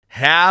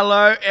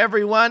Hello,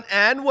 everyone,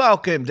 and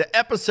welcome to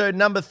episode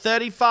number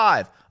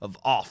 35 of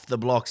Off the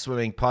Block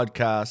Swimming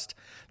Podcast.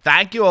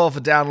 Thank you all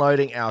for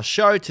downloading our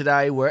show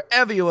today,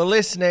 wherever you are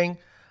listening.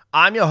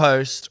 I'm your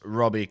host,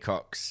 Robbie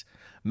Cox.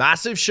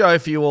 Massive show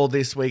for you all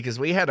this week as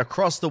we head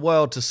across the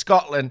world to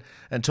Scotland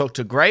and talk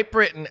to Great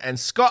Britain and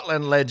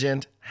Scotland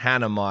legend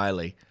Hannah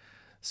Miley.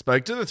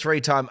 Spoke to the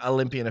three-time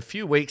Olympian a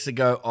few weeks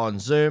ago on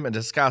Zoom and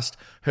discussed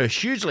her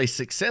hugely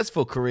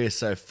successful career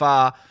so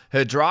far,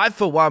 her drive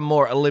for one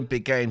more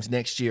Olympic Games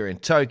next year in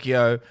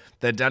Tokyo,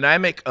 the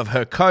dynamic of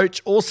her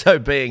coach also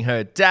being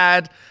her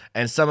dad,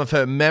 and some of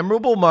her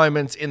memorable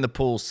moments in the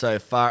pool so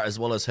far, as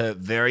well as her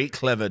very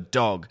clever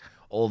dog.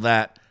 All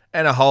that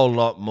and a whole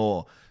lot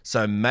more.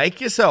 So make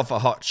yourself a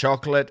hot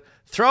chocolate,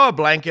 throw a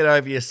blanket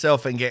over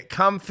yourself and get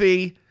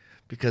comfy,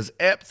 because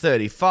EP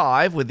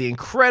 35 with the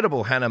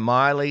incredible Hannah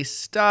Miley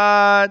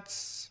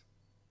starts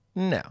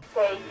now.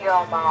 Take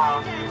your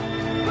mom.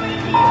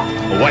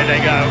 Away they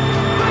go.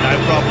 No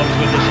problems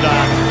with the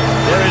start.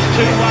 There is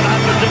 2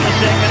 100s in the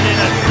second in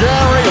it.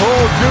 Gary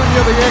Hall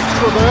Jr., the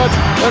extrovert,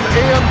 and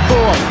Ian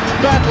Thorpe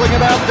battling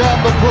it out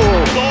down the pool.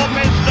 Thorpe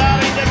is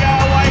starting to go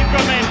away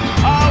from him.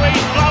 Oh,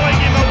 he's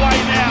blowing him away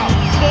now.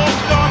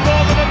 Thorpe's gone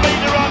more than a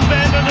metre on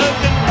Van den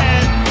Heuvel's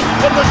hand.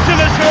 But the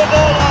sinister of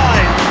all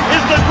eyes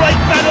is the great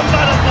Madam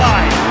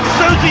Butterfly,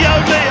 Susie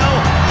O'Neill.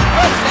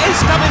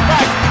 He's coming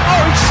back.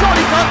 Oh, he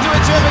surely can't do it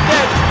to him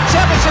again.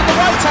 Shevish in the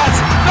white hats,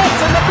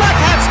 Phelps in the black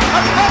hats,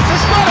 and Phelps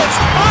has got it.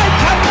 I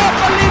cannot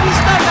believe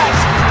he's done that.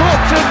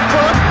 Thorpe's in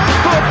front,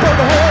 Thorpe and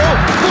Hall,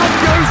 Thorpe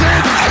goes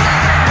in.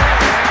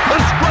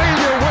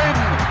 Australia win.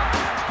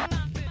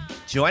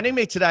 Joining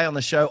me today on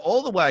the show,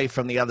 all the way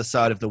from the other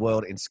side of the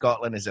world in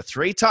Scotland, is a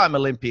three-time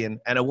Olympian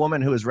and a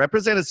woman who has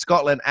represented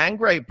Scotland and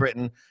Great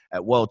Britain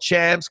at World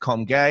Champs,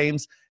 Com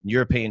Games, and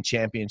European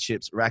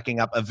Championships, racking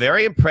up a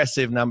very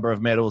impressive number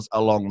of medals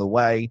along the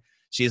way.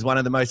 She is one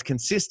of the most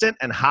consistent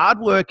and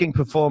hard-working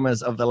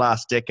performers of the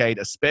last decade,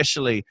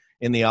 especially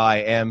in the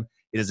IM.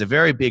 It is a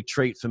very big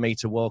treat for me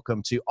to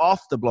welcome to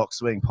Off the Block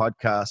Swimming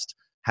Podcast,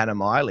 Hannah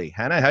Miley.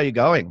 Hannah, how are you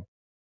going?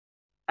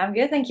 I'm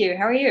good, thank you.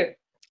 How are you?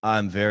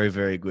 I'm very,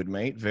 very good,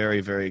 mate. Very,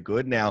 very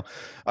good. Now,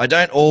 I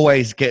don't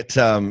always get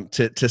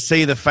to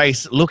see the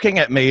face looking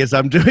at me as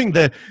I'm doing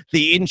the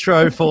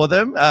intro for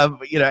them.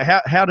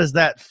 How does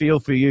that feel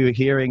for you,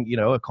 hearing,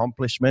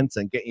 accomplishments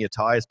and getting your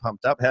tires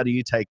pumped up? How do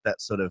you take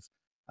that sort of,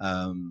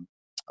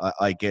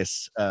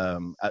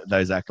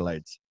 those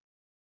accolades?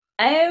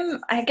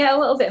 I get a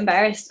little bit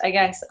embarrassed, I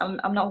guess.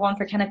 I'm not one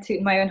for kind of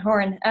tooting my own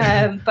horn,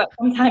 but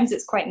sometimes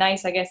it's quite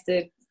nice, I guess,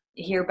 to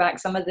hear back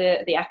some of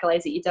the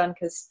accolades that you've done,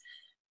 because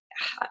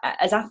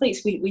as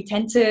athletes, we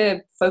tend to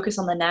focus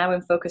on the now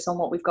and focus on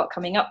what we've got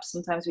coming up.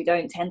 Sometimes we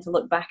don't tend to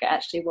look back at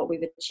actually what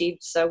we've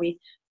achieved. So we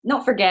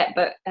not forget,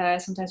 but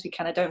sometimes we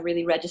kind of don't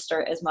really register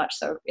it as much.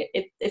 So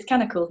it's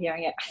kind of cool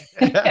hearing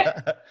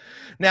it.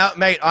 Now,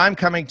 mate, I'm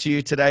coming to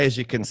you today, as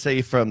you can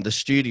see, from the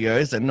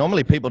studios. And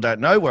normally people don't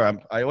know where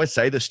I always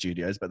say the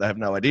studios, but they have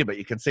no idea. But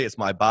you can see it's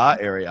my bar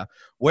area.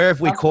 Where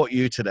have we caught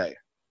you today?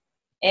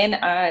 In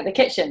the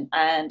kitchen.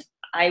 And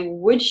I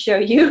would show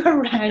you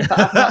around, but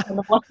I'm not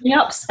going to washing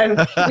up, so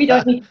we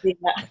don't need to do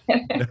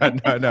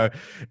that. No.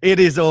 It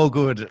is all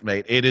good,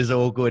 mate. It is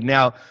all good.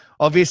 Now,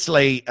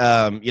 obviously,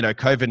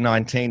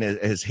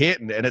 COVID-19 has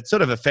hit, and it's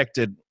sort of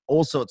affected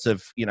all sorts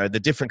of, the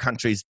different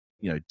countries,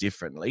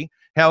 differently.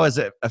 How has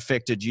it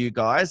affected you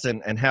guys,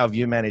 and how have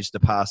you managed the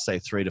past, say,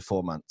 3 to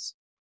 4 months?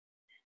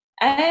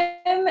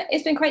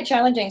 It's been quite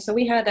challenging. So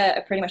we had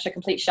a pretty much a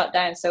complete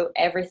shutdown. So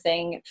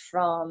everything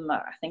from,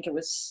 I think it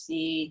was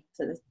the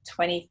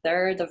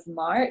 23rd of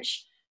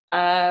March,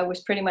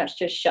 was pretty much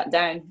just shut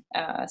down.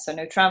 So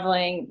no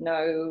traveling,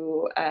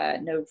 no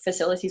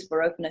facilities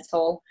were open at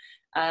all.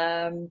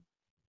 And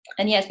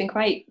yeah, it's been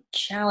quite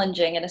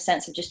challenging in a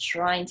sense of just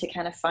trying to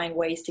kind of find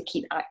ways to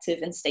keep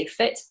active and stay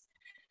fit.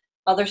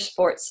 Other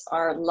sports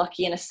are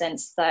lucky in a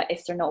sense that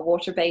if they're not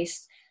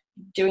water-based,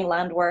 doing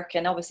land work,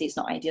 and obviously it's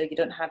not ideal, you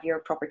don't have your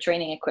proper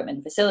training equipment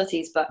and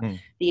facilities, but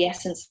the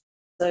essence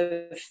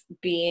of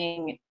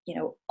being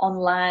on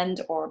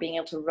land or being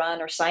able to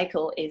run or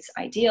cycle is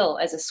ideal.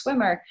 As a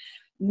swimmer,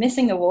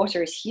 missing the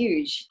water is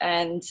huge,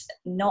 and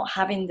not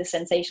having the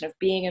sensation of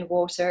being in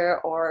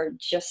water or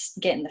just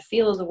getting the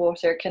feel of the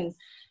water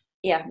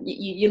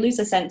you lose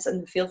the sense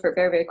and the feel for it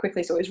very, very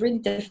quickly. So it was really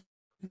difficult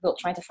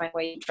trying to find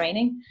way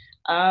training.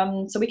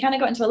 So we kind of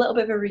got into a little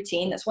bit of a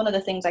routine. That's one of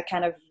the things I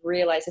kind of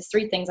realized. There's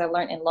 3 things I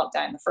learned in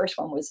lockdown. The first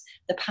one was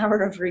the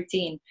power of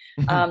routine.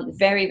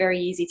 Very, very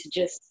easy to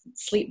just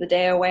sleep the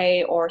day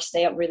away or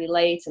stay up really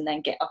late and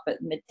then get up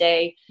at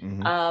midday.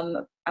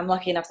 I'm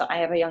lucky enough that I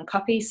have a young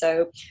puppy,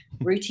 so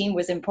routine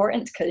was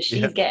important because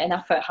she's getting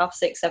up at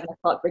 6:30, 7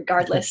 o'clock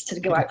regardless to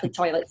go out for the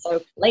toilet.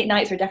 So late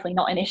nights are definitely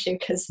not an issue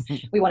because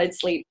we wanted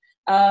sleep.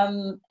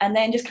 And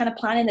then just kind of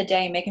planning the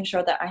day, making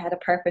sure that I had a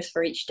purpose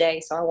for each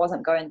day. So I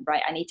wasn't going,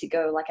 right, I need to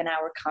go like an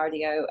hour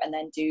cardio and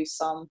then do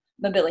some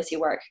mobility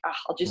work.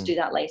 I'll just do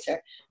that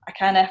later. I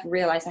kind of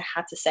realized I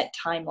had to set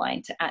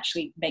timeline to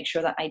actually make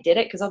sure that I did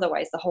it, because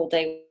otherwise the whole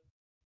day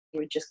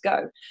would just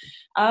go.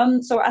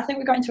 So I think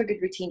we got into a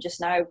good routine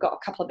just now. We've got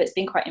a couple of bits,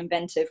 being quite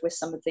inventive with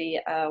some of the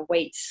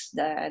weights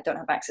that I don't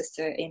have access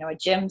to, a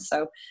gym.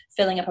 So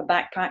filling up a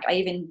backpack. I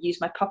even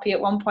used my puppy at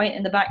one point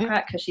in the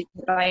backpack because she's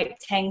about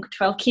 10,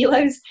 12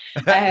 kilos.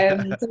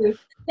 So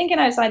thinking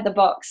outside the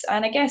box.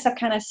 And I guess I've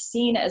kind of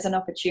seen it as an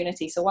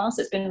opportunity. So whilst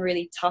it's been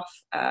really tough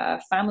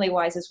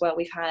family-wise as well,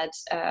 we've had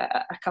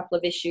a couple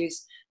of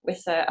issues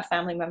with a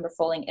family member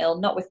falling ill,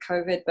 not with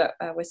COVID, but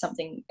with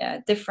something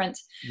different.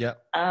 Yeah.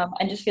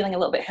 And just feeling a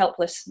little bit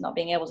helpless, not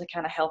being able to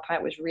kind of help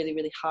out was really,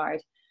 really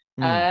hard.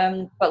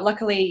 But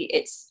luckily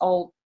it's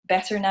all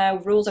better now.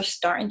 Rules are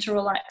starting to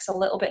relax a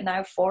little bit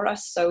now for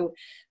us. So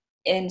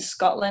in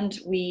Scotland,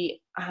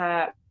 we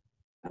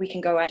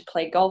can go out and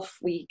play golf.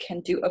 We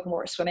can do open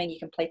water swimming. You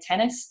can play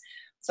tennis.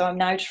 So I'm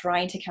now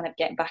trying to kind of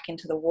get back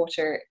into the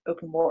water,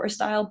 open water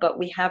style, but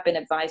we have been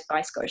advised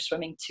by Scottish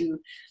Swimming to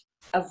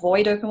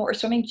avoid open water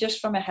swimming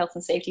just from a health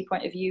and safety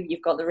point of view.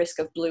 You've got the risk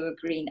of blue or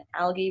green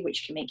algae,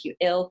 which can make you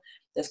ill.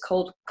 There's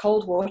cold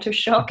water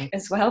shock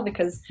as well,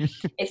 because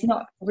it's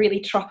not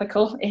really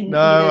tropical. No,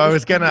 I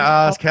was going to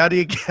ask, how do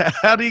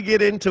you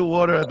get into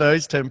water at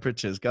those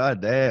temperatures?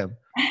 God damn.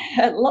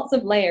 Lots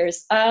of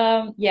layers.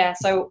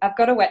 So I've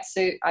got a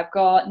wetsuit, I've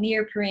got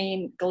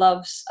neoprene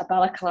gloves, a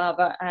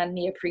balaclava, and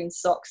neoprene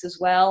socks as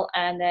well,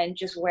 and then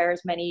just wear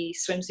as many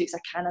swimsuits I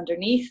can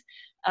underneath.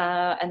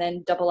 And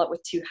then double up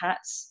with 2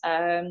 hats.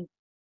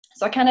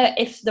 So I kind of,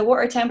 if the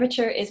water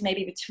temperature is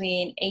maybe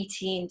between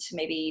 18 to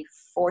maybe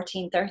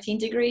 14, 13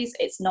 degrees,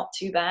 it's not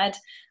too bad.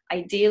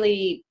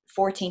 Ideally,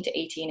 14 to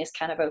 18 is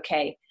kind of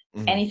okay.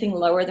 Anything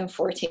lower than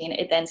 14,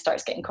 it then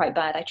starts getting quite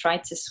bad. I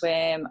tried to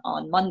swim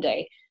on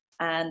Monday,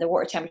 and the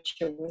water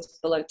temperature was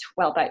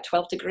about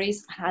 12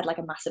 degrees. I had like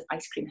a massive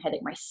ice cream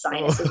headache. My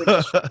sinuses were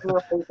just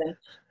frozen.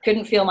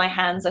 Couldn't feel my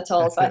hands at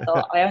all. So I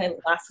thought I only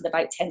lasted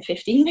about 10,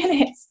 15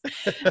 minutes.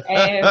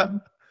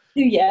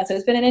 So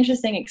it's been an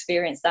interesting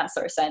experience, that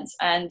sort of sense.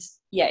 And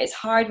yeah, it's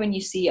hard when you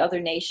see other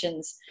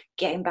nations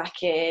getting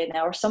back in,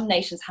 or some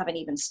nations haven't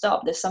even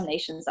stopped. There's some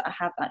nations that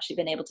have actually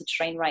been able to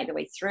train right the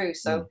way through.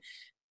 So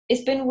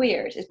it's been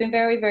weird. It's been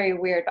very, very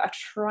weird, but I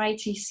try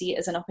to see it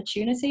as an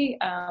opportunity.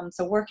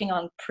 So working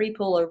on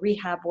pre-pull or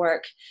rehab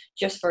work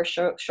just for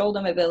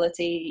shoulder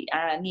mobility,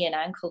 knee and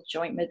ankle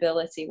joint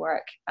mobility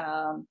work.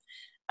 And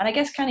I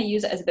guess kind of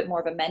use it as a bit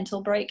more of a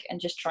mental break and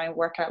just try and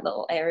work out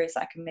little areas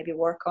that I can maybe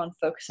work on,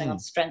 focusing on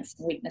strengths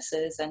and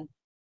weaknesses and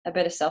a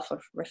bit of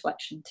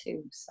self-reflection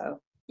too. So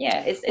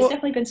yeah, it's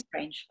definitely been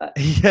strange, but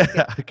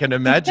yeah, I can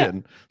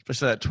imagine,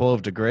 especially at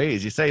 12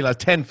 degrees. You say like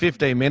 10,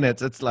 15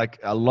 minutes, it's like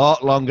a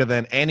lot longer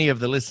than any of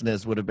the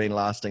listeners would have been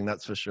lasting,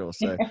 that's for sure.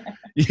 So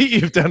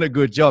you've done a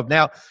good job.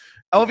 Now,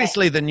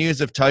 obviously the news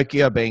of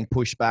Tokyo being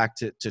pushed back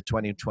to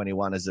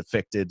 2021 has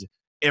affected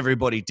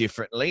everybody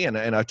differently. And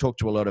I talked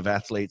to a lot of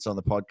athletes on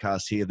the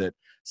podcast here that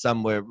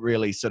some were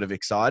really sort of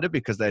excited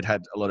because they'd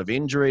had a lot of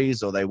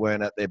injuries or they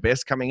weren't at their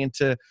best coming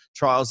into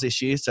trials this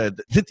year. So,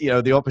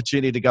 the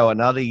opportunity to go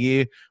another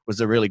year was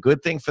a really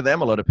good thing for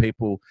them. A lot of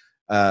people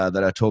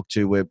that I talked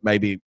to were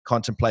maybe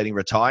contemplating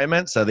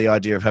retirement. So the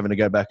idea of having to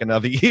go back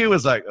another year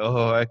was like,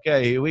 oh,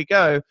 okay, here we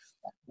go.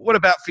 What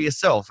about for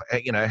yourself?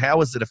 How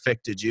has it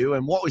affected you?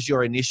 And what was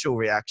your initial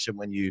reaction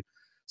when you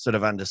sort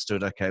of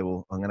understood, okay,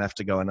 well, I'm going to have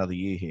to go another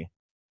year here?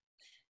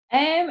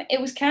 It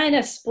was kind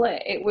of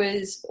split. It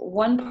was,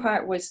 one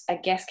part was, I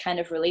guess, kind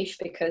of relief,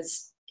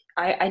 because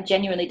I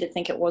genuinely did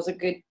think it was a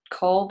good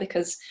call,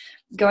 because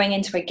going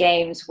into a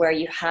games where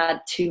you had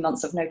 2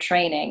 months of no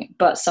training,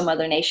 but some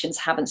other nations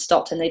haven't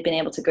stopped and they've been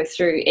able to go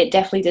through, it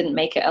definitely didn't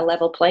make it a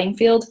level playing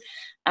field.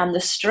 And the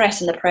stress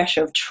and the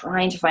pressure of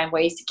trying to find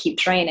ways to keep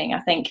training,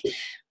 I think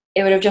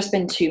it would have just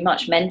been too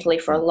much mentally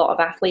for a lot of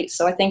athletes.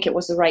 So I think it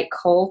was the right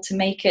call to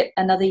make it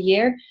another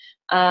year.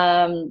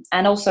 And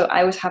also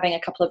I was having a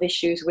couple of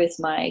issues with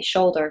my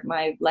shoulder.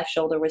 My left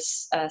shoulder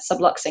was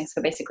subluxing,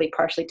 so basically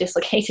partially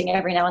dislocating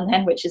every now and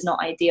then, which is not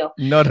ideal.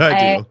 Not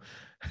ideal.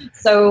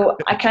 So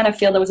I kind of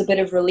feel there was a bit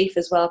of relief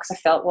as well, because I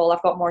felt, well,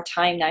 I've got more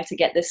time now to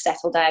get this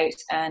settled out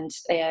and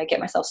get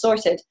myself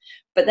sorted.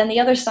 But then the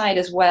other side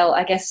as well,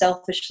 I guess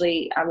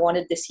selfishly, I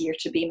wanted this year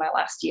to be my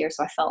last year.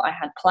 So I felt I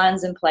had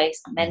plans in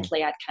place.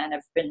 Mentally, I'd kind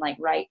of been like,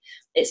 right,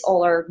 it's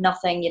all or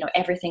nothing.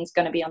 Everything's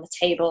going to be on the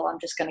table. I'm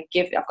just going to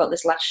I've got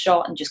this last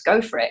shot and just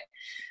go for it.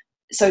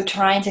 So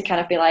trying to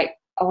kind of be like,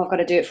 oh, I've got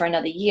to do it for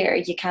another year,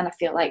 you kind of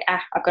feel like,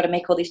 I've got to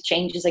make all these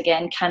changes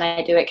again. Can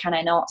I do it? Can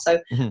I not? So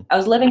I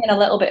was living in a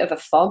little bit of a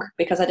fog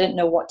because I didn't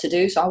know what to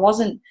do. So I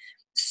wasn't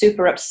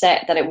super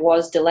upset that it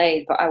was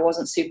delayed, but I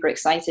wasn't super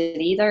excited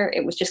either.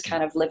 It was just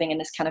kind of living in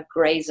this kind of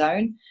gray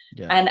zone.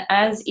 Yeah. And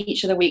as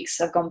each of the weeks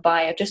have gone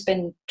by, I've just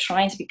been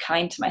trying to be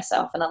kind to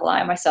myself and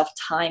allow myself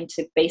time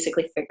to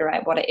basically figure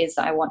out what it is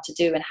that I want to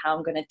do and how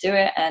I'm going to do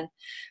it. And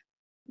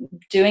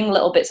doing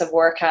little bits of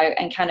workout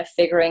and kind of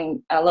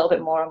figuring a little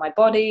bit more on my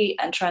body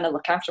and trying to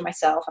look after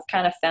myself. I've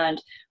kind of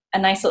found a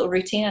nice little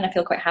routine and I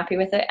feel quite happy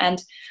with it.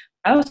 And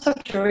I also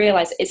have to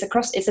realize it's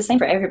the same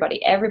for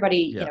everybody.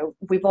 Everybody,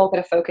 we've all got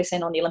to focus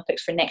in on the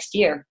Olympics for next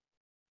year.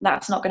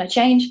 that's not going to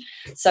change.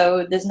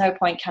 So there's no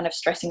point kind of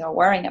stressing or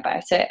worrying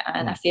about it.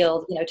 And I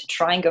feel, to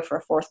try and go for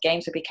a fourth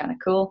games would be kind of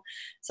cool.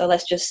 So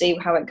let's just see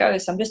how it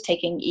goes. So I'm just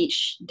taking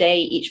each day,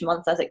 each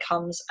month as it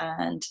comes,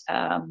 and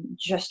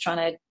just trying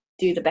to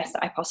do the best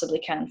that I possibly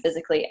can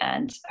physically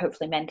and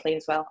hopefully mentally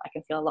as well. I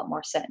can feel a lot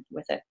more set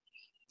with it.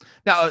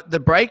 Now, the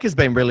break has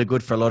been really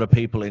good for a lot of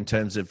people in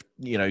terms of,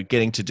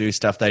 getting to do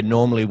stuff they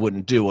normally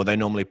wouldn't do, or they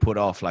normally put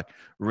off, like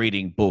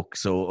reading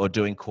books or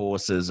doing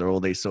courses or all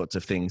these sorts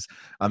of things.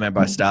 I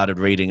remember I started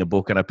reading a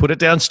book and I put it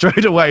down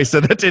straight away. So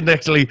that didn't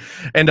actually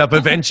end up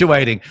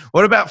eventuating.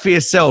 What about for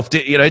yourself?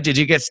 Did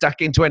you get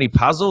stuck into any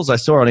puzzles? I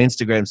saw on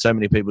Instagram so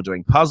many people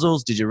doing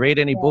puzzles. Did you read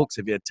any books?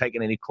 Have you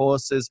taken any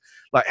courses?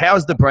 Like,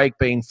 how's the break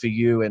been for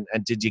you? And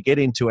did you get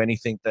into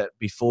anything that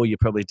before you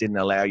probably didn't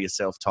allow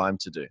yourself time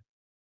to do?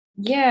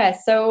 Yeah,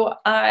 so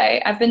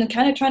I've been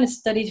kind of trying to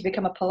study to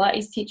become a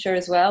Pilates teacher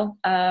as well.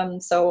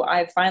 So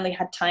I've finally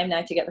had time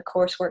now to get the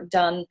coursework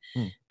done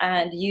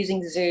and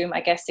using Zoom,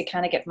 I guess, to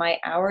kind of get my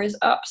hours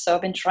up. So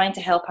I've been trying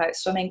to help out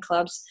swimming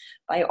clubs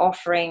by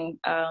offering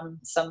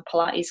some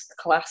Pilates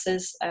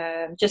classes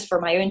just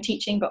for my own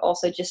teaching, but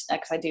also just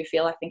because I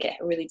think it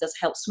really does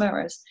help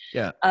swimmers.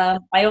 Yeah.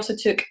 I also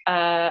took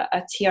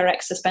a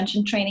TRX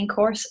suspension training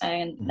course,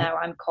 and now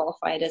I'm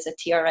qualified as a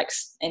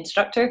TRX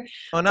instructor.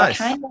 Oh, nice.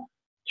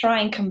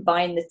 Try and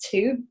combine the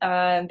two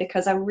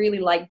because I really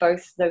like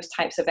both those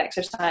types of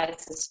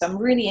exercises. So I'm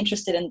really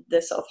interested in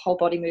the sort of whole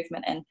body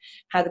movement and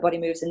how the body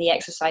moves, and the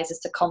exercises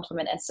to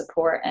complement and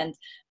support and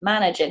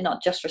manage it,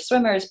 not just for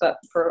swimmers, but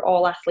for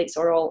all athletes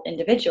or all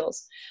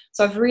individuals.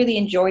 So I've really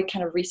enjoyed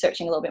kind of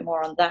researching a little bit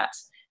more on that.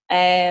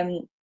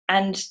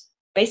 And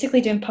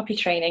basically doing puppy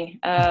training.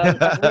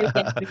 I've really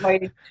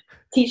enjoyed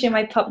teaching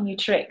my pup new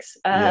tricks.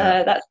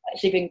 That's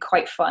actually been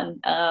quite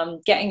fun.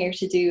 Getting her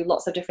to do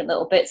lots of different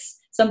little bits.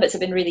 Some bits have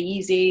been really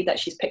easy that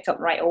she's picked up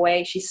right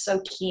away. She's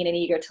so keen and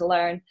eager to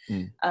learn,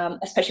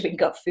 especially when you've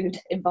got food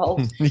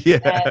involved.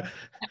 And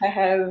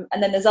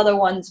then there's other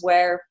ones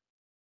where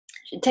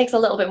it takes a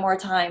little bit more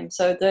time.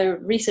 So the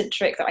recent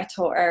trick that I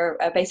taught her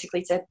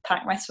basically to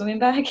pack my swimming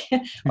bag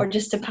or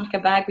just to pack a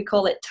bag. We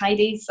call it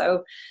tidy.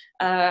 So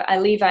I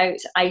leave out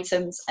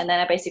items and then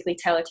I basically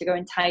tell her to go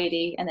and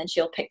tidy, and then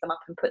she'll pick them up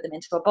and put them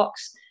into a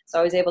box. So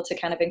I was able to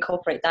kind of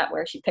incorporate that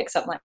where she picks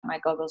up like my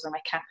goggles or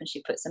my cap and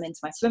she puts them into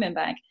my swimming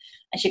bag,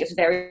 and she gets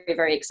very,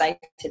 very excited.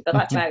 But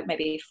that's about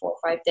maybe 4 or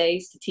 5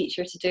 days to teach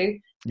her to do.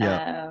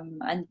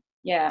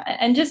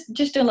 And just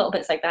doing little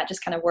bits like that,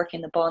 just kind of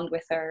working the bond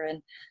with her.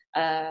 And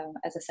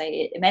as I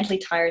say, it mentally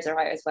tires her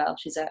out as well.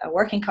 She's a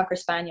working Cocker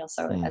Spaniel,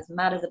 so as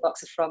mad as a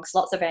box of frogs,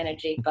 lots of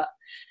energy, but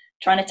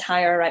trying to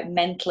tire her out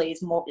mentally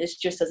is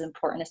just as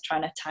important as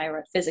trying to tire her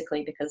out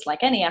physically, because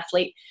like any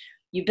athlete,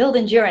 you build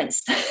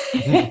endurance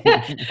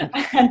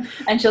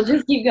and she'll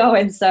just keep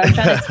going. So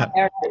trying to tire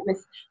her out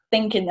with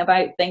thinking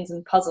about things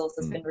and puzzles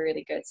has been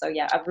really good. So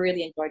yeah, I've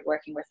really enjoyed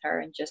working with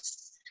her and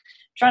just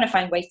trying to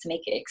find ways to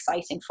make it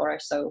exciting for her.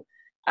 So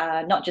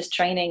not just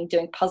training,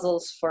 doing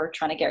puzzles for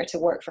trying to get her to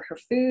work for her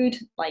food,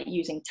 like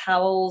using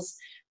towels,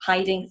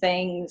 hiding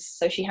things.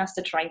 So she has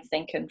to try and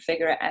think and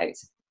figure it out.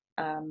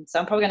 So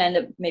I'm probably going to end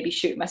up maybe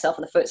shooting myself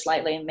in the foot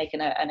slightly and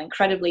making an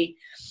incredibly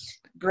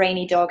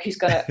brainy dog who's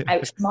going to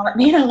outsmart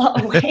me in a lot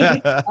of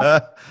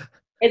ways.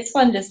 It's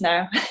fun just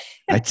now.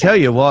 I tell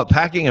you what,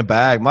 packing a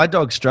bag, my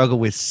dogs struggle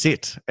with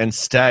sit and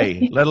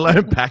stay, let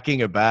alone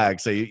packing a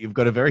bag. So you've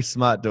got a very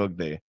smart dog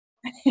there.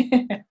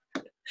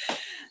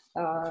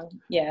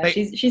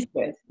 She's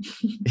good.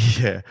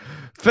 Yeah.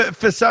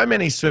 For so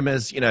many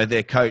swimmers,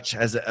 their coach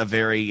has a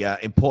very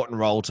important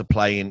role to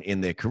play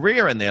in their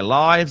career and their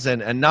lives,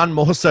 and none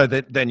more so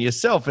than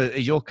yourself.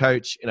 Your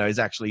coach, is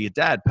actually your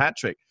dad,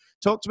 Patrick.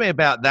 Talk to me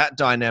about that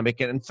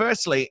dynamic, and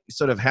firstly,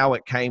 sort of how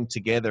it came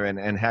together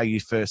and how you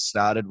first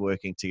started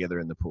working together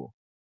in the pool.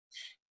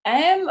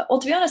 Well,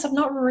 to be honest, I've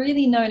not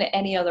really known it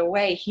any other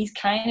way. He's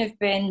kind of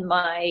been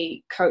my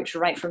coach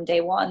right from day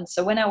one.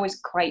 So when I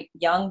was quite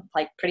young,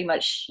 like pretty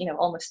much,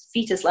 almost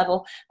fetus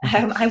level,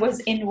 I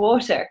was in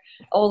water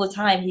all the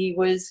time. He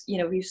was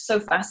so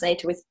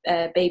fascinated with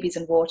babies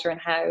and water and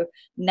how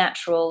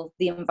natural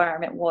the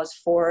environment was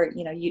for,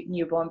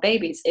 newborn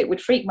babies. It would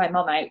freak my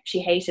mum out. She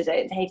hated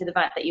it. Hated the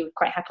fact that he would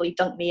quite happily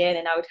dunk me in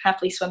and I would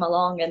happily swim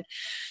along and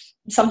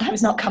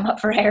sometimes not come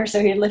up for air.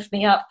 So he'd lift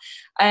me up.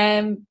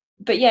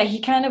 But yeah, he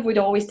kind of would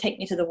always take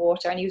me to the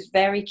water, and he was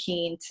very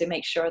keen to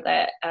make sure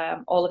that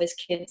all of his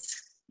kids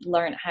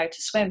learn how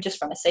to swim just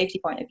from a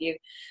safety point of view.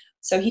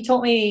 So he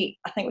taught me,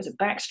 I think it was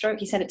a backstroke.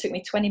 He said it took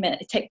me 20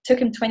 minutes. It took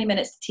him 20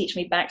 minutes to teach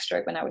me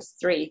backstroke when I was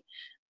 3.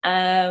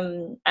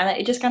 And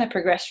it just kind of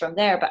progressed from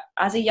there. But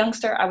as a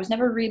youngster, I was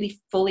never really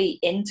fully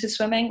into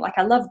swimming. Like,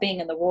 I love being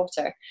in the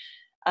water.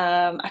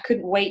 I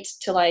couldn't wait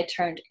till I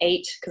turned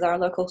 8 because our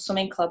local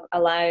swimming club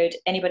allowed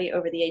anybody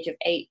over the age of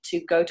 8 to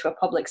go to a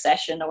public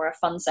session or a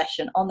fun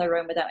session on their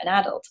own without an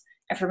adult.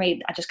 And for me,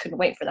 I just couldn't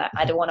wait for that.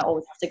 I don't want to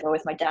always have to go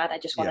with my dad. I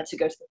just wanted to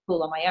go to the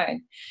pool on my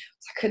own.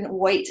 So I couldn't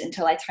wait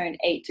until I turned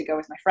 8 to go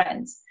with my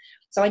friends.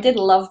 So I did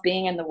love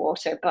being in the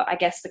water, but I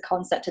guess the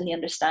concept and the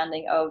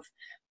understanding of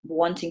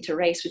wanting to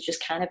race was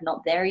just kind of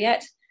not there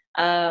yet.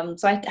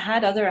 So I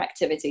had other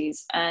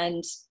activities,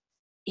 and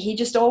he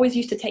just always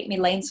used to take me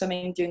lane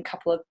swimming, doing a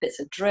couple of bits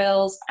of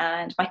drills,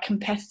 and my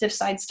competitive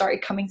side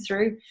started coming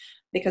through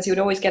because he would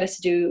always get us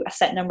to do a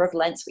set number of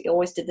lengths. We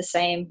always did the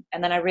same.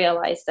 And then I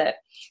realized that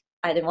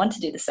I didn't want to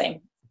do the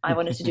same. I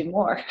wanted to do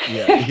more.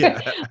 Yeah.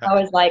 I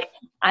was like,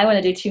 I want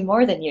to do 2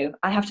 more than you.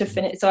 I have to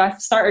finish. So I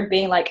started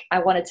being like, I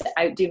wanted to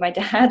outdo my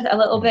dad a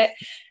little bit.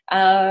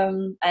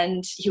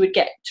 And he would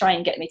try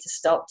and get me to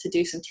stop to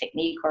do some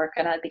technique work.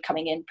 And I'd be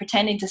coming in,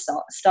 pretending to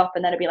stop.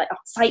 And then I'd be like, oh,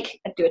 psych,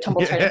 I'd do a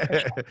tumble turn.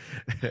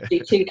 Do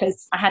too,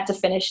 because I had to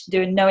finish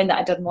knowing that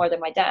I'd done more than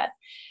my dad.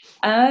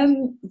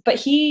 But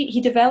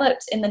he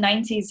developed in the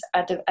 90s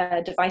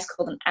a device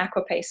called an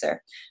Aquapacer,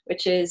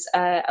 which is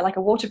like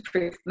a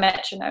waterproof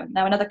metronome.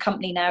 Now another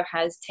company now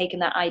has taken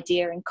that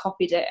idea and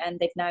copied it, and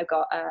they've now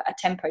got a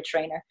tempo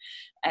trainer,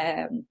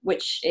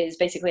 which is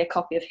basically a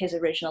copy of his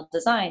original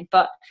design.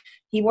 But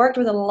he worked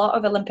with a lot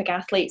of Olympic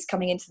athletes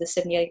coming into the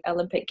Sydney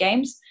Olympic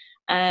Games,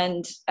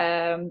 and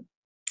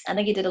I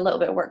think he did a little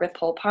bit of work with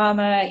Paul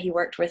Palmer. He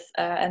worked with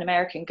an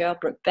American girl,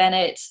 Brooke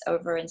Bennett,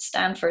 over in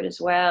Stanford as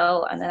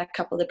well, and then a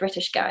couple of the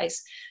British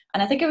guys.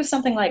 And I think it was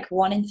something like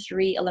 1 in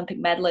 3 Olympic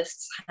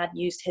medalists had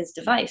used his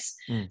device.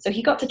 So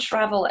he got to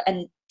travel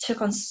and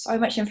took on so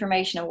much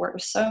information and worked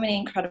with so many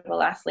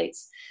incredible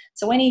athletes.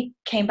 So when he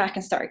came back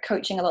and started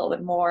coaching a little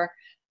bit more,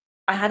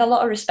 I had a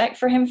lot of respect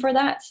for him for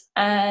that.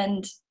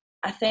 And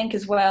I think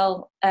as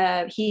well,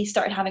 he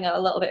started having a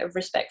little bit of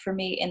respect for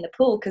me in the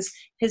pool, because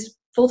his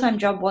full-time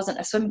job wasn't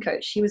a swim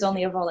coach. He was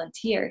only a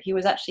volunteer. He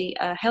was actually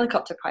a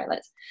helicopter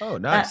pilot. Oh,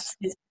 nice. That's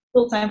his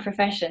full-time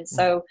profession.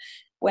 So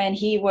when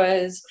he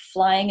was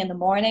flying in the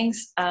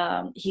mornings,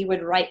 he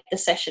would write the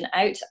session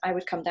out. I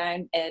would come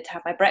down to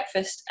have my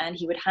breakfast, and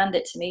he would hand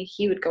it to me.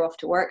 He would go off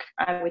to work.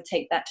 I would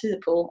take that to the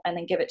pool and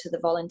then give it to the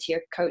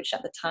volunteer coach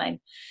at the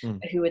time,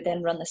 who would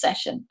then run the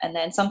session. And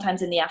then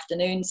sometimes in the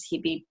afternoons,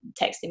 he'd be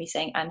texting me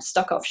saying, I'm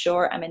stuck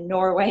offshore. I'm in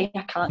Norway.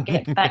 I can't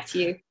get back to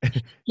you.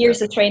 Here's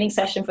the training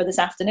session for this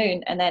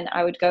afternoon. And then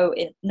I would go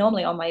in,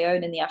 normally on my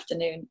own in the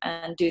afternoon,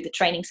 and do the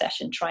training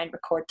session, try and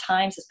record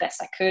times as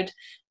best I could.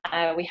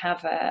 We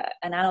have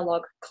an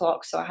analog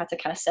clock, so I had to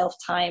kind of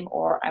self-time,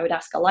 or I would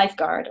ask a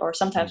lifeguard, or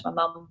sometimes my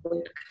mum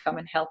would come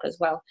and help as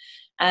well.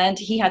 And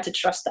he had to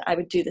trust that I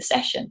would do the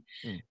session.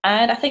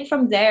 And I think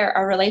from there,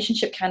 our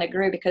relationship kind of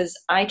grew, because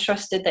I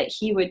trusted that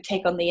he would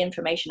take on the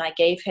information I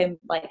gave him,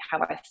 like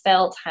how I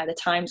felt, how the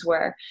times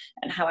were,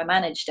 and how I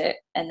managed it,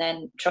 and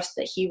then trust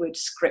that he would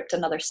script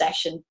another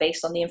session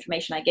based on the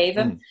information I gave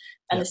him.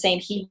 And the same,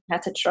 he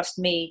had to trust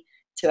me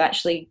to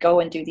actually go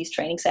and do these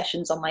training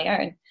sessions on my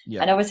own.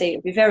 And obviously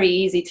it'd be very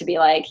easy to be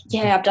like,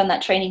 yeah, I've done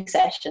that training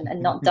session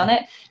and not done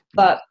it.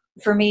 But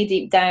for me,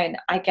 deep down,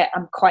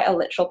 I'm quite a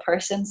literal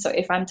person. So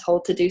if I'm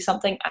told to do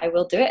something, I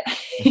will do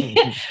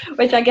it,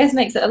 which I guess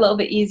makes it a little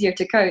bit easier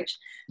to coach.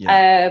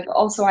 But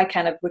also I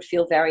kind of would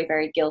feel very,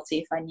 very guilty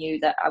if I knew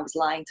that I was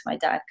lying to my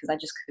dad, because I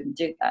just couldn't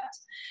do that.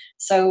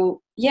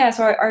 So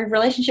so our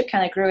relationship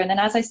kind of grew. And then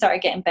as I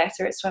started getting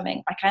better at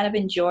swimming, I kind of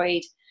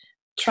enjoyed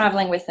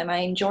traveling with him. I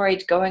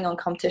enjoyed going on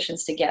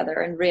competitions together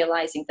and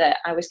realizing that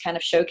I was kind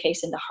of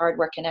showcasing the hard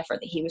work and effort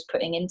that he was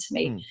putting into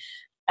me.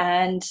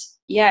 And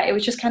it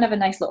was just kind of a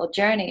nice little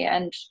journey.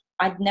 And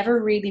I'd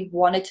never really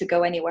wanted to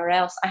go anywhere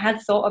else. I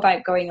had thought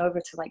about going over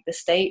to like the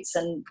States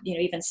and,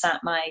 even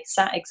sat my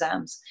SAT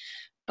exams,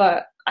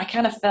 but I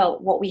kind of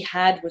felt what we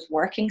had was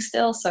working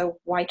still. So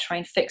why try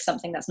and fix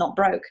something that's not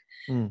broke?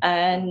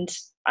 And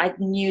I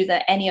knew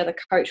that any other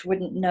coach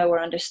wouldn't know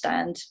or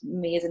understand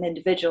me as an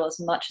individual as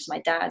much as my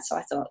dad. So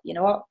I thought, you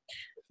know what,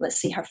 let's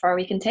see how far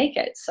we can take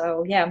it.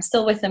 So I'm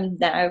still with him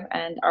now,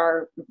 and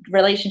our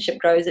relationship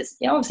grows. It's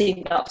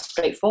obviously not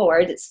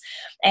straightforward. It's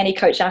any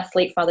coach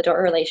athlete,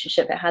 father-daughter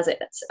relationship. It has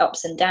its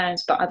ups and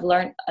downs, but I've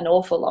learned an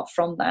awful lot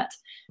from that.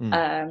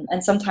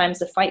 And sometimes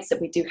the fights that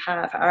we do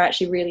have are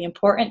actually really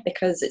important,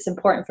 because it's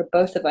important for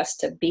both of us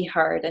to be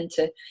heard and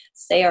to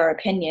say our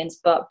opinions,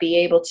 but be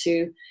able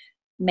to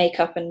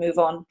make up and move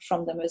on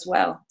from them as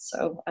well.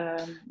 So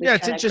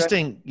it's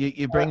interesting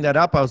you bring that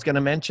up. I was going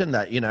to mention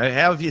that,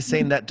 how have you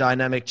seen that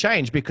dynamic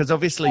change? Because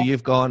obviously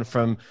you've gone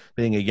from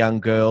being a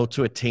young girl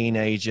to a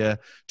teenager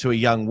to a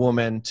young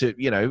woman to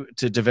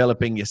to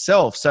developing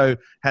yourself. So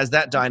has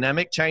that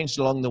dynamic changed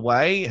along the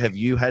way? Have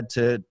you had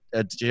to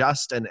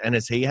adjust, and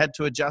has he had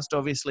to adjust,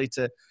 obviously,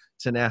 to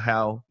now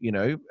how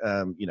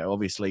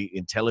obviously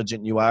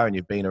intelligent you are, and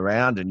you've been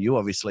around, and you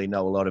obviously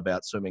know a lot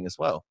about swimming as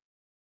well?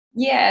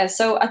 Yeah,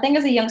 so I think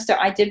as a youngster,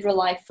 I did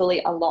rely fully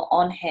a lot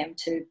on him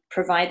to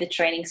provide the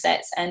training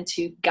sets and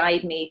to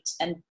guide me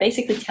and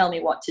basically tell me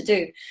what to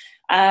do.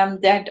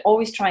 They'd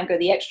always try and go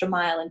the extra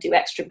mile and do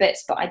extra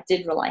bits, but I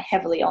did rely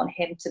heavily on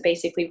him to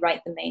basically write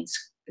the main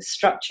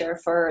structure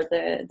for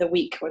the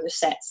week or the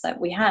sets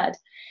that we had.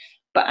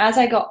 But as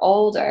I got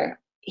older,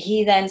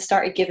 he then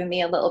started giving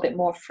me a little bit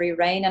more free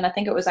rein. And I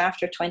think it was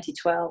after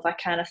 2012, I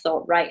kind of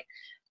thought, right,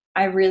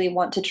 I really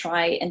want to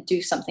try and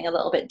do something a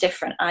little bit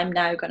different. I'm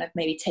now going to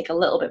maybe take a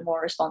little bit more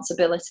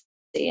responsibility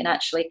and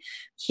actually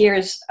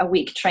here's a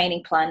week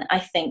training plan I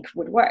think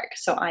would work.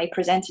 So I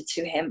presented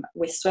to him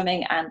with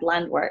swimming and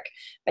land work,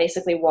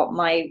 basically what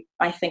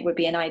I think would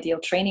be an ideal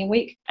training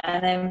week.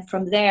 And then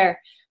from there,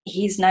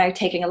 he's now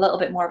taking a little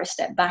bit more of a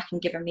step back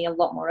and giving me a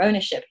lot more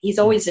ownership. He's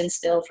always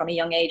instilled from a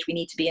young age, we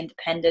need to be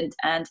independent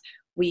and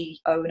we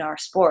own our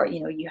sport.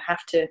 You know, you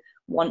have to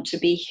want to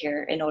be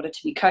here in order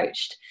to be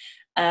coached.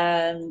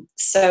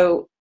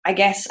 So I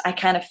guess I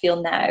kind of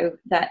feel now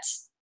that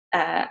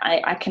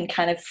I can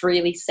kind of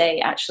freely say,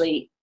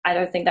 actually, I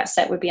don't think that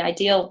set would be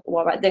ideal.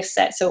 What about this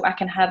set? So I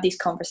can have these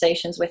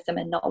conversations with them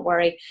and not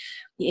worry.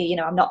 You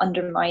know, I'm not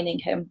undermining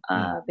him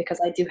because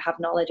I do have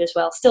knowledge as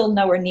well. Still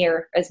nowhere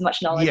near as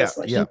much knowledge as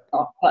what he's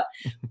got, but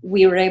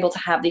we were able to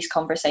have these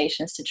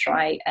conversations to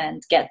try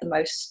and get the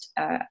most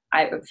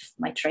out of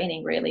my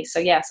training, really.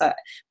 So so I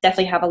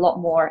definitely have a lot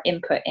more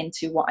input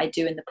into what I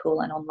do in the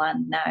pool and on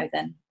land now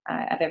than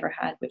I've ever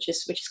had, which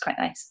is quite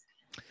nice.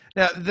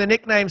 Now, the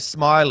nickname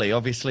Smiley,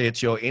 obviously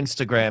it's your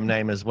Instagram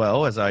name as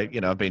well, as I've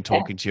been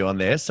talking to you on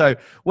there. So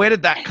where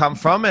did that come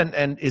from?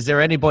 And is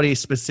there anybody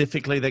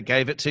specifically that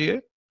gave it to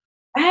you?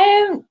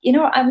 You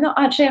know, I'm not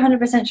actually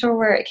 100% sure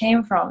where it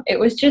came from. It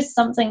was just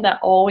something that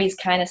always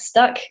kind of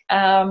stuck.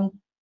 And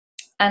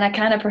I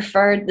kind of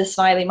preferred the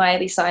Smiley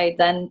Miley side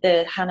than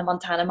the Hannah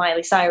Montana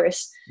Miley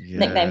Cyrus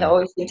nickname that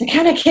always seemed to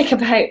kind of kick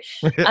about.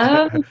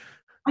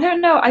 I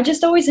don't know. I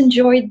just always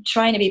enjoyed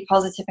trying to be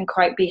positive and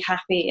quite be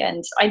happy.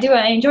 And I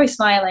enjoy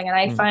smiling. And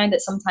I find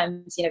that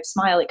sometimes, you know,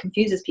 smile, it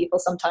confuses people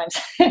sometimes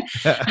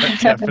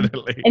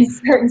Definitely. in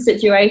certain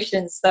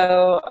situations.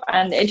 So,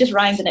 and it just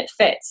rhymes and it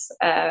fits.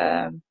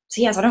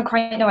 So I don't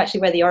quite know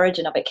actually where the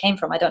origin of it came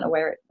from. I don't know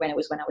when I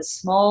was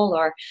small,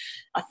 or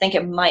I think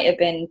it might have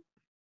been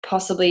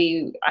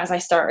possibly as I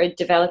started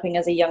developing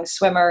as a young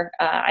swimmer.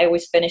 I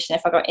always finished, and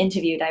if I got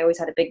interviewed, I always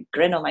had a big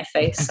grin on my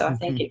face. So I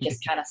think it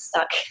just kind of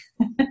stuck.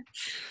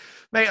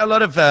 Mate, a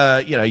lot of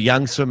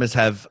young swimmers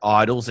have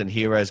idols and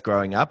heroes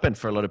growing up, and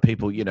for a lot of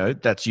people, you know,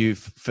 that's you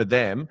for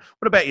them.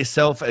 What about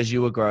yourself as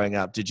you were growing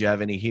up? Did you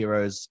have any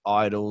heroes,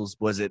 idols?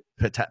 Was it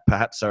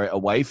perhaps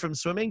away from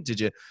swimming? Did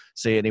you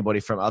see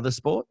anybody from other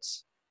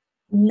sports?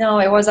 No,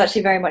 it was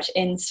actually very much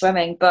in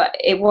swimming, but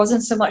it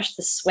wasn't so much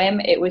the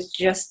swim. It was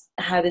just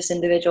how this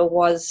individual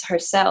was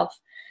herself.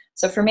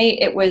 So for me,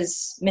 it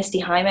was Misty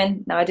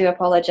Hyman. Now, I do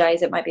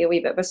apologize. It might be a wee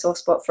bit of a sore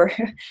spot for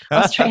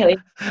Australia.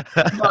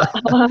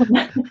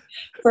 But,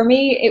 for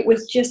me, it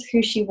was just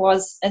who she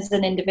was as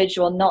an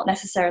individual, not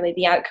necessarily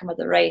the outcome of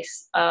the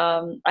race.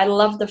 I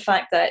love the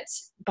fact that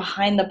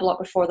behind the block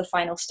before the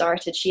final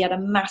started, she had a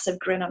massive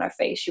grin on her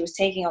face. She was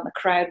taking on the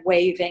crowd,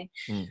 waving.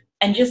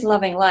 And just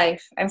loving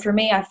life. And for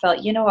me, I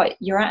felt, you know what,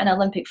 you're at an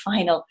Olympic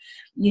final,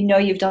 you know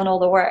you've done all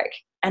the work,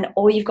 and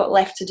all you've got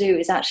left to do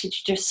is actually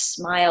to just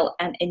smile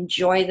and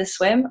enjoy the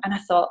swim. And I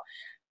thought,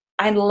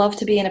 I'd love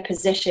to be in a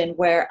position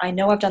where I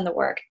know I've done the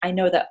work. I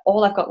know that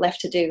all I've got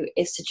left to do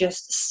is to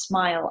just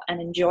smile and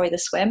enjoy the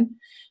swim.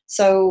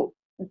 So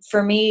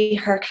for me,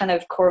 her kind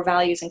of core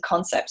values and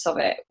concepts of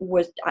it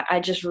was, I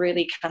just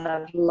really kind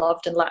of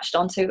loved and latched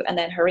onto. And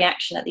then her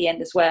reaction at the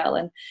end as well.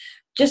 And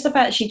just the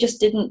fact that she just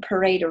didn't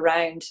parade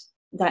around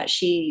that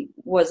she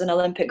was an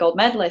Olympic gold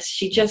medalist.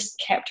 She just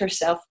kept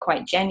herself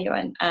quite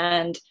genuine.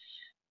 And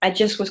I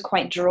just was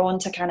quite drawn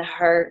to kind of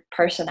her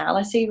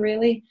personality,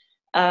 really.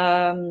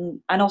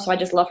 And also I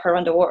just love her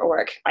underwater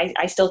work.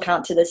 I still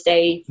can't to this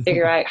day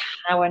figure out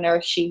how on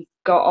earth she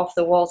got off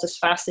the walls as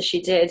fast as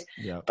she did.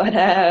 But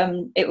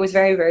it was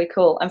very, very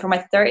cool. And for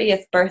my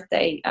 30th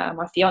birthday,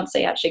 my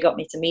fiance actually got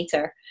me to meet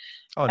her.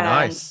 Oh,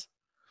 nice.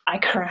 I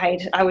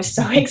cried. I was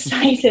so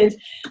excited.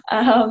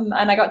 And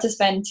I got to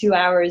spend 2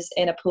 hours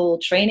in a pool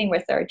training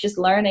with her, just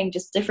learning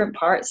just different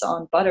parts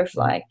on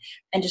butterfly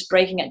and just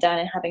breaking it down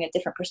and having a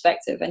different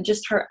perspective, and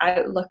just her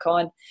outlook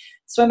on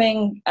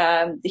swimming,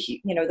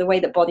 the way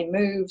that body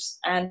moves.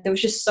 And there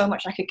was just so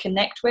much I could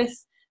connect with.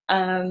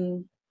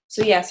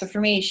 So for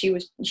me, she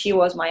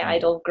was my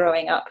idol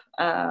growing up.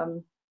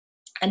 And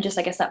just,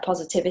 I guess, that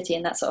positivity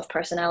and that sort of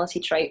personality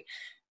trait,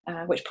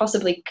 which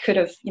possibly could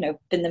have,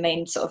 been the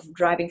main sort of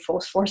driving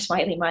force for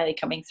Smiley Miley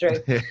coming through.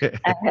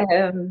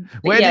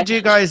 Where did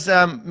you guys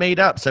meet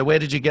up? So where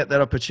did you get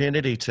that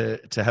opportunity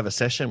to have a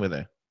session with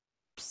her?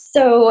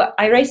 So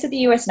I raced at the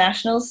US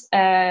Nationals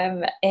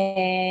in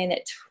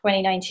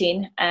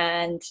 2019,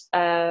 and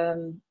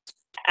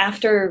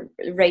after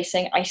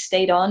racing, I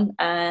stayed on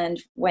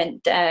and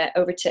went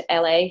over to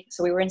LA.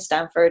 So we were in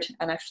Stanford,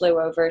 and I flew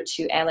over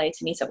to LA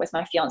to meet up with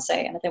my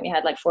fiance. And I think we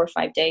had like 4 or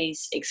 5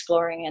 days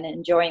exploring and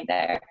enjoying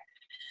there.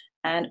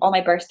 And on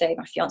my birthday,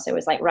 my fiance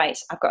was like, right,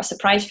 I've got a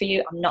surprise for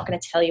you. I'm not going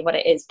to tell you what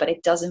it is, but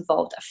it does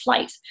involve a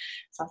flight.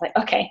 So I was like,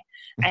 okay.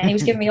 And he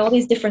was giving me all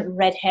these different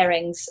red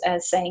herrings,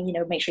 saying,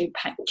 make sure you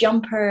pack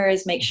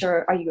jumpers, make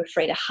sure, are you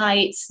afraid of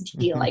heights?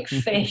 Do you like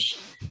fish?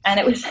 And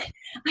it was,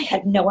 I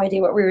had no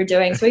idea what we were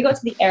doing. So we got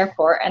to the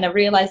airport, and I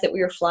realized that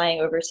we were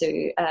flying over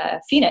to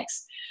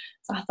Phoenix.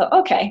 So I thought,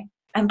 okay.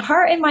 And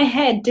part in my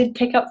head did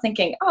pick up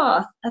thinking,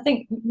 oh, I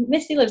think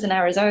Misty lives in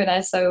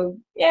Arizona, so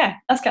yeah,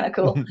 that's kind of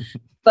cool.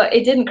 But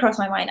it didn't cross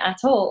my mind at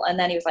all. And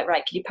then he was like,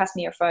 right, can you pass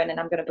me your phone and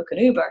I'm going to book an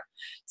Uber.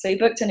 So he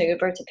booked an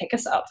Uber to pick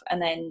us up.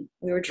 And then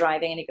we were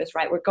driving and he goes,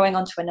 right, we're going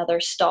on to another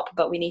stop,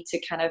 but we need to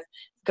kind of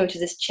go to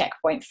this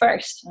checkpoint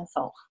first. And I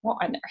thought, what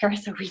on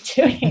earth are we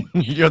doing?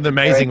 You're on the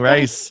Amazing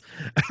Race.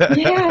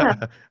 Yeah.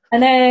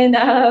 And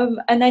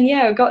then,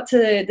 yeah, I got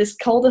to this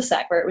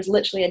cul-de-sac where it was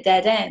literally a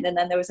dead end. And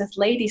then there was this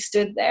lady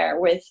stood there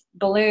with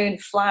balloon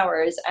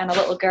flowers and a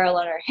little girl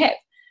on her hip.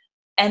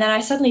 And then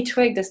I suddenly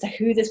twigged as to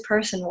who this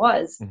person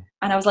was.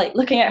 And I was like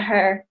looking at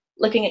her,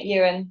 looking at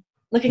Ewan,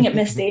 looking at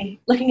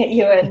Misty, looking at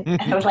Ewan.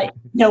 And I was like,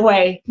 no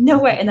way, no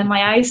way. And then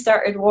my eyes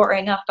started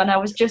watering up and I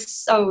was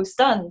just so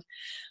stunned.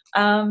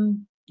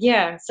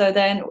 Yeah.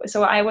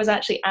 So I was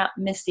actually at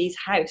Misty's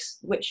house,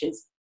 which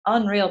is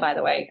unreal, by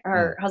the way.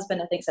 Her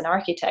husband, I think, is an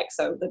architect.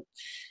 So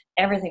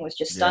everything was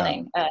just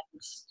stunning. And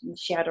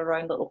she had her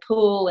own little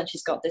pool and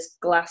she's got this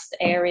glassed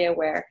area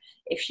where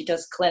if she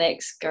does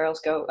clinics,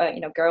 girls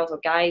or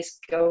guys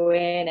go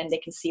in and they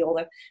can see all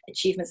the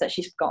achievements that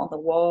she's got on the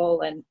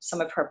wall and some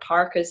of her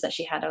parkas that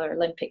she had on her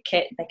Olympic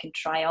kit they can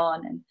try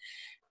on.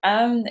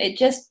 And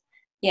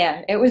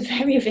it was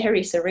very,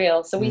 very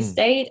surreal. So we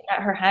stayed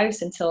at her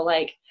house until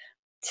like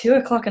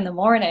 2:00 in the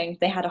morning.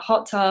 They had a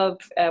hot tub.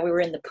 We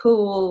were in the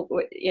pool.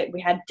 We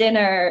had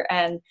dinner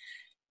and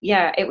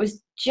yeah, it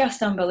was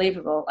just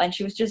unbelievable. And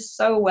she was just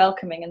so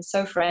welcoming and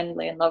so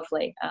friendly and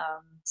lovely.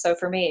 So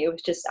for me, it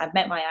was just, I've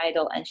met my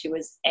idol and she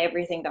was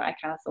everything that I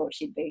kind of thought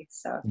she'd be.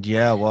 So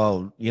yeah,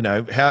 well,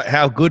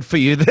 how good for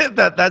you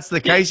that's the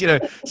case.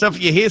 So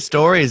if you hear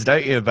stories,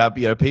 don't you, about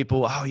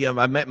people, oh yeah,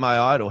 I met my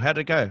idol. How'd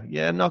it go?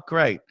 Yeah, not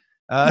great.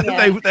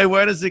 They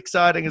weren't as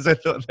exciting as I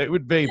thought they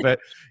would be, but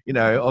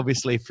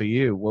obviously for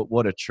you,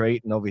 what a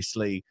treat, and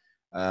obviously,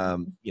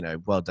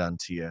 well done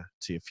to your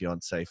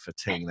fiance for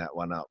teeing that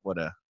one up.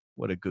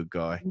 What a good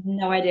guy.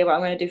 No idea what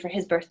I'm going to do for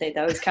his birthday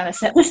though. He's kind of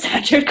set the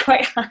standard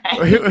quite high.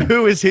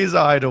 Who is his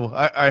idol?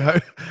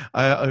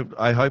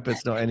 I hope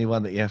it's not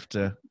anyone that you have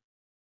to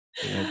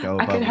go above.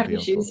 I could have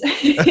issues.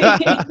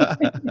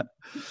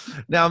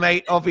 Now,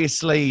 mate,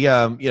 obviously,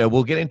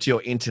 we'll get into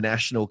your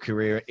international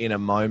career in a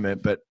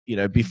moment, but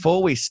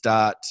before we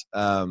start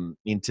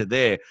into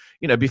there,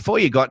 before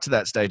you got to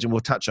that stage, and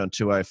we'll touch on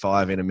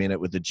 205 in a minute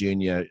with the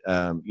junior,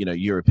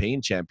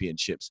 European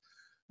Championships.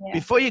 Yeah.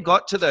 Before you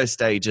got to those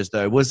stages,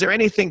 though, was there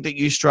anything that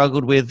you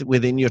struggled with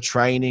within your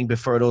training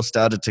before it all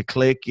started to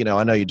click?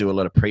 I know you do a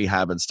lot of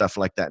prehab and stuff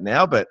like that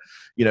now, but,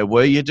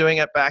 were you doing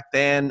it back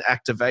then?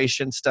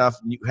 Activation stuff?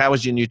 How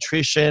was your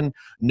nutrition?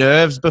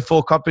 Nerves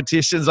before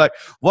competitions? Like,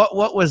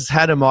 what was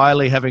Hannah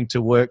Miley having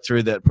to work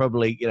through that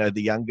probably,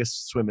 the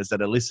youngest swimmers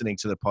that are listening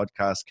to the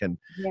podcast can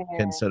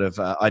sort of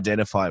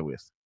identify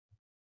with?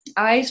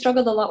 I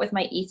struggled a lot with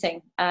my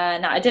eating.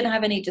 Now, I didn't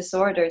have any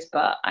disorders,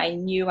 but I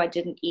knew I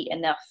didn't eat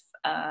enough.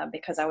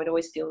 Because I would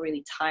always feel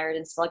really tired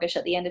and sluggish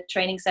at the end of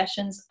training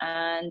sessions.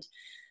 And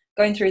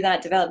going through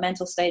that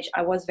developmental stage,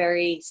 I was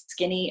very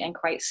skinny and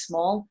quite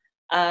small.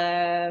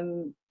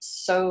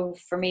 So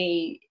for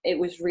me, it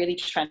was really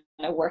trying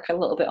to work a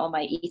little bit on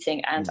my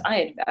eating. And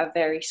I had a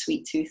very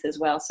sweet tooth as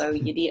well. So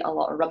you'd eat a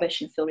lot of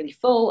rubbish and feel really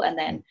full and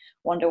then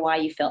wonder why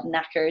you felt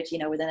knackered,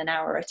 within an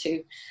hour or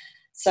two.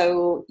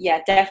 So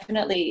yeah,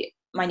 definitely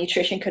my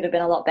nutrition could have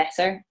been a lot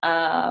better.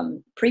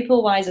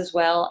 Pre-pool wise as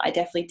well, I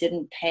definitely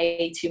didn't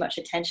pay too much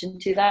attention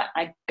to that.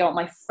 I got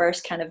my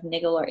first kind of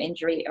niggle or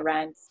injury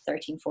around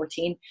 13,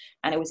 14,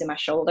 and it was in my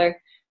shoulder.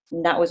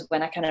 And that was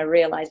when I kind of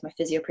realized my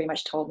physio pretty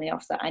much told me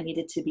off that I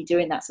needed to be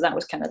doing that. So that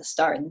was kind of the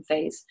starting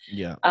phase.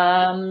 Yeah.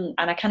 And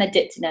I kind of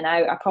dipped in and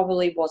out. I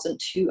probably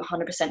wasn't too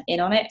 100% in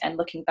on it. And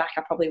looking back,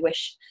 I probably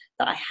wish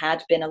that I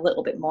had been a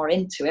little bit more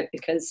into it,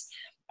 because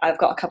I've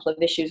got a couple of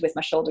issues with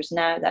my shoulders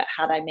now that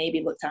had I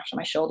maybe looked after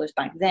my shoulders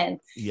back then,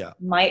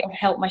 might have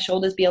helped my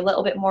shoulders be a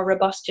little bit more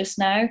robust just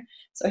now.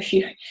 So if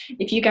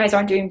you guys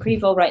aren't doing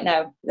Prevost right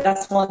now,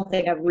 that's one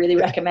thing I really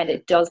recommend.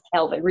 It does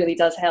help. It really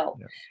does help.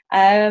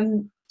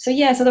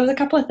 Yeah. So there was a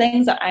couple of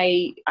things that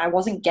I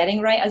wasn't getting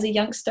right as a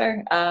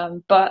youngster,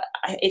 but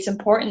it's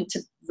important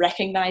to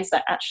recognize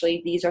that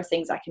actually these are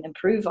things I can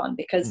improve on,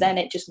 because then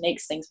it just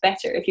makes things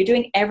better. If you're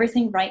doing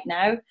everything right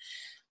now,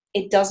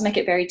 it does make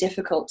it very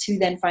difficult to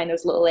then find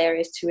those little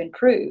areas to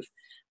improve.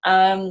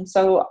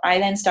 So I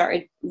then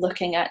started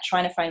looking at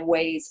trying to find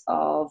ways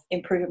of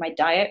improving my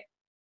diet.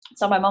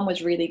 So my mom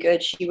was really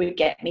good. She would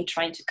get me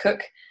trying to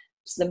cook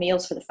the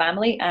meals for the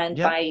family. And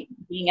by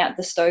being at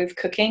the stove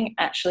cooking,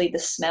 actually the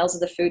smells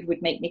of the food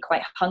would make me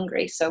quite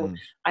hungry. So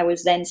I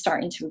was then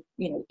starting to,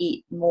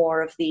 eat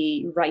more of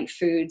the right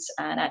foods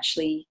and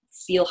actually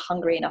feel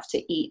hungry enough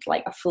to eat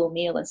like a full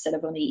meal instead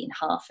of only eating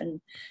half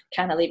and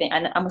kind of leaving.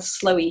 And I'm a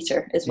slow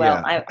eater as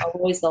well. I'm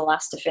always the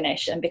last to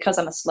finish. And because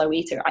I'm a slow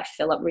eater, I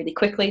fill up really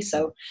quickly.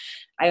 So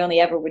I only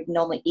ever would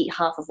normally eat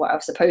half of what I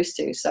was supposed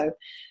to. So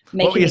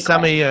what were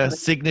some of your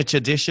signature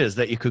dishes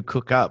that you could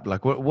cook up?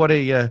 Like what are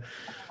your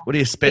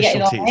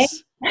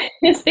specialties?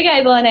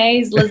 Spaghetti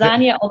bolognese,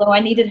 lasagna, although I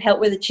needed help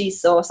with the cheese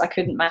sauce. I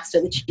couldn't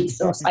master the cheese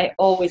sauce. I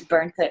always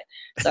burnt it.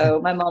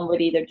 So my mom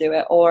would either do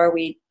it or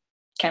we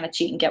kind of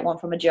cheat and get one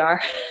from a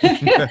jar.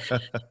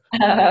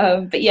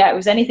 But yeah, it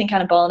was anything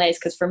kind of bolognese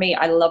because for me,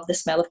 I love the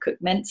smell of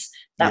cooked mince.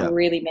 That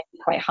really made me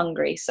quite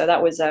hungry. So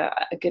that was a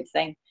good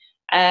thing.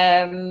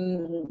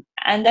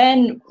 And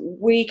then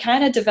we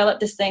kind of developed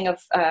this thing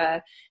of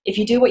if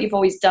you do what you've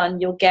always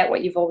done, you'll get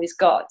what you've always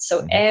got.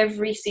 So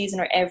every season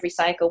or every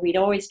cycle, we'd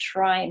always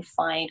try and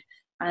find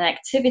an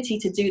activity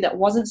to do that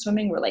wasn't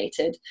swimming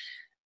related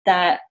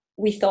that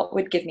we thought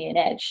would give me an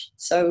edge.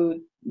 So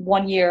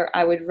one year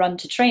I would run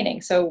to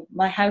training. So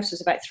my house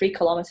was about 3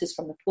 kilometers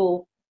from the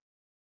pool.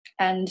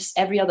 And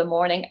every other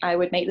morning I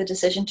would make the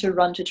decision to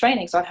run to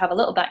training. So I'd have a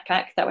little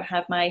backpack that would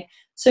have my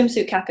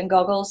swimsuit cap and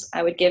goggles.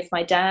 I would give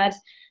my dad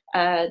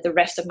the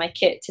rest of my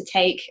kit to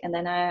take. And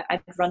then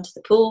I'd run to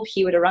the pool.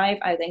 He would arrive.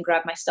 I would then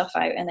grab my stuff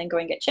out and then go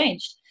and get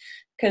changed.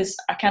 Because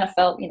I kind of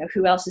felt,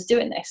 who else is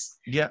doing this?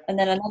 Yeah. And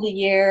then another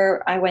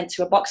year I went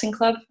to a boxing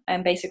club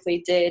and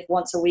basically did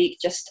once a week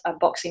just a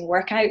boxing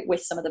workout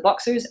with some of the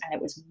boxers, and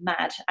it was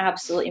mad,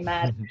 absolutely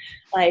mad.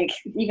 Like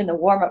even the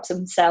warm-ups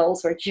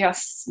themselves were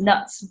just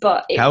nuts.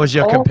 But how was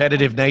your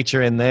competitive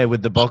nature in there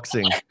with the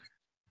boxing?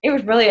 It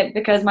was brilliant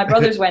because my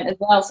brothers went as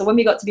well. So when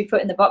we got to be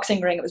put in the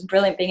boxing ring, it was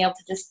brilliant being able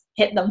to just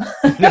hit them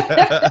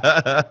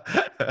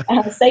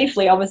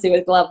safely, obviously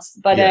with gloves.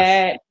 But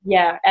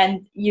yeah,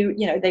 and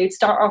they would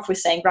start off with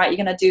saying, right,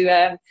 you're going to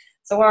do.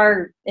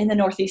 So in the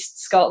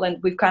northeast Scotland,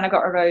 we've kind of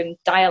got our own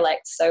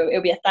dialect. So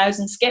it'll be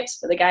 1,000 skips,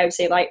 but the guy would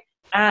say like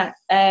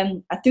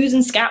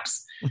 1,000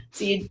 scaps.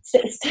 So you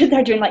sit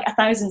there doing like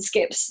 1,000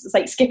 skips. It's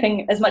like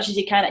skipping as much as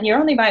you can, and you're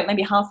only about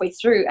maybe halfway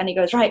through. And he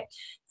goes, right,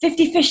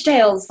 50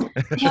 fishtails.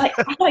 And you're like,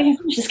 I thought you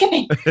finished the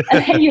skipping.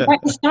 And then you're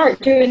about to start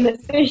doing the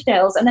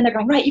fishtails, and then they're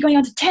going, right, you're going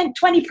on to 10,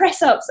 20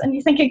 press ups, and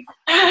you're thinking,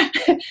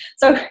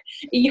 So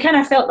you kind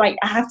of felt like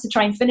I have to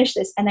try and finish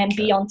this and then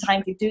be on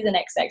time to do the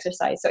next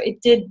exercise. So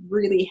it did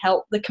really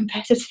help the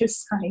competitive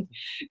side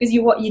because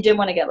you didn't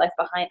want to get left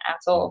behind at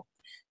all.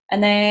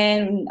 And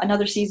then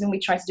another season, we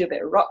tried to do a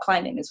bit of rock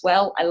climbing as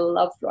well. I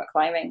loved rock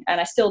climbing, and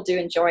I still do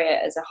enjoy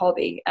it as a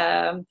hobby,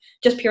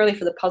 just purely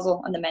for the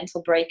puzzle and the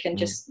mental break, and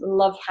just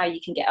love how you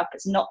can get up.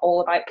 It's not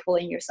all about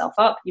pulling yourself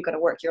up. You've got to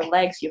work your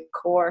legs, your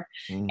core.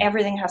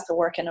 Everything has to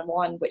work in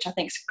one, which I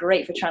think is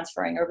great for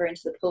transferring over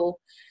into the pool.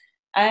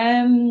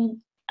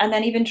 And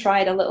then even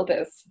tried a little bit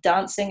of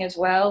dancing as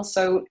well.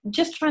 So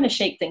just trying to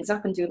shake things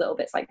up and do little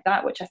bits like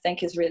that, which I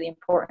think is really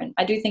important.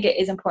 I do think it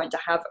is important to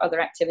have other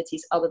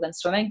activities other than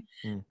swimming,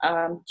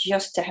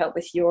 just to help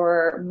with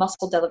your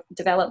muscle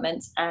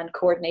development and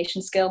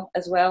coordination skill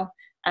as well.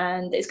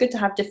 And it's good to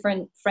have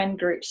different friend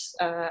groups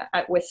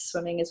with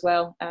swimming as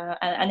well.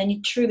 And then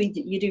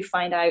you do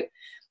find out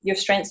your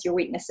strengths, your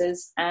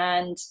weaknesses,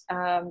 and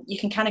you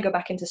can kind of go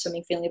back into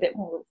swimming feeling a bit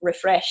more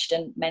refreshed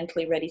and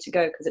mentally ready to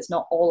go because it's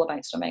not all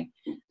about swimming.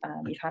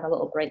 You've had a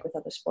little break with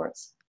other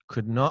sports.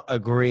 Could not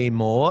agree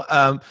more.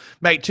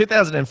 Mate,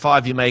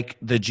 2005, you make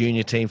the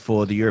junior team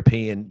for the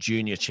European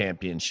Junior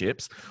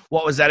Championships.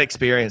 What was that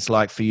experience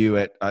like for you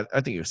at, I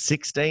think you were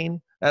 16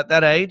 at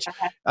that age?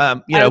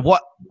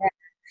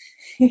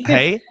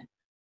 Hey?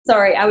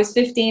 Sorry, I was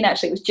 15,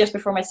 actually. It was just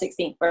before my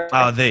 16th birthday.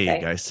 Oh, there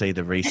you go. See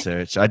the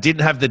research. I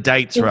didn't have the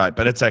dates right,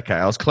 but it's okay.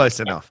 I was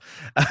close enough.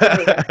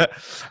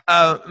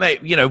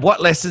 Mate, what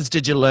lessons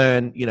did you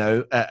learn,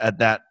 at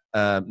that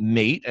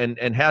meet,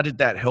 and how did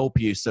that help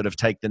you sort of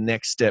take the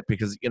next step?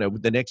 Because,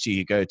 the next year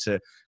you go to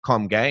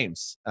Com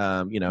Games,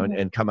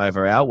 and come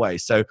over our way.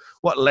 So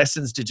what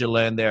lessons did you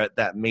learn there at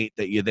that meet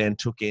that you then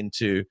took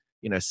into,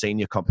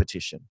 senior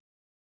competition?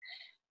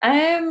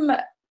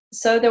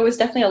 So there was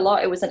definitely a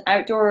lot. It was an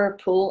outdoor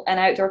pool and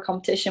outdoor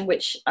competition,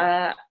 which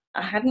I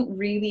hadn't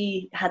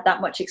really had that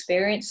much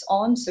experience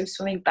on. So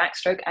swimming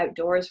backstroke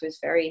outdoors was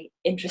very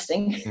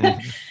interesting.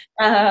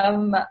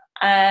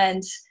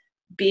 And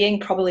being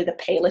probably the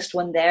palest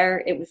one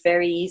there, it was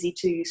very easy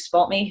to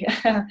spot me.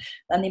 And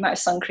the amount of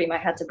sun cream I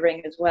had to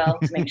bring as well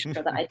to make sure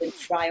that I didn't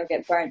fry or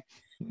get burnt.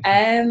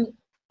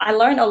 I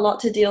learned a lot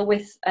to deal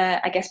with,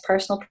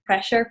 personal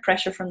pressure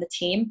from the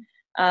team.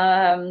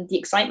 The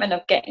excitement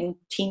of getting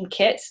team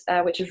kit,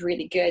 which was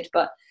really good,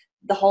 but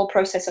the whole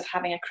process of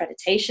having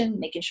accreditation,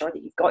 making sure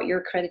that you've got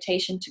your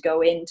accreditation to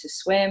go in to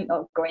swim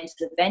or go into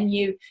the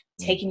venue,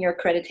 taking your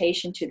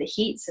accreditation to the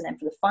heats and then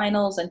for the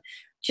finals, and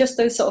just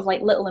those sort of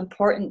like little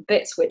important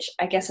bits, which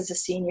I guess as a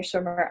senior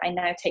swimmer I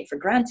now take for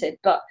granted.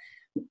 But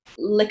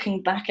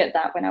looking back at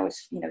that when I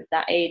was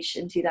that age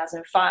in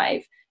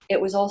 2005,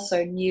 it was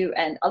also new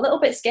and a little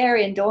bit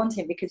scary and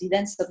daunting, because you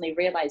then suddenly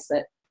realize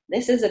that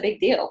this is a big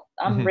deal.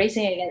 I'm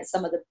racing against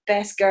some of the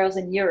best girls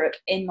in Europe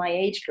in my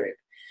age group.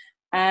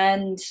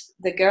 And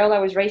the girl I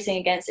was racing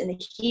against in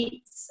the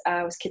heats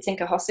was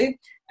Katinka Hosu.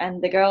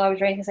 And the girl I was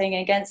racing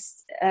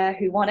against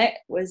who won it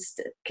was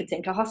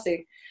Katinka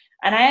Hosu.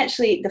 And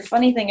the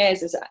funny thing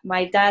is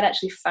my dad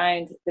actually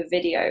found the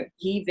video.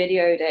 He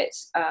videoed it,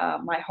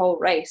 my whole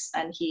race,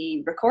 and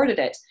he recorded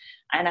it.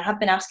 And I have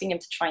been asking him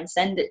to try and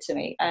send it to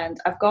me.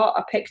 And I've got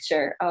a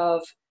picture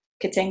of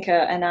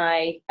Katinka and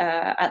I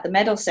at the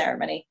medal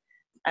ceremony.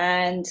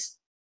 And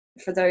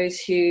for those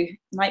who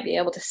might be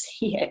able to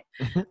see it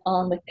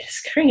on the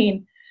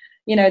screen,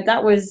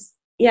 that was,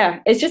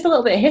 it's just a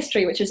little bit of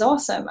history, which is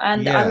awesome.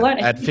 And I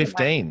learned at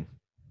 15.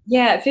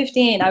 At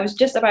 15, I was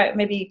just about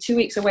maybe 2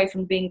 weeks away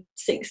from being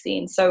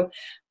 16. So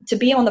to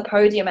be on the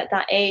podium at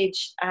that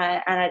age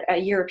and at a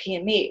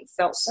European meet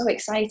felt so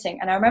exciting.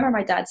 And I remember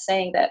my dad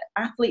saying that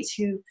athletes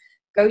who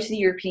go to the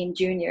European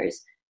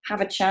juniors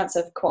have a chance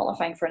of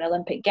qualifying for an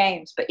Olympic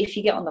Games. But if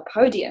you get on the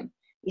podium,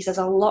 he says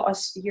a lot of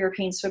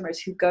European swimmers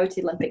who go to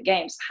the Olympic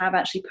Games have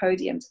actually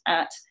podiumed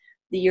at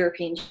the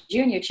European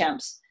Junior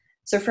Champs.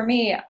 So for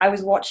me, I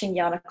was watching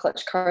Jana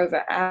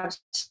Klitschkova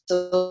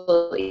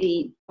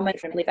absolutely dominate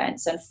from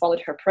events and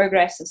followed her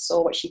progress and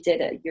saw what she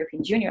did at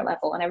European junior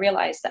level. And I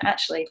realized that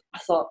actually, I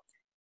thought,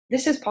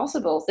 this is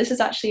possible. This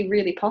is actually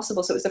really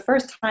possible. So it was the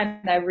first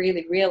time that I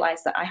really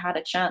realized that I had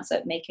a chance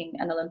at making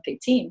an Olympic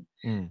team.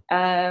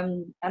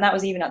 And that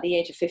was even at the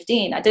age of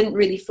 15. I didn't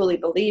really fully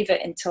believe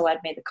it until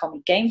I'd made the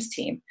Common Games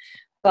team.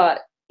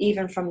 But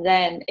even from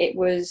then, it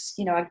was,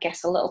 I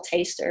guess, a little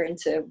taster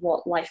into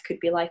what life could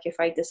be like if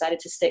I decided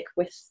to stick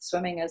with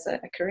swimming as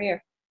a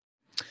career.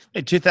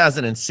 In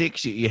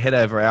 2006, you head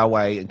over our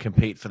way and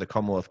compete for the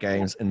Commonwealth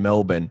Games in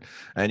Melbourne,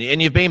 and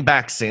you've been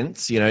back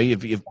since.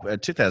 You've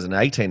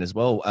 2018 as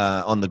well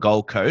on the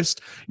Gold Coast.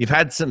 You've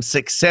had some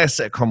success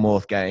at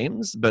Commonwealth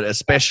Games, but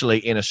especially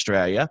in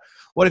Australia.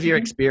 What have your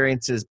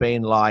experiences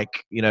been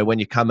like? When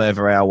you come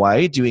over our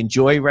way, do you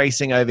enjoy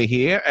racing over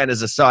here? And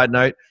as a side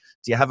note,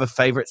 do you have a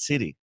favorite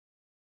city?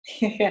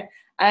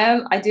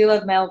 I do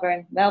love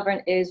Melbourne.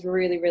 Melbourne is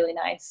really, really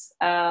nice.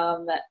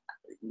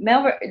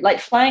 Melbourne, like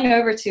flying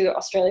over to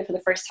Australia for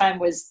the first time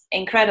was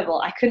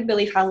incredible. I couldn't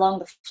believe how long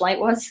the flight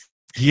was.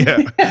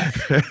 Yeah.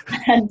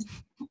 And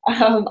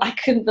I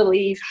couldn't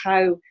believe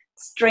how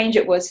strange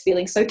it was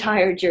feeling so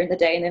tired during the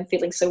day and then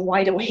feeling so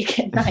wide awake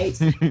at night.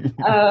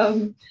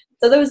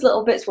 So those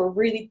little bits were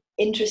really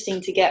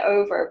interesting to get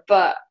over,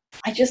 but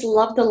I just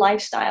loved the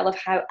lifestyle of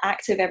how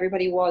active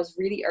everybody was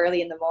really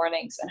early in the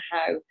mornings and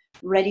how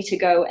ready to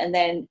go, and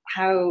then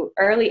how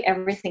early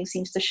everything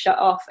seems to shut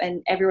off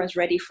and everyone's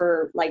ready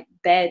for like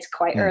bed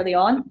quite early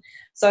on.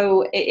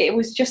 So it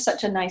was just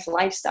such a nice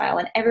lifestyle,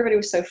 and everybody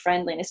was so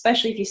friendly. And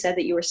especially if you said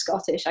that you were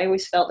Scottish, I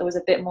always felt there was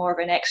a bit more of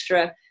an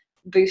extra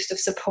boost of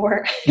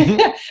support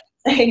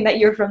saying that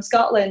you're from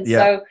Scotland. Yeah.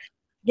 So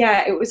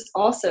yeah, it was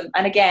awesome.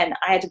 And again,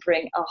 I had to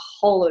bring a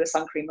whole load of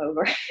sun cream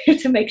over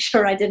to make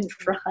sure I didn't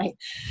fry.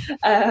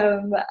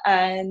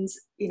 And,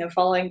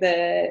 following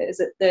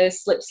the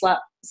slip,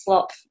 slap,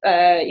 slop,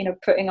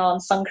 putting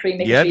on sun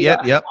cream.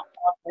 Yep.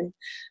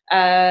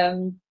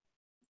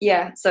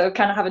 So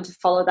kind of having to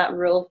follow that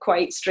rule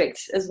quite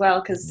strict as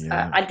well, because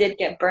I did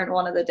get burnt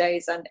one of the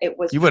days, and it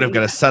was... You would have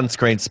got a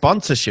sunscreen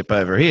sponsorship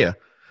over here.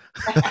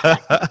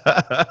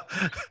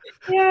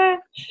 Yeah.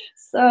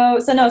 So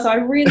I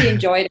really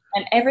enjoyed it,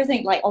 and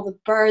everything, like all the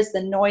birds,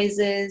 the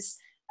noises,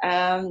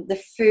 the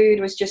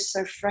food was just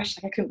so fresh.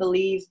 Like I couldn't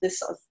believe the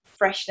sort of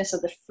freshness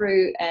of the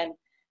fruit, and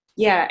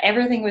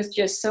everything was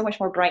just so much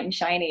more bright and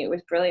shiny. It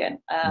was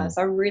brilliant.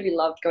 So I really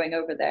loved going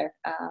over there.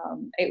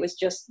 It was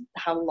just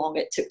how long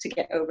it took to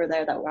get over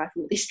there that I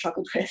really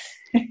struggled with.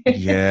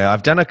 Yeah,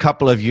 I've done a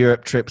couple of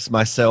Europe trips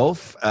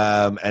myself,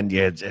 and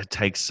it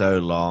takes so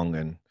long,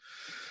 and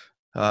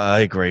I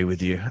agree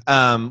with you.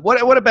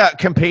 What about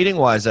competing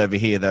wise over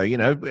here though?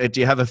 Do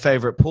you have a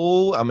favorite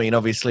pool? I mean,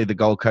 obviously the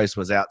Gold Coast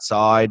was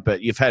outside,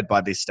 but you've had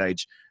by this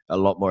stage a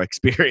lot more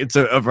experience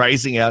of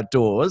racing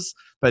outdoors.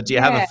 But do you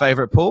have a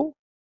favorite pool?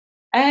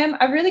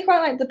 I really quite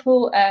like the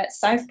pool at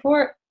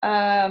Southport.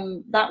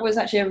 That was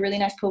actually a really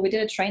nice pool. We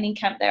did a training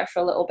camp there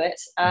for a little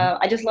bit.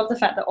 I just love the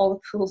fact that all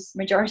the pools,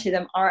 majority of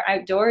them, are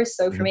outdoors.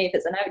 So for me, if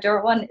it's an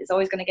outdoor one, it's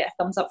always going to get a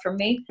thumbs up from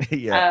me.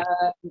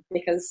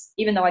 Because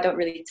even though I don't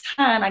really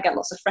tan, I get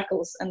lots of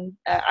freckles, and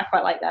I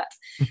quite like that.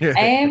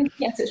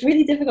 So it's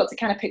really difficult to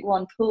kind of pick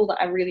one pool that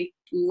I really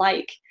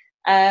like.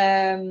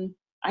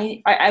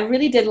 I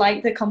really did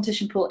like the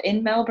competition pool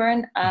in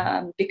Melbourne,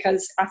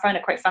 because I found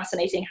it quite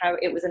fascinating how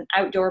it was an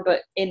outdoor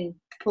but in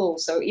pool.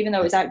 So even though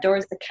it was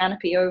outdoors, the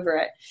canopy over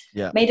it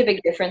made a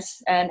big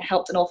difference and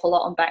helped an awful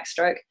lot on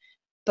backstroke.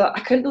 But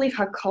I couldn't believe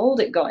how cold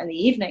it got in the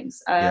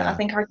evenings. I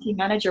think our team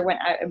manager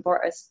went out and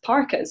bought us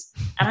parkas,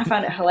 and I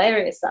found it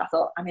hilarious that I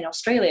thought, I'm in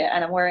Australia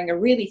and I'm wearing a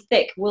really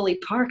thick woolly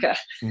parka.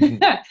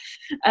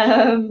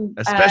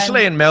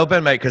 Especially in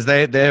Melbourne, mate, because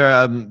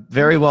they're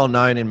very well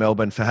known in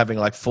Melbourne for having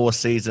like 4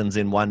 seasons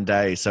in one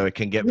day. So it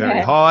can get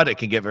very hot, it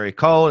can get very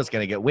cold, it's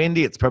going to get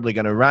windy, it's probably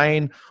going to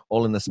rain,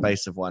 all in the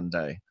space of one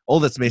day. All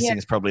that's missing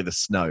is probably the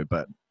snow,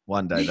 but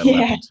one day that'll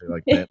happen too,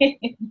 like that.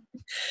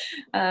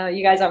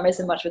 You guys aren't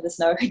missing much with the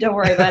snow. Don't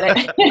worry about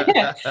it.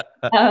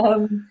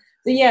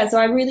 So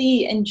I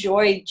really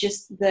enjoyed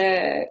just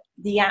the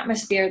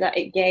atmosphere that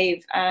it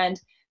gave, and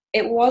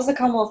it was the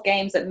Commonwealth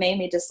Games that made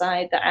me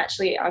decide that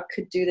actually I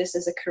could do this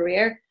as a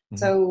career.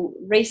 So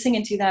racing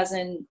in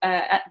 2000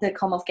 at the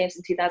Commonwealth Games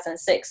in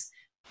 2006,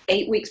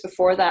 8 weeks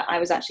before that, I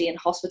was actually in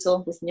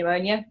hospital with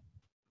pneumonia.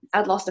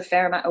 I'd lost a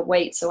fair amount of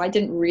weight, so I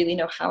didn't really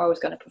know how I was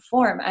going to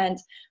perform. And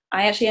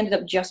I actually ended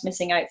up just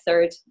missing out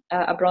third,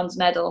 a bronze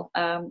medal.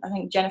 I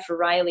think Jennifer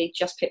Riley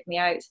just picked me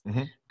out.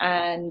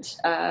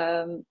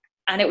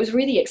 And it was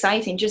really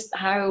exciting just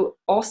how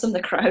awesome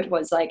the crowd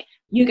was. Like,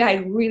 you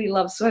guys really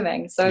love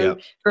swimming. So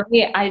for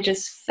me, I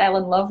just fell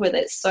in love with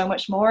it so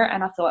much more.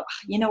 And I thought,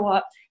 you know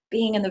what,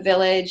 being in the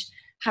village,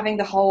 having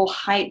the whole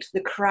hype, the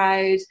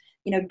crowd,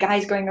 you know,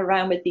 guys going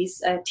around with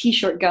these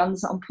T-shirt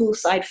guns on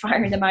poolside,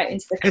 firing them out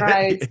into the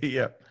crowd.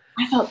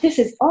 I thought, this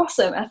is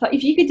awesome. I thought,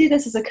 if you could do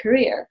this as a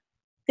career,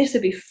 this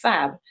would be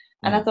fab.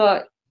 And I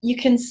thought, you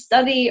can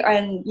study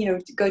and, you know,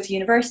 go to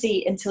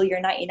university until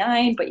you're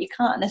 99, but you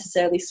can't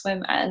necessarily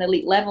swim at an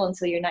elite level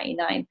until you're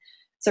 99.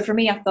 So for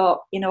me, I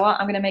thought, you know what,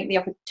 I'm going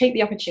to take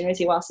the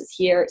opportunity whilst it's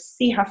here,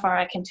 see how far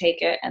I can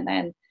take it, and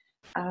then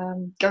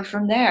go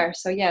from there.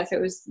 So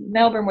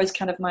Melbourne was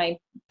kind of my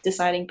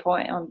deciding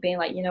point on being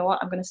like, you know what,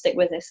 I'm going to stick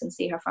with this and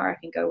see how far I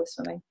can go with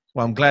swimming.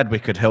 Well, I'm glad we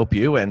could help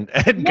you and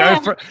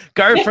go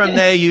from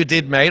there. You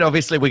did, mate.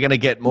 Obviously, we're going to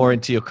get more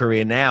into your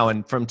career now.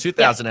 And from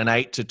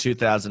 2008 to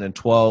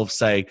 2012,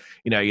 say,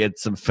 you know, you had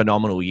some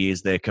phenomenal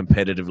years there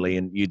competitively,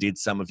 and you did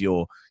some of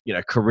your, you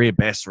know, career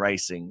best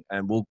racing.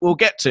 And we'll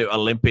get to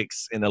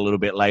Olympics in a little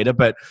bit later.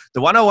 But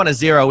the one I want to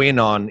zero in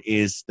on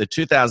is the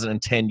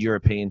 2010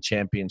 European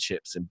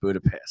Championships in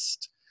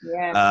Budapest.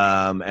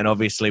 Yeah. And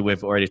obviously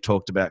we've already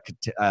talked about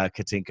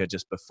Katinka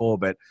just before,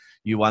 but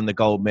you won the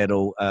gold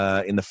medal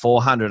in the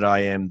 400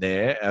 IM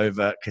there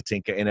over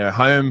Katinka in her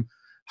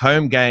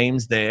home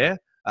games there.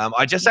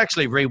 I just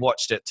actually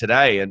rewatched it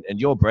today, and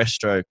your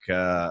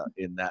breaststroke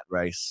in that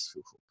race,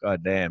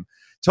 god damn.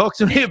 Talk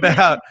to me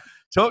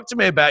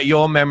about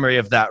your memory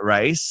of that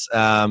race,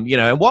 you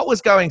know, and what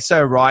was going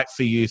so right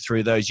for you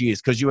through those years,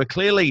 because you were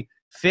clearly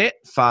fit,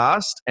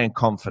 fast, and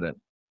confident.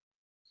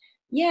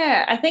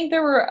 Yeah, I think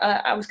there were,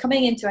 I was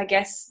coming into, I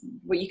guess,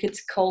 what you could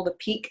call the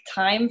peak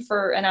time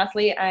for an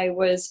athlete. It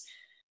was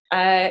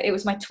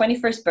my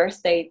 21st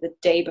birthday the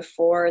day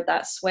before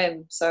that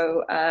swim.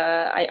 So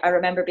I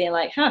remember being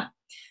like,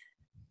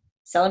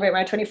 celebrate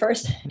my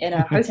 21st in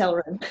a hotel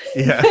room.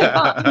 Which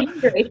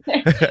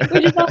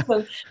is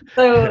awesome.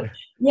 So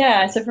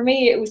yeah, so for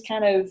me, it was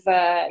kind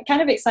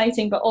of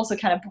exciting, but also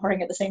kind of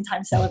boring at the same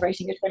time,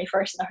 celebrating your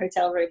 21st in a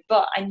hotel room.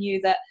 But I knew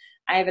that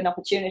I have an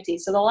opportunity.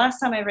 So the last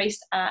time I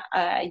raced at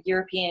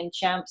European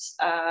Champs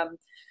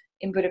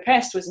in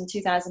Budapest was in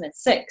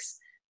 2006,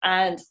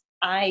 and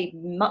I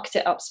mucked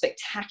it up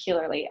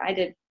spectacularly.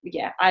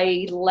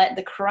 I let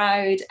the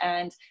crowd,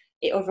 and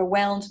it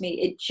overwhelmed me.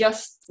 It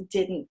just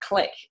didn't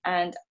click.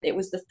 And it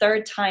was the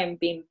third time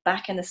being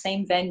back in the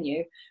same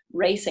venue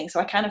racing. So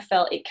I kind of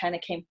felt it kind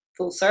of came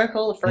full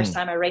circle. The first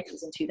time I raced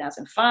was in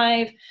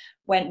 2005.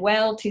 Went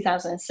well.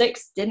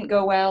 2006 didn't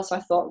go well. So I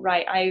thought,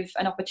 right, I've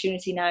an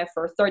opportunity now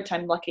for a third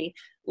time lucky.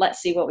 Let's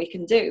see what we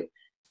can do.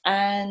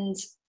 And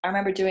I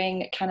remember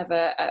doing kind of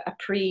a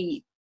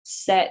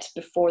pre-set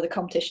before the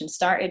competition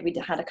started. We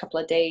had a couple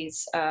of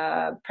days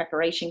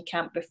preparation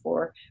camp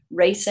before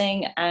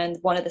racing. And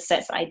one of the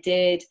sets I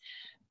did,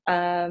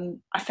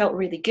 I felt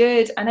really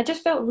good. And I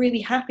just felt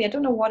really happy. I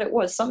don't know what it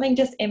was. Something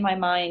just in my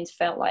mind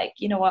felt like,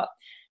 you know what?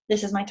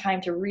 This is my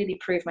time to really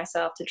prove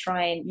myself, to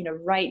try and, you know,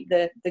 write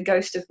the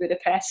ghost of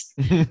Budapest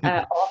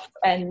off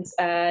and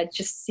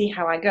just see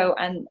how I go.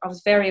 And I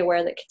was very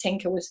aware that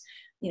Katinka was,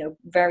 you know,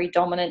 very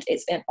dominant.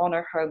 It's on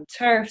her home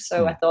turf.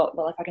 So I thought,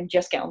 well, if I can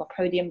just get on the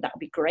podium, that would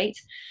be great.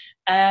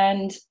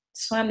 And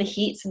swam the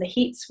heats, and the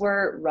heats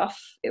were rough.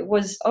 It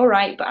was all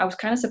right, but I was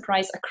kind of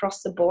surprised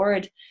across the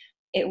board.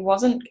 It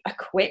wasn't a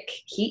quick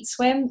heat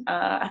swim.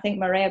 I think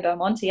Maria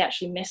Belmonte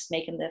actually missed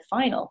making the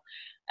final.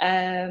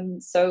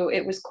 So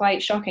it was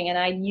quite shocking, and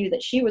I knew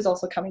that she was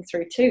also coming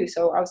through too,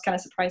 so I was kind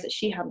of surprised that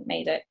she hadn't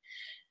made it.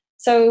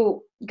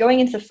 So going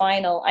into the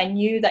final, I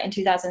knew that in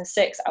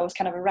 2006 I was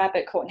kind of a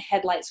rabbit caught in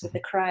headlights with the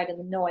crowd and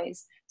the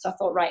noise. So I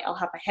thought, right, I'll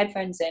have my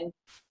headphones in.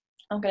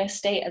 I'm going to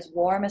stay as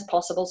warm as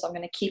possible, so I'm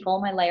going to keep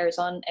all my layers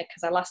on,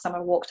 because last time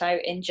I walked out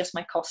in just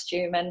my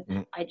costume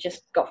and I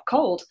just got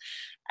cold.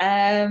 So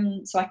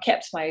I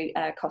kept my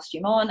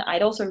costume on.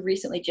 I'd also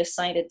recently just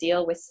signed a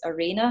deal with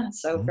Arena.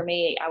 So for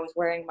me, I was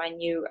wearing my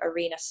new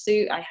Arena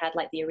suit. I had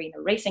like the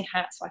Arena racing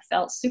hat, so I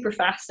felt super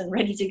fast and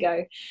ready to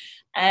go.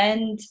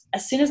 And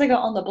as soon as I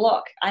got on the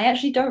block, I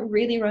actually don't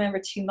really remember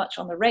too much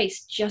on the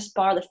race, just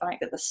bar the fact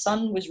that the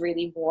sun was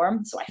really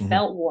warm. So I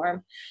felt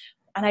warm.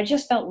 And I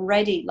just felt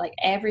ready. Like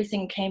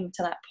everything came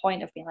to that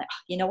point of being like,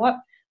 you know what?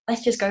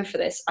 Let's just go for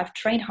this. I've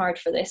trained hard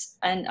for this.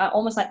 And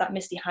almost like that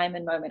Misty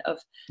Hyman moment of,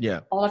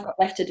 all I've got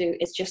left to do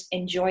is just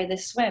enjoy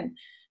this swim.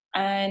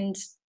 And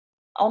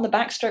on the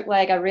backstroke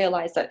leg, I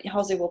realized that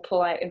Jose will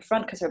pull out in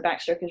front because her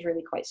backstroke is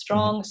really quite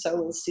strong. So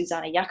was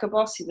Susanna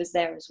Jakobos, who was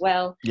there as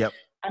well. Yep.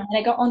 And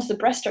then I got onto the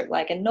breaststroke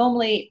leg, and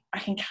normally I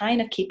can kind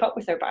of keep up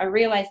with her, but I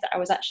realized that I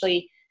was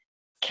actually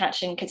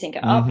catching Katinka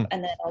up.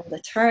 And then on the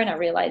turn, I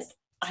realized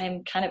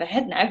I'm kind of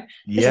ahead now.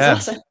 This is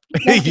awesome.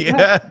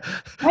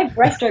 My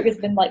breaststroke has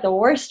been like the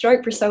worst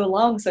stroke for so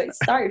long. So it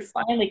started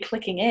finally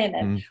clicking in,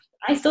 and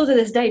I still to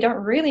this day don't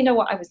really know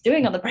what I was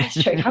doing on the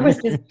breaststroke. I was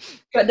just,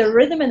 but the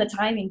rhythm and the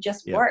timing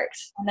just worked.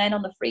 And then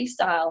on the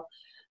freestyle,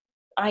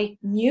 I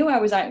knew I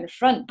was out in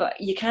front, but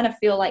you kind of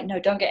feel like, no,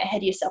 don't get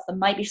ahead of yourself. There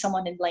might be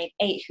someone in lane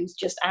 8 who's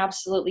just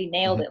absolutely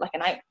nailed it, like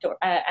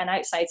an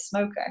outside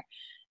smoker.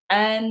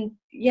 And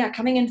yeah,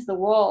 coming into the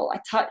wall, I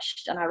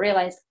touched and I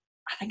realized,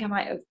 I think I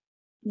might have,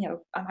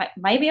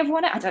 maybe have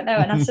won it. I don't know.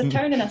 And I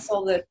turned and I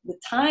saw the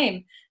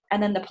time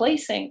and then the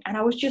placing, and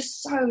I was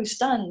just so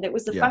stunned. It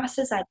was the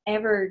fastest I'd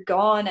ever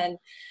gone. And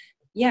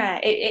yeah,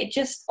 it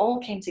just all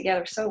came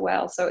together so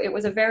well. So it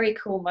was a very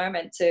cool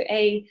moment to,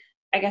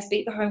 I guess,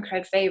 beat the home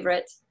crowd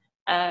favorite,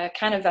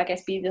 kind of, I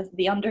guess, be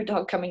the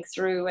underdog coming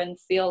through and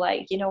feel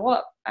like, you know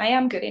what, I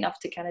am good enough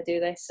to kind of do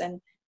this. And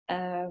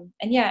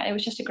yeah, it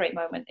was just a great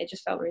moment. It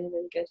just felt really,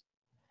 really good.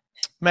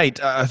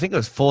 Mate, I think it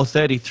was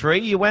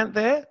 4:33 you went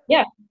there?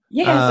 Yeah,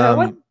 so it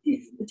wasn't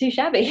too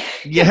shabby.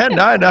 Yeah,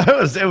 no,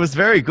 it was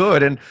very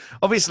good. And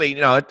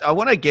obviously, I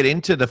want to get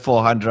into the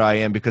 400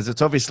 IM because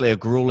it's obviously a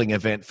grueling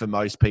event for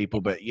most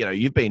people, but,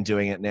 you've been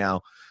doing it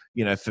now,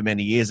 for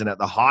many years and at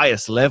the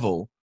highest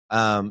level.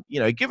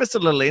 Give us a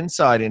little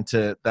insight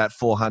into that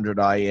 400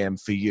 IM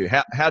for you.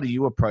 How do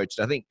you approach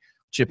it? I think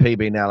your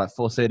PB now at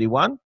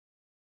 4:31?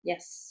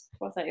 Yes,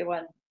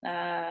 4:31.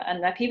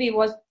 And my PB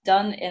was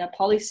done in a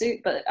poly suit,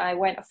 but I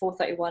went at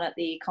 4:31 at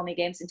the Commie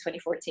Games in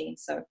 2014.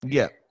 So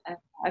yeah,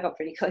 I got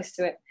pretty close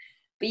to it.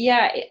 But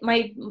yeah,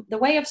 the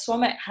way I've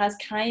swum it has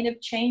kind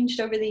of changed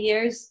over the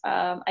years.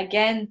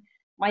 Again,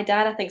 my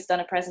dad, I think, has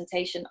done a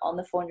presentation on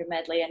the 400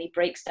 medley, and he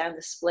breaks down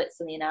the splits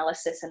and the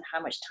analysis and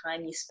how much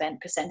time you spent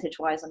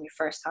percentage-wise on your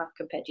first half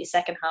compared to your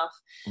second half.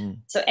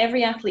 So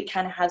every athlete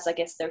kind of has, I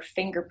guess, their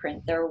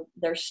fingerprint,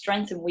 their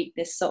strength and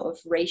weakness sort of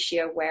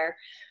ratio where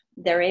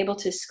they're able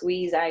to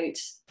squeeze out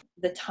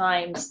the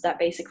times that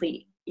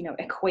basically,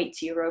 equate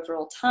to your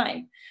overall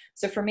time.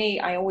 So for me,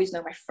 I always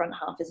know my front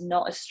half is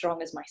not as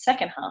strong as my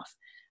second half.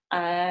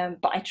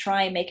 But I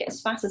try and make it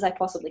as fast as I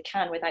possibly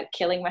can without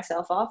killing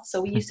myself off. So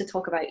we used to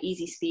talk about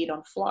easy speed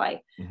on fly.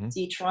 So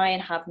you try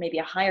and have maybe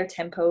a higher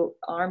tempo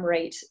arm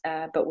rate,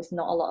 but with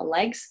not a lot of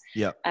legs.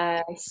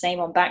 Same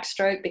on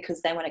backstroke,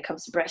 because then when it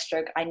comes to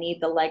breaststroke, I need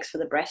the legs for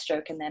the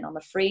breaststroke. And then on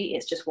the free,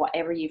 it's just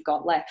whatever you've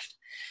got left.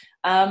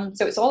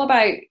 So it's all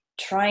about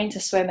trying to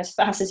swim as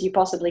fast as you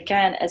possibly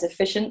can, as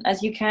efficient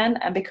as you can.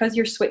 And because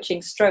you're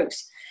switching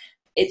strokes,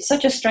 it's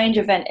such a strange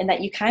event in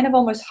that you kind of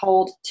almost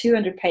hold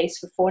 200 pace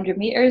for 400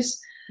 meters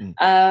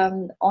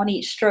on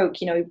each stroke.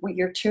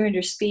 Your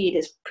 200 speed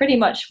is pretty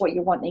much what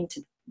you're wanting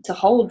to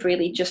hold,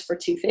 really, just for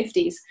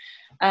 250s.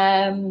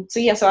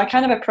 So I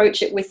kind of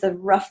approach it with a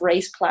rough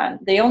race plan.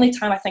 The only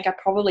time I think I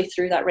probably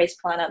threw that race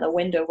plan out the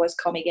window was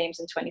Commie Games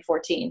in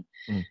 2014.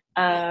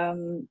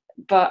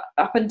 But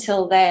up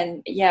until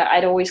then,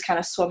 I'd always kind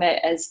of swum it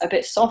as a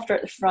bit softer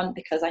at the front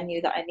because I knew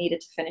that I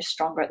needed to finish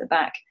stronger at the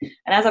back.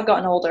 And as I've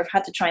gotten older, I've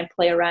had to try and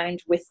play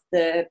around with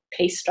the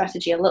pace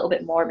strategy a little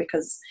bit more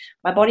because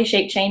my body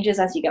shape changes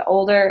as you get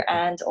older,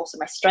 and also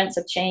my strengths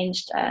have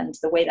changed and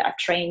the way that I've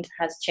trained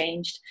has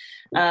changed.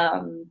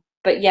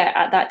 But yeah,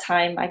 at that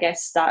time, I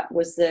guess that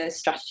was the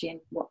strategy and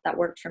what that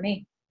worked for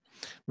me.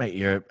 Mate,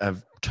 you're a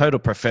total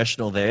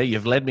professional there.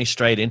 You've led me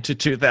straight into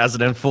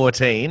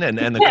 2014 and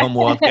the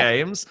Commonwealth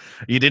Games.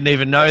 You didn't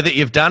even know that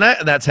you've done it,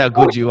 and that's how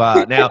good you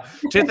are. Now,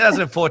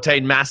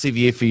 2014, massive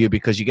year for you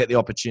because you get the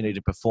opportunity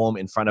to perform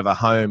in front of a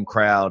home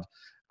crowd,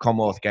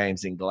 Commonwealth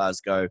Games in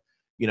Glasgow.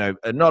 Not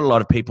a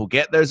lot of people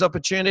get those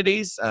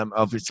opportunities.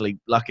 Obviously,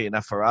 lucky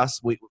enough for us,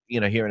 we,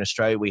 here in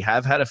Australia, we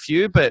have had a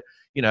few, but,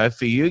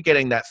 for you,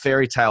 getting that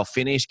fairy tale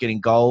finish,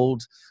 getting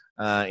gold,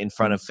 in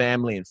front of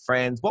family and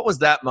friends. What was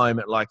that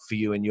moment like for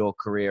you in your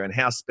career, and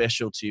how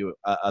special to you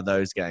are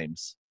those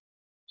games?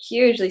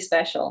 Hugely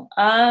special.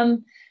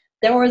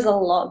 There was a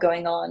lot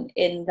going on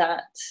in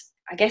that,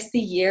 I guess, the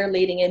year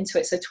leading into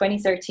it. So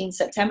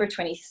September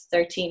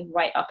 2013,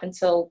 right up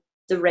until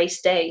the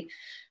race day,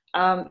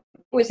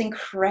 was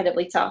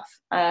incredibly tough.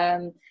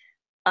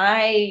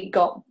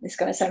 It's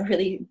going to sound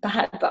really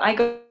bad, but I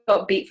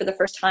got beat for the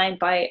first time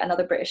by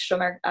another British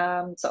swimmer,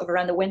 sort of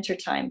around the winter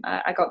time.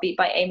 I got beat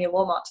by Amy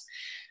Wilmot.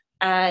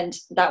 And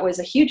that was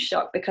a huge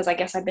shock because I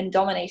guess I've been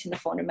dominating the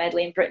 400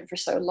 medley in Britain for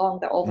so long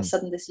that all of a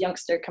sudden this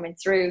youngster coming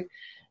through,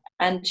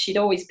 and she'd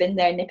always been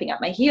there nipping at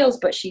my heels,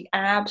 but she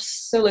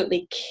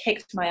absolutely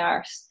kicked my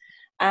arse.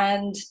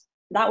 And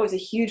that was a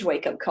huge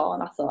wake-up call,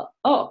 and I thought,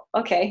 oh,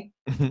 okay,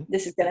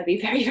 this is going to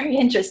be very, very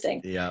interesting.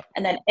 Yeah.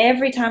 And then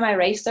every time I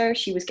raced her,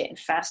 she was getting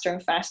faster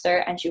and faster,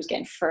 and she was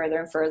getting further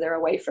and further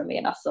away from me,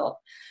 and I thought,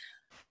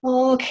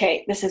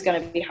 okay, this is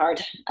going to be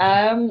hard.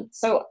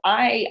 So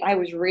I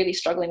was really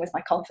struggling with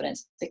my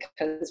confidence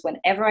because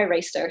whenever I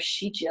raced her,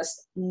 she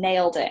just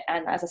nailed it,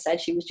 and as I said,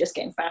 she was just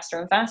getting faster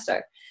and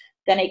faster.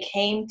 Then it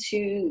came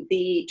to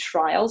the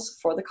trials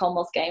for the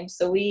Commonwealth Games.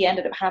 So we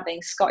ended up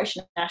having Scottish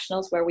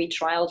Nationals where we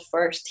trialed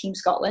first Team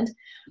Scotland.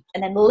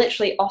 And then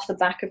literally off the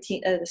back of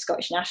the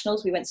Scottish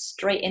Nationals, we went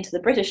straight into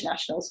the British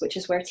Nationals, which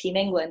is where Team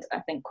England,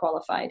 I think,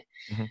 qualified.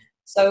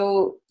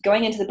 So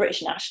going into the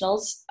British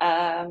Nationals,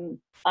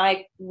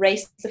 I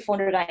raced the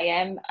 400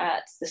 IM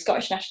at the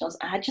Scottish Nationals.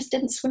 I just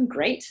didn't swim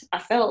great. I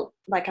felt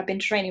like I've been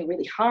training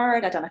really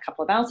hard. I'd done a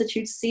couple of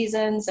altitude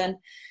seasons, and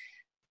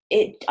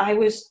I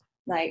was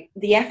like,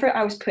 the effort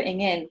I was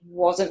putting in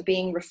wasn't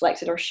being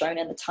reflected or shown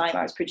in the time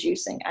I was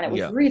producing. And it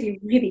was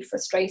really, really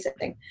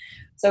frustrating.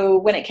 So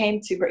when it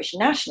came to British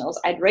Nationals,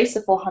 I'd raced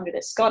the 400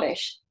 at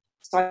Scottish.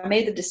 So I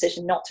made the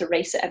decision not to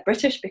race it at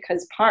British,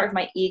 because part of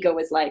my ego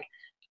was like,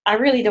 I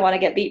really don't want to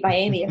get beat by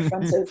Amy in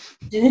front of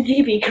the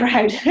GB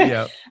crowd.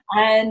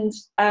 And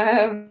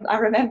I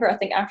remember, I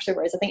think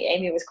afterwards, I think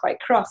Amy was quite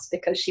cross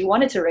because she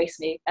wanted to race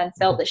me and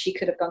felt that she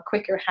could have gone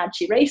quicker had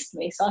she raced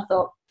me. So I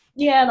thought,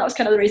 yeah, that was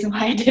kind of the reason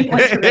why I didn't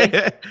want to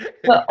race.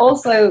 But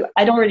also,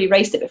 I'd already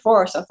raced it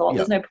before, so I thought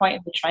there's no point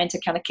in me trying to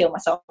kind of kill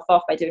myself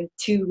off by doing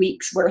 2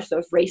 weeks worth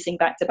of racing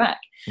back to back.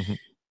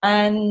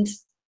 And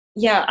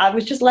yeah, I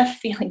was just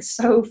left feeling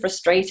so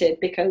frustrated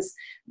because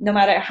no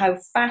matter how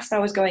fast I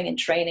was going in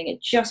training,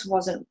 it just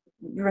wasn't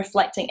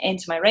reflecting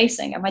into my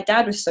racing. And my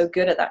dad was so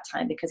good at that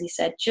time because he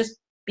said, just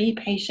be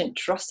patient,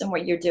 trust in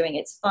what you're doing.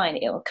 It's fine.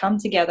 It'll come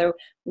together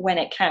when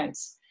it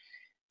counts.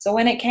 So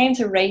when it came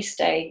to race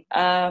day,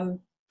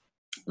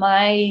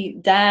 my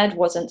dad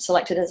wasn't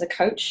selected as a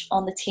coach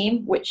on the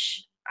team,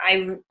 which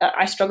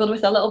I struggled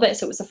with a little bit.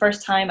 So it was the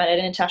first time at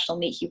an international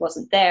meet he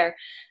wasn't there.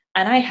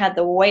 And I had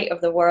the weight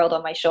of the world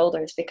on my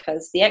shoulders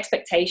because the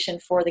expectation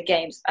for the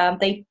games,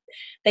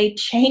 they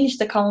changed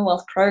the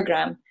Commonwealth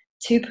program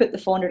to put the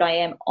 400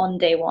 IM on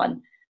day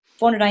one.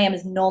 400 IM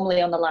is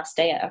normally on the last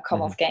day at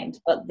Commonwealth Games,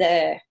 but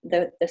the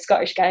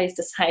Scottish guys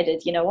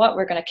decided, you know what,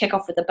 we're going to kick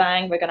off with a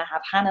bang. We're going to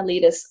have Hannah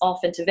lead us off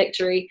into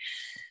victory.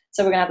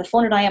 So we're going to have the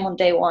 400 IM on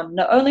day one.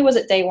 Not only was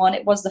it day one,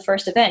 it was the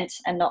first event.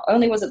 And not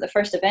only was it the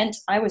first event,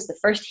 I was the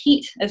first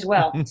heat as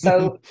well.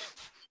 So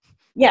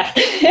yeah.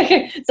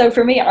 So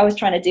for me, I was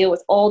trying to deal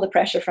with all the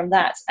pressure from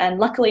that. And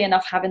luckily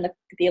enough, having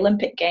the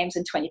Olympic Games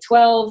in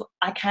 2012,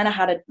 I kind of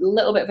had a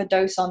little bit of a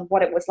dose on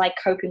what it was like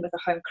coping with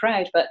a home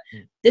crowd. But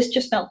this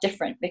just felt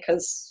different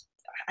because,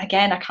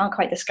 again, I can't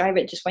quite describe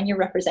it. Just when you're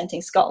representing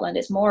Scotland,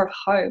 it's more of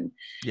home.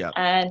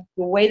 And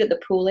the way that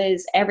the pool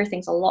is,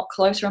 everything's a lot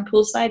closer on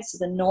poolside. So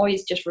the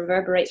noise just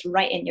reverberates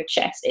right in your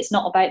chest. It's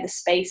not about the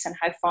space and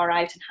how far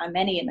out and how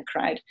many in the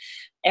crowd.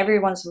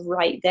 Everyone's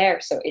right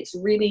there. So it's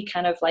really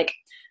kind of like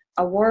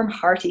a warm,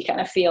 hearty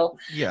kind of feel.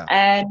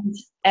 And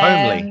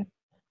homely.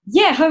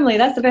 Yeah, homely.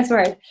 That's the best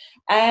word.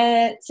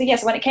 So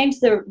yes, when it came to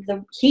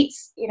the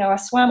heats, you know, I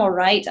swam all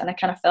right, and I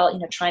kind of felt, you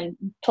know, try and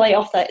play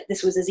off that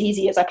this was as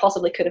easy as I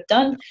possibly could have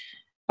done,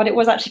 but it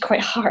was actually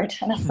quite hard.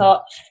 And I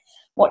thought,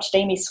 watched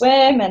Amy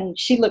swim, and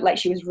she looked like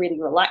she was really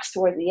relaxed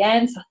toward the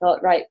end. So I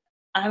thought, right,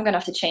 I'm going to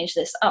have to change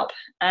this up.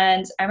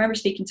 And I remember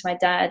speaking to my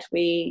dad.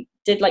 We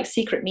did like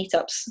secret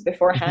meetups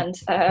beforehand.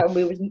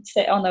 We would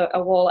sit on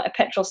a wall at a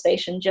petrol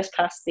station just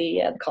past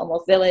the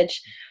Commonwealth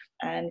Village.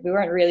 And we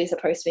weren't really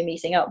supposed to be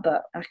meeting up,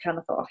 but I kind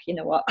of thought, oh, you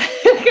know what,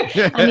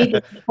 I need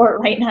the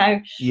support right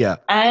now.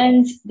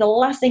 And the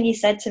last thing he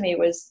said to me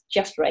was,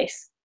 just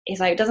race. He's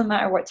like, it doesn't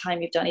matter what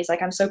time you've done. He's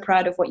like, I'm so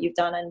proud of what you've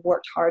done and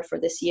worked hard for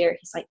this year.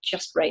 He's like,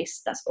 just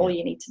race. That's all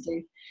you need to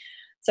do.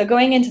 So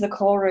going into the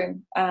call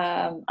room,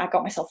 I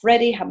got myself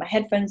ready, had my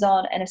headphones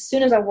on. And as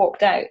soon as I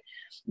walked out,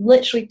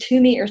 literally 2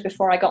 meters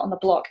before I got on the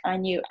block, I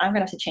knew I'm going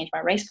to have to change my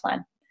race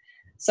plan.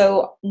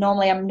 So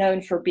normally I'm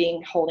known for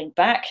holding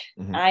back.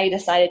 I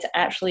decided to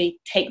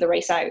actually take the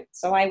race out.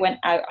 So I went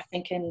out, I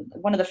think, in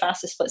one of the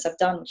fastest splits I've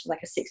done, which is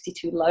like a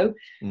 62 low.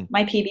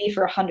 My PB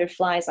for 100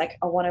 fly is like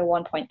a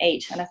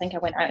 101.8. And I think I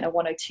went out in a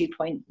 102.0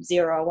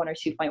 or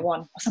 102.1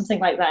 or something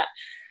like that.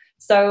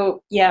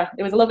 So yeah,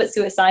 it was a little bit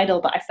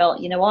suicidal, but I felt,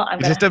 you know what?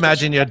 I'm just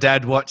imagine your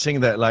dad watching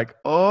that, like,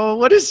 oh,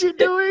 what is she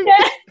doing?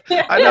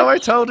 I know I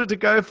told her to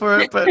go for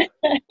it, but.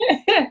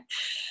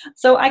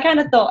 So I kind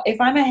of thought,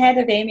 if I'm ahead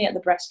of Amy at the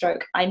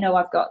breaststroke, I know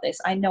I've got this.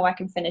 I know I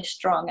can finish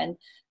strong. And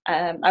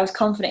I was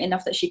confident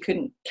enough that she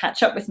couldn't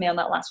catch up with me on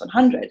that last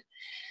 100.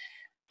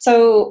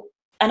 So,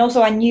 and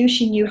also I knew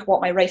she knew what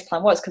my race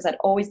plan was because I'd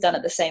always done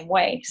it the same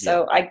way.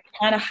 So I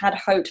kind of had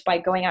hoped by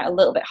going out a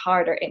little bit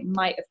harder, it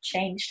might have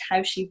changed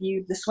how she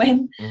viewed the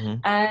swim.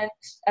 And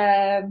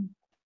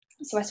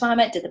so I swam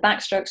it, did the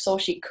backstroke, saw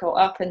she caught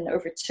up and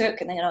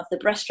overtook. And then on the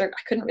breaststroke,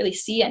 I couldn't really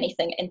see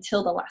anything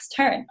until the last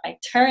turn. I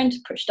turned,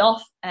 pushed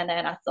off, and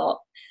then I thought,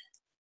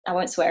 I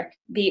won't swear,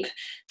 beep,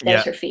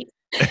 there's her feet.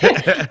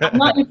 I'm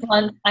not in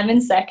front, I'm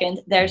in second,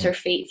 there's her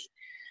feet.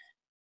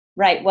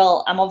 Right,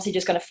 well, I'm obviously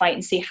just going to fight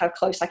and see how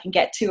close I can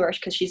get to her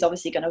because she's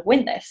obviously going to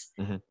win this.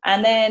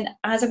 And then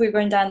as we were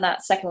going down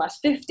that second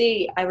last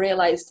 50, I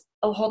realized,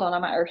 oh, hold on,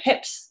 I'm at her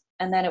hips.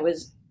 And then it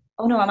was,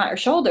 oh no, I'm at her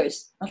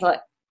shoulders. I thought,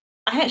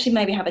 I actually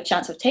maybe have a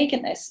chance of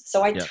taking this.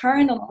 So I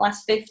turned on the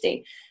last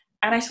 50,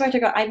 and I swear to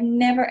God, I've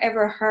never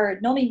ever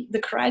heard, normally the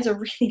crowds are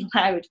really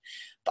loud,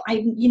 but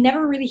you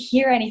never really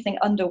hear anything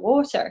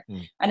underwater.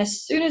 And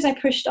as soon as I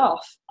pushed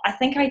off, I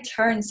think I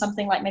turned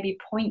something like maybe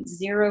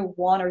 0.01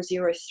 or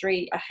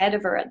 0.03 ahead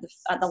of her at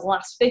the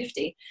last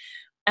 50.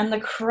 And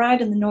the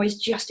crowd and the noise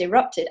just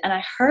erupted, and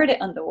I heard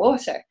it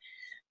underwater.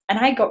 And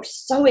I got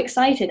so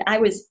excited. I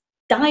was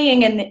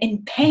dying and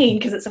in pain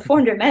because it's a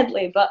 400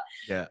 medley, but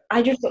Yeah.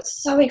 I just got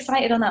so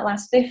excited on that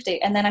last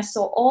 50. And then I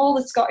saw all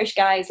the Scottish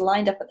guys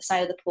lined up at the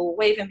side of the pool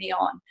waving me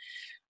on.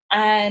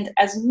 And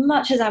as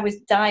much as I was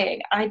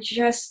dying, I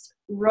just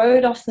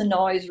rode off the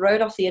noise,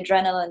 rode off the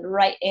adrenaline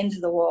right into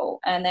the wall.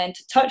 And then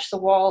to touch the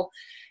wall,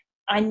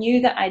 I knew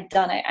that I'd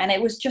done it. And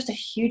it was just a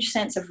huge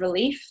sense of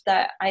relief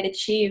that I'd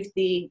achieved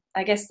the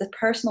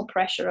personal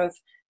pressure of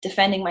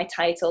defending my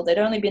title. There'd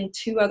only been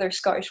 2 other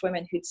Scottish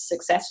women who'd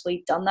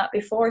successfully done that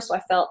before. So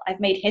I felt I've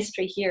made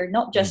history here,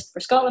 not just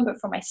for Scotland, but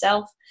for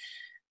myself.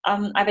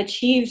 I've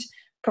achieved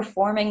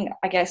performing,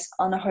 I guess,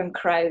 on a home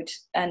crowd,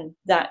 and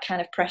that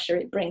kind of pressure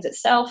it brings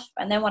itself.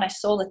 And then when I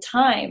saw the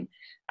time,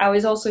 I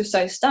was also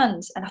so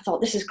stunned, and I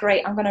thought, this is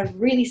great. I'm going to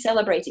really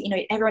celebrate it. You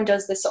know, everyone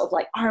does this sort of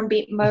like arm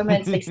beat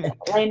moments. They sit on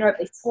the lane rope,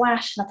 they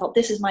splash, and I thought,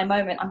 this is my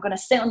moment. I'm going to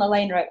sit on the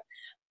lane rope.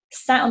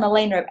 Sat on the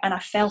lane rope, and I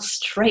fell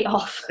straight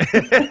off.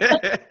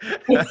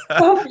 It's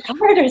so much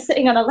harder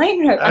sitting on a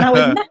lane rope, and I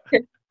was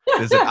knackered.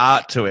 There's an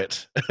art to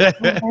it.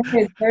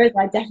 There is.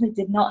 I definitely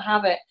did not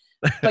have it.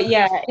 But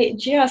yeah,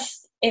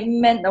 it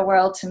meant the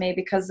world to me,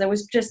 because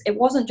it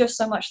wasn't just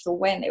so much the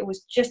win, it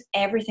was just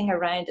everything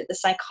around it, the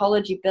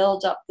psychology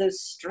build up, the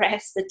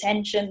stress, the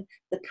tension,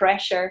 the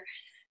pressure,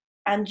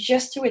 and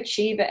just to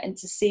achieve it and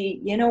to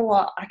see, you know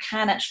what, I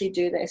can actually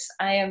do this.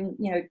 I am,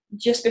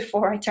 just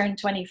before I turned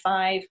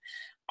 25,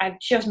 I've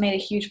just made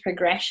a huge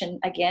progression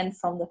again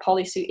from the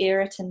polysuit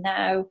era to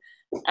now.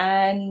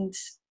 And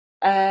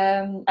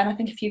I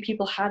think a few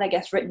people had, I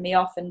guess, written me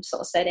off and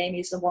sort of said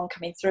Amy's the one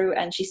coming through,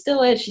 and she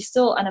still is. She's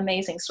still an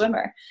amazing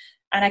swimmer,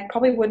 and I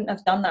probably wouldn't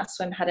have done that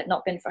swim had it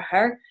not been for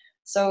her.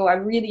 So I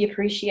really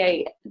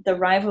appreciate the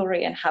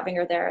rivalry and having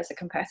her there as a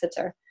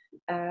competitor.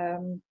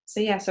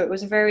 So it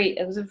was a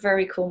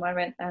very cool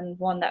moment, and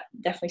one that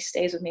definitely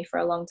stays with me for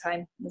a long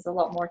time. There's a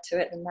lot more to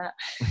it than that.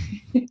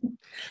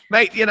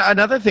 Mate,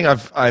 another thing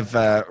I've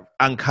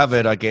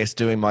uncovered, I guess,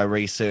 doing my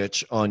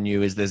research on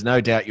you is there's no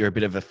doubt you're a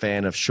bit of a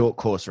fan of short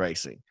course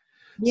racing.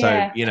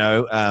 Yeah.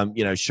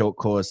 So, short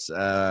course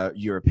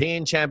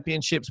European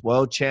championships,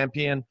 world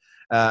champion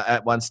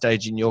at one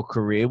stage in your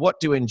career. What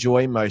do you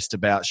enjoy most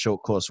about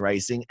short course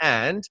racing?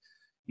 And,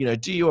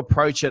 do you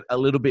approach it a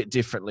little bit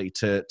differently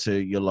to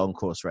your long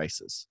course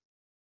races?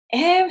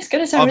 It's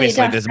going to sound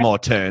obviously really there's more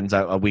turns,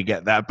 we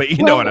get that, but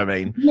you know what I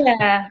mean.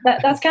 Yeah,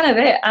 that's kind of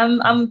it.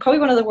 I'm probably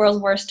one of the world's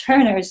worst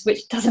turners,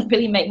 which doesn't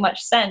really make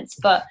much sense,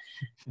 but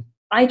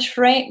I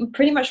train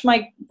pretty much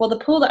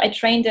the pool that I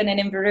trained in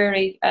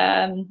Inverurie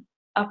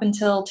up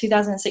until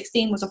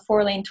 2016 was a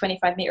 4-lane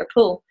 25-meter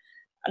pool,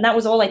 and that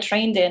was all I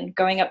trained in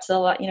going up to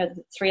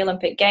the 3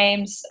 Olympic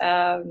Games,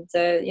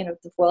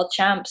 the world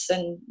champs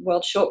and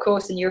world short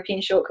course and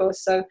European short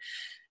course. So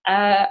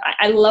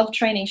I love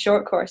training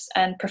short course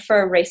and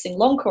prefer racing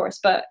long course,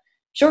 but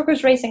short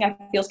course racing I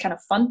feel is kind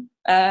of fun.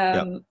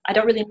 I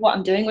don't really know what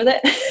I'm doing with it.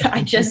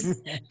 I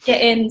just get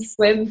in,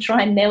 swim,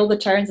 try and nail the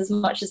turns as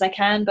much as I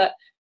can, but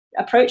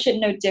approach it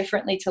no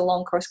differently to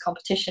long course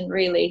competition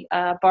really,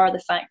 bar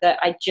the fact that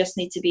I just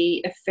need to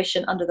be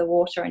efficient under the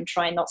water and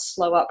try and not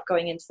slow up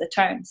going into the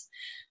turns.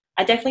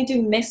 I definitely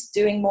do miss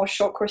doing more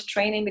short course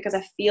training, because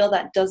I feel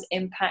that does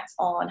impact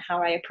on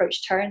how I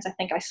approach turns. I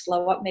think I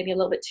slow up maybe a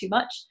little bit too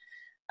much.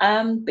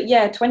 But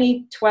yeah,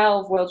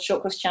 2012 World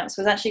Short Course Champs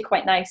was actually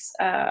quite nice,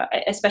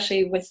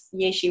 especially with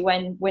Ye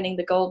Wen winning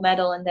the gold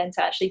medal, and then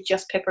to actually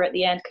just pip her at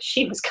the end, because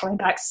she was coming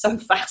back so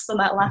fast on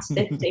that last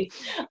 50.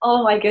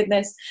 Oh my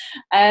goodness.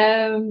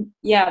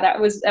 That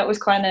was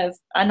kind of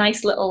a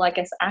nice little, I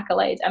guess,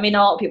 accolade. I mean, a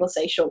lot of people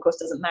say short course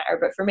doesn't matter,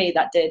 but for me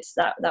that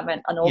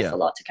meant an awful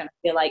lot to kind of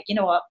feel like, you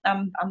know what,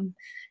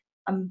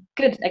 I'm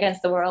good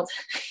against the world.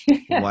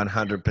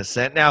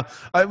 100%. Now,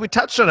 we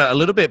touched on it a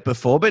little bit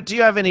before, but do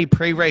you have any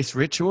pre-race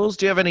rituals?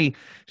 Do you have any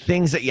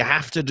things that you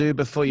have to do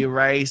before you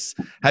race?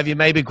 Have you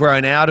maybe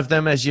grown out of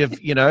them as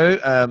you've,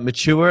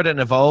 matured and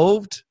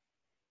evolved?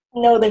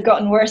 No, they've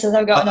gotten worse as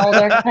I've gotten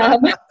older. I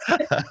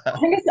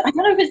don't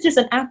know if it's just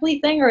an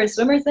athlete thing or a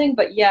swimmer thing,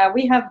 but yeah,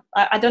 we have,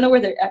 I don't know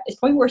whether it's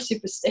probably more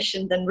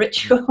superstition than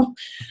ritual.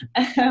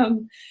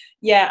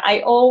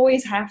 I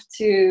always have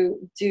to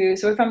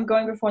so if I'm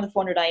going before the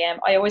 400 IM,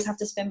 I always have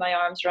to spin my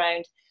arms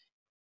around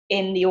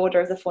in the order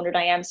of the 400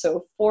 IM.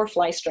 So 4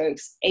 fly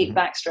strokes, 8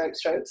 backstroke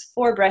strokes,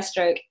 4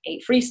 breaststroke,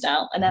 8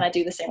 freestyle, and then I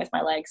do the same with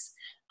my legs.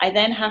 I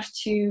then have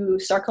to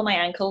circle my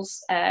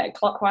ankles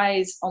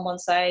clockwise on one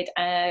side,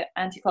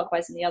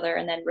 anti-clockwise in the other,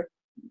 and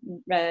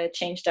then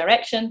change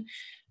direction.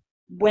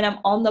 When I'm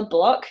on the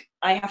block,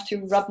 I have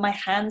to rub my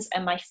hands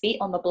and my feet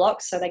on the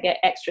block so they get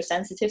extra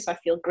sensitive, so I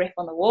feel grip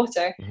on the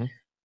water.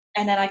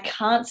 And then I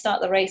can't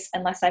start the race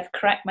unless I've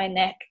cracked my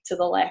neck to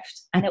the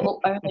left, and it will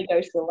only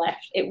go to the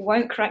left. It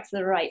won't crack to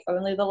the right,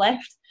 only the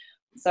left.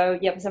 So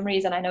yeah, for some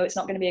reason, I know it's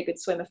not going to be a good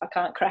swim if I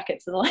can't crack it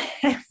to the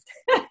left.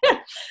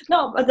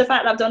 No, but the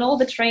fact that I've done all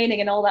the training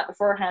and all that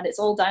beforehand, it's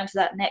all down to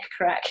that neck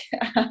crack.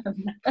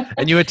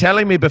 And you were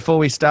telling me before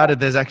we started,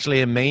 there's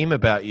actually a meme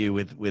about you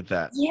with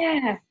that.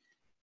 Yeah.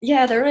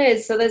 Yeah, there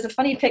is. So there's a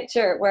funny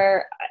picture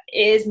where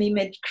it is me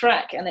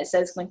mid-crack, and it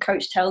says, when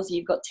coach tells you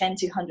you've got 10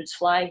 200s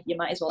fly, you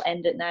might as well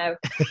end it now.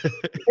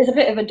 It's a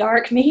bit of a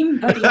dark meme,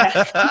 but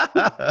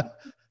yeah.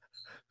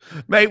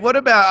 Mate, what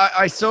about,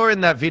 I saw in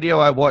that video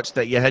I watched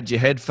that you had your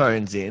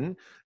headphones in.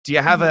 Do you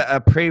have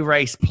a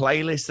pre-race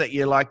playlist that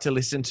you like to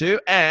listen to?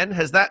 And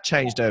has that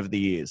changed over the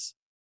years?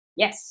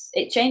 Yes,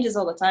 it changes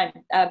all the time.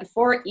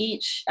 Before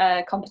each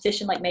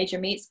competition, like major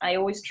meets, I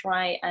always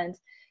try and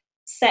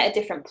set a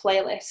different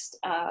playlist.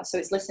 So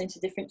it's listening to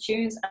different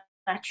tunes. And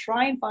I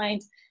try and find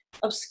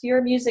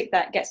obscure music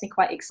that gets me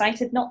quite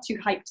excited, not too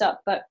hyped up,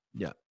 but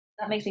yeah,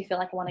 that makes me feel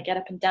like I want to get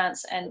up and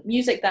dance. And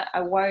music that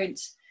I won't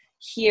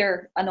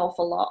hear an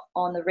awful lot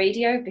on the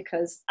radio,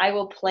 because I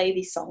will play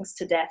these songs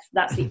to death.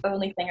 That's the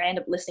only thing I end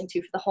up listening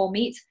to for the whole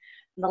meet.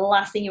 And the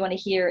last thing you want to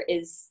hear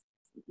is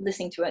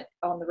listening to it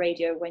on the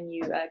radio when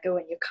you go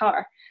in your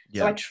car.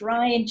 So I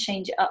try and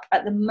change it up.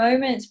 At the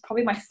moment,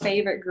 probably my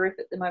favorite group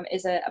at the moment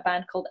is a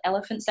band called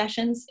Elephant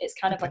Sessions. It's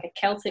kind of like a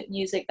Celtic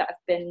music that have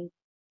been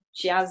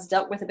jazzed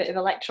up with a bit of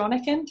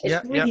electronic in.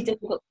 It's really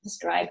difficult to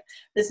describe.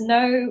 There's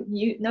no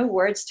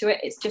words to it.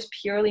 It's just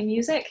purely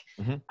music.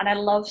 And I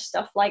love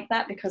stuff like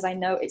that because I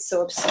know it's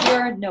so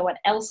obscure. No one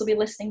else will be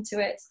listening to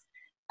it.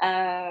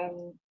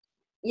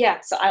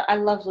 So I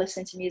love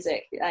listening to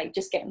music, like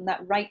just getting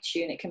that right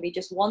tune. It can be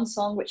just one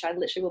song, which I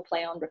literally will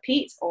play on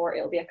repeat, or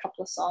it'll be a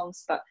couple of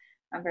songs, but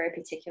I'm very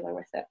particular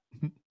with it.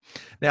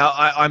 Now,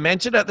 I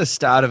mentioned at the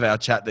start of our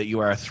chat that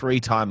you are a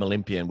 3-time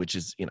Olympian, which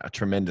is, a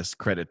tremendous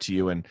credit to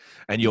you and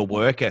your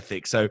work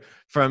ethic. So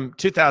from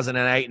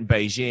 2008 in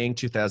Beijing,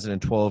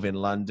 2012 in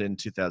London,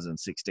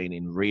 2016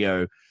 in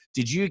Rio,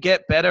 did you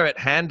get better at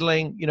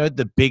handling,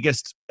 the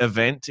biggest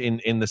event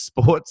in the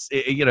sports,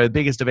 the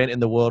biggest event in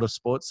the world of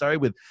sports,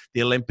 with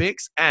the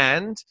Olympics?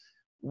 And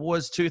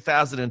was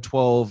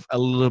 2012 a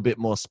little bit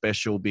more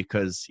special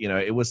because,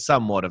 it was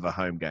somewhat of a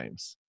home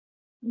games?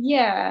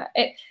 Yeah,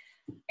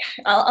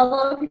 a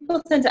lot of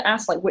people tend to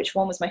ask like which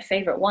one was my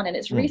favorite one, and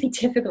it's really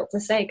difficult to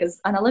say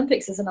because an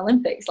Olympics is an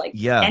Olympics. Like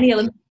any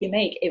Olympics you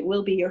make, it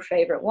will be your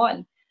favorite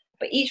one.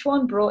 But each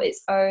one brought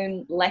its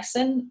own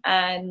lesson,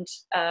 and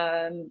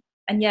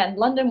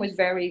London was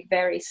very,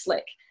 very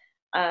slick.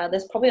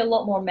 There's probably a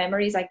lot more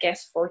memories, I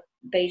guess, for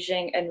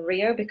Beijing and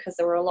Rio because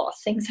there were a lot of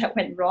things that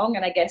went wrong,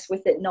 and I guess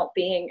with it not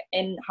being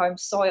in home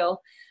soil,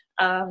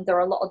 there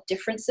are a lot of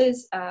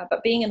differences.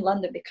 But being in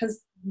London,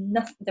 because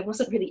there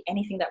wasn't really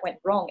anything that went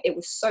wrong, it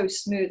was so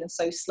smooth and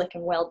so slick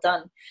and well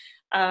done.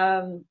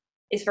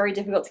 It's very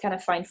difficult to kind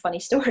of find funny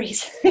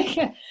stories.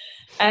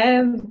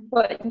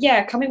 But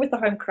yeah, coming with the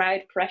home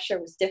crowd, pressure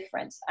was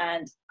different,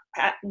 and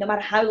no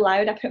matter how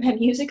loud I put my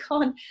music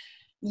on,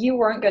 you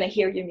weren't going to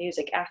hear your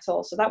music at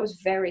all. So that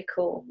was very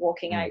cool,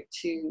 walking out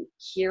to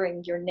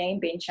hearing your name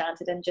being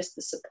chanted and just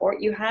the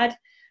support you had.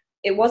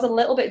 It was a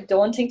little bit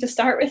daunting to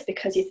start with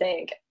because you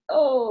think,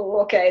 oh,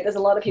 okay, there's a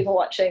lot of people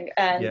watching,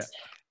 and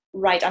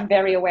right, I'm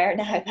very aware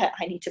now that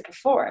I need to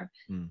perform.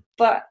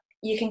 But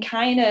you can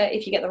kind of,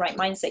 if you get the right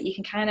mindset, you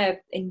can kind of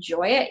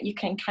enjoy it. You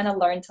can kind of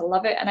learn to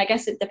love it. And I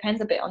guess it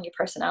depends a bit on your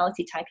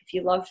personality type. If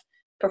you love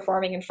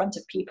performing in front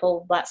of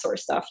people, that sort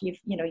of stuff, you're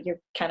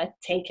kind of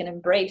take and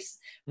embrace.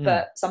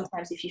 But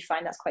sometimes if you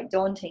find that's quite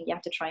daunting, you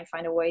have to try and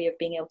find a way of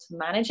being able to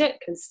manage it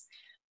because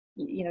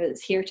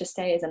it's here to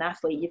stay as an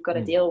athlete. You've got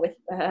to deal with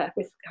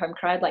home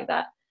crowd like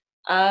that.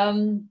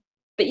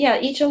 But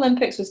yeah, each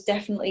Olympics was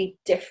definitely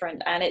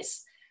different, and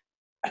it's,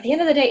 at the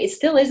end of the day, it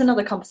still is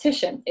another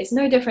competition. It's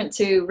no different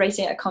to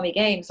racing at a Commie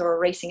Games or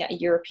racing at a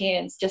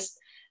Europeans. Just,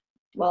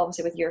 well,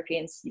 obviously with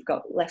Europeans, you've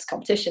got less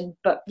competition.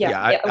 But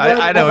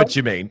I know what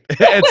you mean.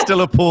 It's still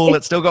a pool.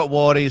 It's still got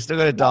water. You still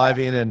got to dive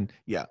in, and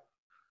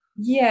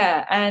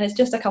Yeah, and it's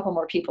just a couple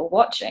more people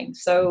watching.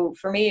 So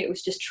for me, it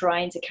was just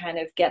trying to kind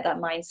of get that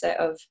mindset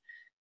of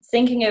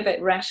thinking of it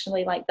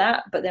rationally like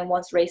that. But then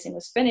once racing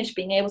was finished,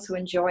 being able to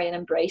enjoy and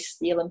embrace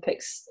the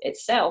Olympics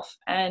itself.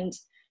 And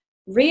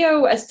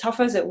Rio, as tough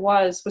as it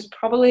was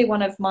probably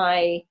one of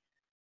my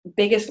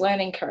biggest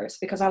learning curves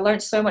because I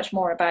learned so much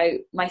more about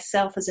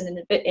myself as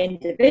an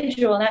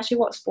individual and actually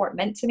what sport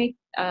meant to me.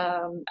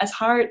 As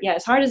hard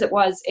as it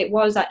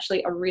was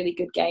actually a really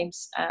good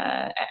games,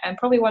 and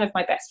probably one of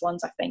my best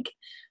ones, I think.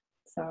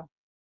 So,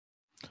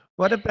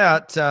 what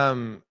about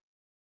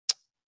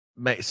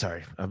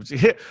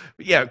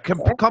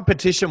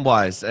competition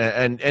wise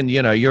and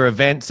your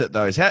events at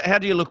those, how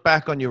do you look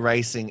back on your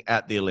racing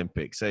at the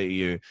Olympics? Are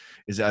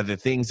there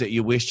things that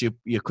you wish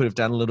you could have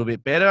done a little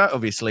bit better?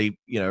 Obviously,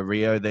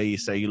 Rio, there you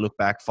say you look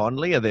back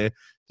fondly. Are there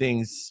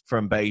things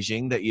from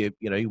Beijing that you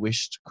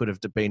wished could have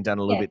been done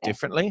a little bit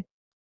differently?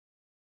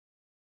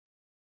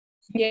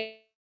 Yeah,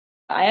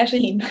 I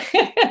actually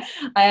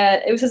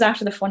it was just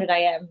after the 400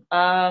 IM.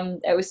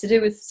 It was to do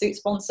with suit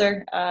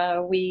sponsor.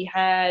 We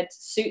had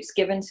suits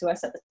given to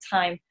us at the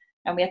time,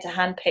 and we had to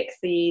handpick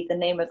the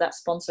name of that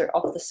sponsor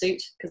off the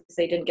suit because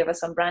they didn't give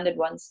us unbranded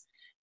ones.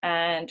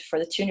 And for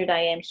the 200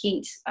 IM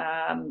heat,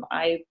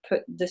 I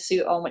put the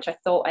suit on which I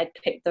thought I'd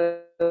picked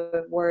the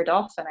word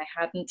off, and I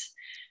hadn't.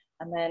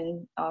 And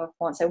then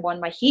once I won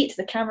my heat,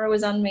 the camera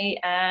was on me,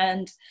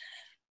 and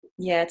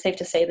yeah, it's safe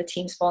to say the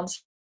team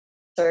sponsor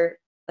are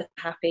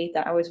happy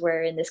that I was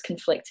wearing this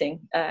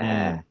conflicting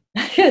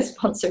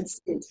sponsored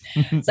suit.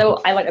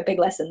 So I learned a big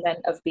lesson then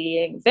of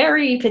being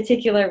very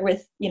particular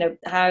with,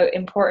 how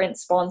important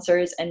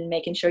sponsors and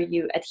making sure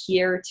you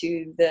adhere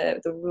to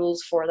the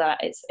rules for that.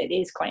 It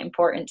is quite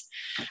important.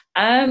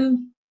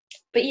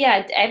 But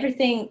yeah,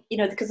 everything,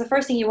 because the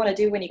first thing you want to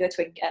do when you go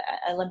to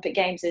a Olympic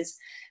Games is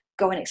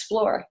go and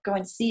explore, go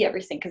and see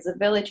everything, because the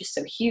village is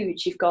so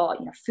huge. You've got,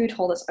 food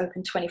hall that's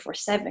open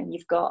 24/7.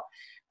 You've got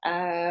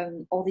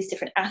all these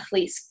different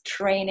athletes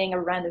training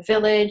around the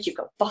village. You've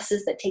got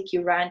buses that take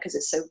you around because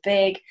it's so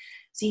big.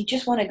 So you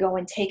just want to go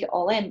and take it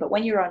all in. But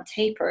when you're on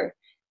taper,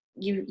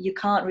 you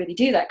can't really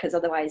do that, because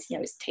otherwise,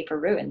 it's taper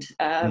ruined.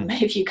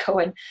 If you go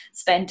and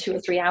spend 2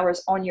 or 3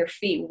 hours on your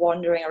feet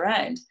wandering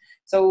around.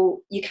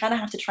 So you kind of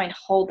have to try and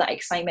hold that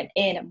excitement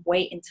in and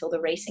wait until the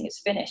racing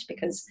is finished,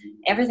 because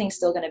everything's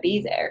still going to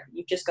be there.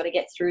 You've just got to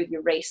get through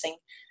your racing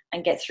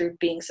and get through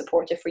being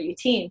supportive for your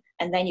team.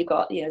 And then you've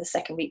got, the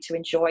second week to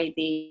enjoy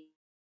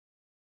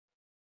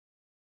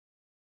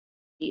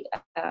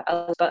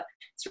but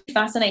it's really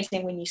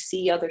fascinating when you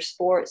see other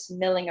sports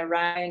milling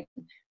around,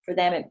 for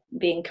them it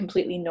being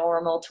completely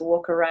normal to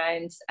walk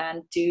around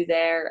and do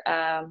their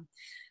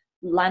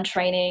land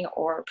training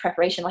or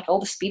preparation, like all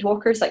the speed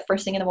walkers, like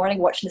first thing in the morning,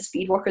 watching the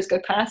speed walkers go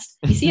past.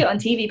 You see it on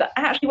TV, but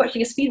actually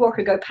watching a speed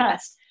walker go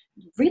past,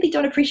 you really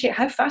don't appreciate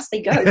how fast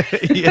they go.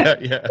 Yeah.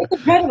 It's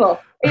incredible.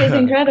 It is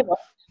incredible.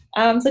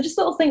 So just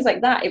little things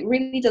like that, it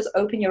really does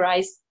open your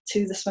eyes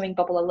to the swimming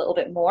bubble a little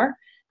bit more.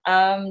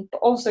 But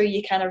also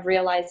you kind of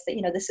realize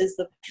that, this is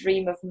the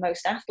dream of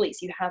most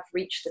athletes. You have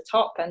reached the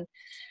top, and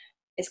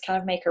it's kind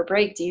of make or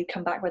break. Do you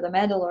come back with a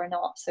medal or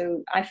not?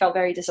 So I felt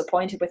very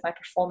disappointed with my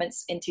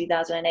performance in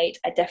 2008.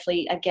 I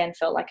definitely, again,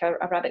 felt like a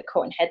rabbit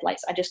caught in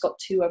headlights. I just got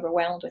too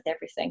overwhelmed with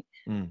everything.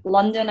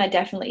 London, I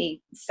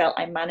definitely felt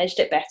I managed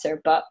it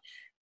better, but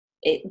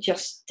it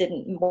just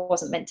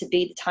wasn't meant to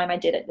be. The time I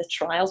did it, the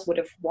trials would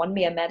have won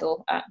me a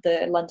medal at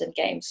the London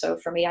Games. So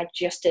for me, I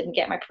just didn't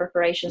get my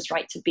preparations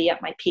right to be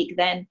at my peak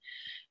then.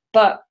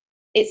 But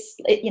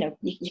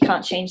you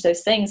can't change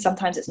those things.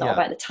 Sometimes it's not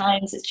about the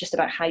times, it's just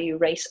about how you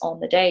race on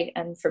the day.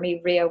 And for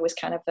me, Rio was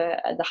kind of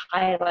the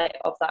highlight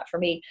of that for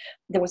me.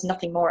 There was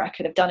nothing more I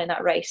could have done in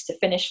that race. To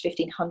finish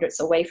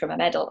 1500ths away from a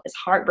medal, as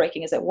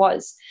heartbreaking as it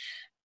was,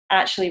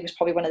 actually was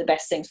probably one of the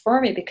best things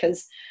for me,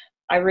 because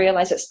I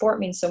realized that sport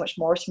means so much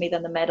more to me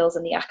than the medals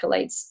and the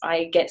accolades.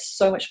 I get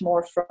so much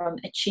more from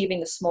achieving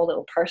the small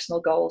little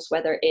personal goals,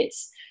 whether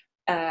it's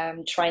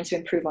trying to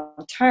improve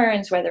on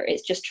turns, whether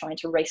it's just trying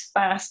to race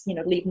fast,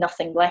 leave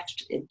nothing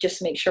left,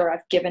 just make sure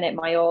I've given it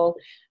my all,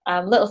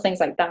 little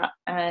things like that.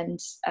 And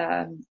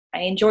I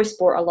enjoy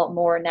sport a lot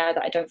more now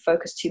that I don't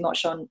focus too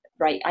much on,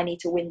 right, I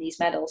need to win these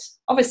medals.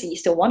 Obviously you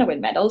still want to win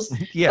medals,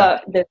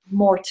 but there's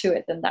more to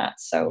it than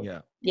that. So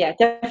yeah,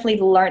 definitely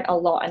learned a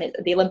lot, and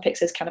the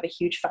Olympics is kind of a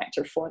huge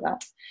factor for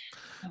that.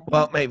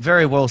 Well, mate,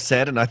 very well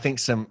said. And I think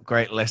some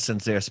great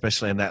lessons there,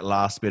 especially in that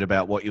last bit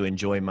about what you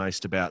enjoy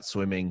most about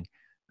swimming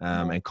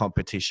and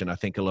competition. I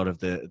think a lot of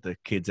the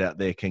kids out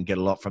there can get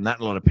a lot from that,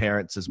 and a lot of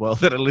parents as well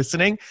that are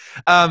listening.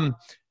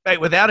 Mate,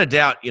 without a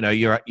doubt,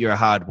 you're a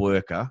hard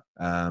worker.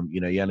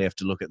 You only have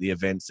to look at the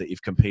events that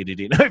you've competed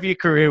in over your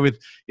career with,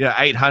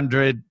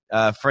 800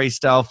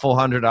 freestyle,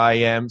 400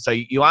 IM. So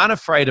you aren't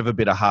afraid of a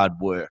bit of hard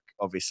work,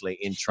 obviously,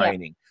 in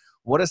training.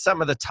 Yeah. What are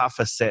some of the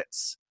tougher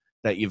sets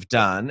that you've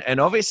done?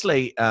 And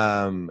obviously,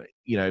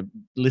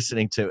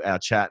 listening to our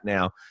chat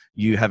now,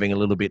 you having a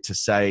little bit to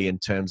say in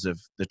terms of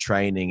the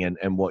training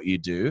and what you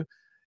do.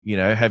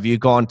 Have you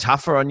gone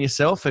tougher on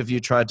yourself? Have you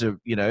tried to,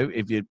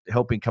 if you're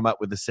helping come up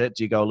with the set,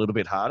 do you go a little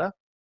bit harder?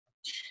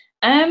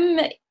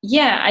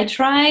 Yeah, I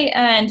try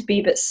and be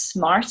a bit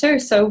smarter.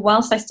 So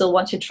whilst I still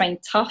want to train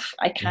tough,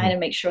 I kind of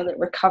make sure that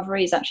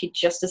recovery is actually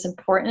just as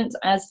important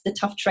as the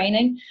tough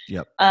training.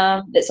 Yep.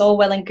 It's all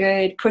well and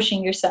good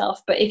pushing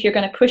yourself, but if you're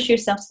going to push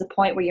yourself to the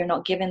point where you're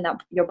not giving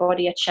your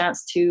body a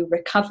chance to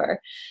recover,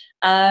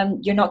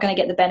 you're not going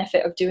to get the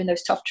benefit of doing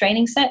those tough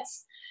training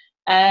sets.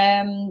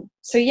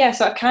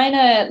 So I've kind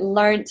of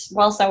learned,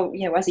 whilst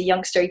as a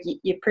youngster,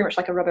 you're pretty much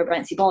like a rubber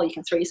bouncy ball. You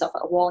can throw yourself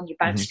at a wall and you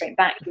bounce straight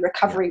back. Your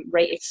recovery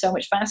rate is so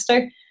much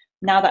faster.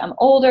 Now that I'm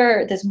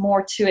older, there's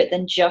more to it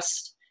than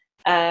just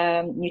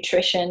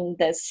nutrition.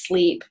 There's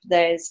sleep,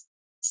 there's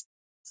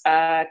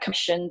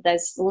commission,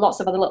 there's lots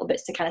of other little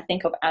bits to kind of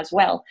think of as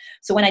well.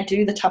 So when I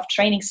do the tough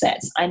training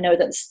sets, I know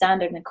that the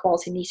standard and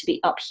quality need to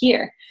be up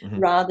here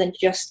rather than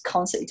just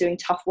constantly doing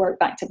tough work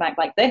back to back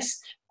like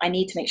this. I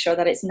need to make sure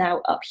that it's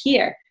now up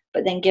here,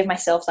 but then give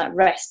myself that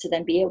rest to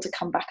then be able to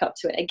come back up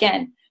to it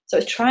again. So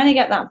it's trying to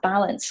get that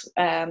balance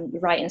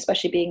right, and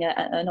especially being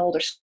an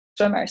older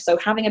swimmer. So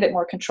having a bit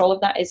more control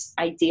of that is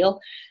ideal.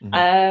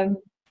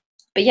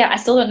 but yeah, I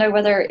still don't know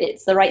whether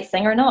it's the right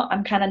thing or not.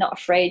 I'm kind of not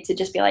afraid to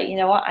just be like, you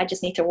know what, I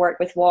just need to work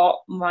with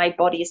what my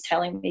body is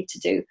telling me to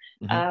do.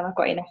 I've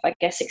got enough, I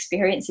guess,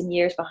 experience and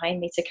years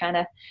behind me to kind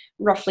of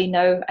roughly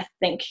know, I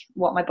think,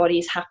 what my body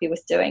is happy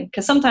with doing.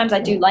 Because sometimes I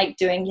do like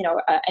doing, you know,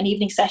 an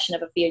evening session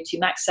of a VO2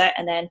 max set,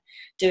 and then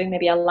doing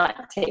maybe a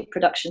lactate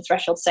production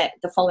threshold set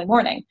the following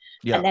morning,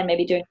 and then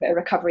maybe doing a bit of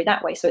recovery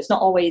that way. So it's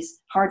not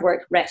always hard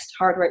work, rest,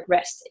 hard work,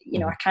 rest. You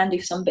know, I can do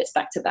some bits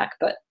back to back,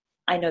 but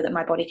I know that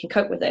my body can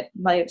cope with it.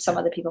 Some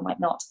other people might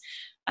not.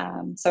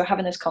 So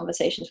having those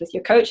conversations with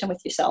your coach and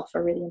with yourself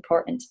are really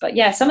important. But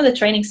yeah, some of the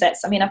training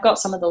sets, I mean, I've got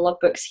some of the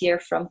logbooks here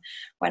from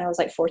when I was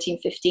like 14,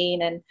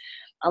 15, and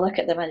I look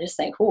at them and just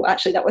think, oh,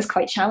 actually that was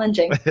quite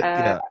challenging.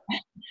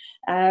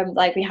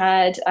 Like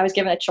I was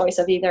given a choice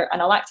of either an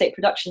lactate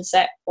production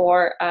set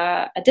or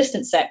a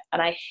distance set,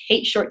 and I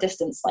hate short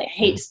distance, like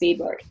hate speed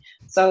work.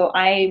 So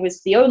I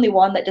was the only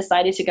one that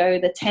decided to go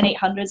the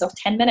 10-800s of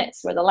 10 minutes,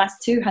 where the last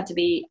two had to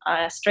be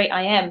straight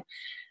IM.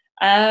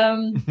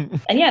 And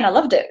I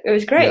loved it. It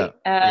was great.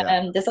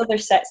 And there's other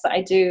sets that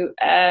I do,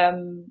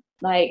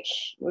 like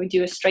we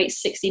do a straight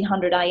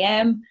 1600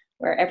 IM,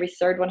 where every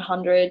third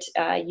 100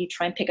 you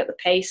try and pick up the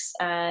pace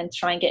and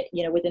try and get,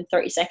 you know, within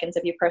 30 seconds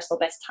of your personal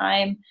best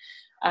time.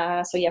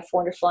 So yeah,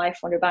 400 fly,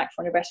 400 back,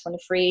 400 breast, 400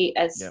 free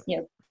as, you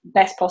know,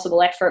 best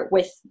possible effort,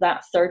 with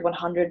that third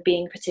 100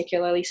 being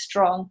particularly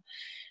strong.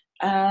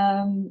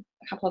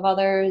 A couple of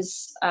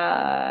others,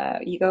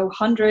 you go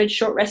 100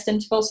 short rest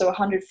interval, so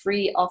 100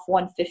 free off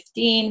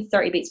 115,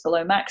 30 beats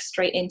below max,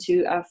 straight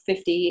into a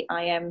 50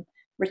 IM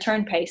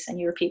return pace, and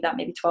you repeat that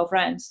maybe 12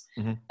 rounds.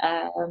 You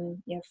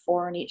know,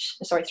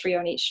 3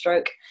 on each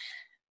stroke.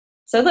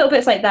 So little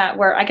bits like that,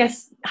 where I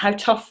guess how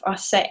tough a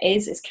set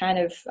is kind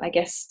of, I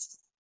guess,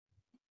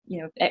 you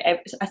know,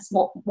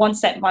 one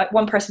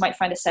person might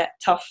find a set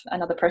tough,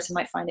 another person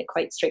might find it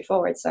quite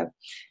straightforward. So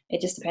it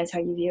just depends how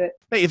you view it.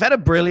 But you've had a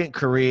brilliant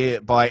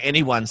career by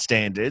anyone's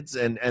standards,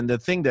 and the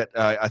thing that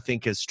I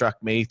think has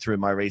struck me through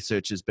my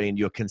research has been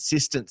your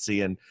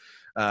consistency and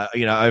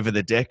you know, over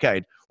the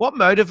decade. What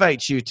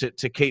motivates you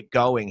to keep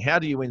going? How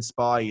do you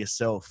inspire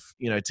yourself,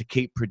 you know, to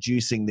keep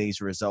producing these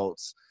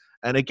results?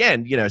 And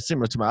again, you know,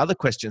 similar to my other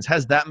questions,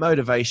 has that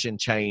motivation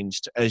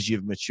changed as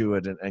you've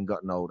matured and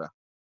gotten older?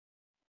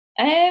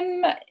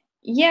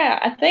 Yeah,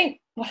 I think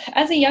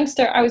as a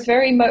youngster, I was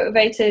very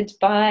motivated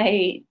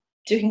by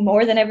doing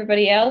more than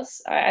everybody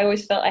else. I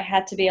always felt I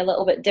had to be a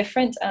little bit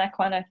different, and I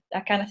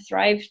kind of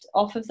thrived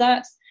off of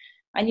that.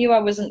 I knew I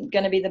wasn't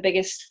going to be the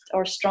biggest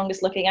or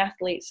strongest looking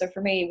athlete. So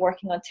for me,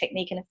 working on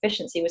technique and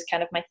efficiency was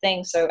kind of my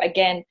thing. So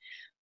again,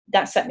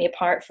 that set me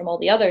apart from all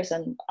the others,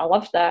 and I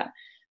loved that.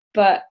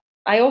 But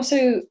I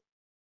also,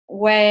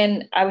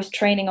 when I was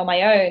training on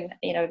my own,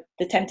 you know,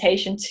 the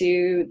temptation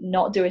to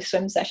not do a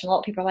swim session, a lot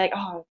of people are like,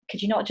 oh,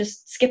 could you not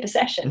just skip a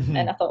session?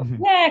 And I thought,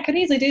 yeah, I could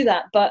easily do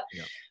that. But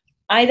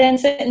I then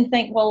sit and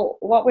think, well,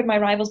 what would my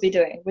rivals be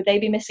doing? Would they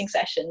be missing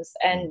sessions?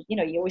 And, you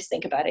know, you always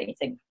think about it and you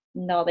think,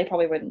 no, they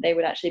probably wouldn't. They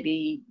would actually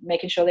be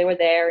making sure they were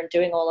there and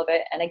doing all of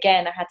it. And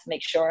again, I had to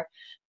make sure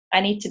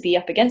I need to be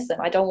up against them.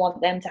 I don't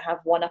want them to have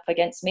one up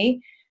against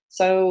me.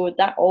 So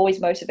that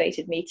always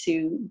motivated me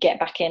to get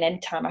back in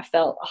anytime I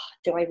felt, oh,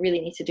 do I really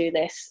need to do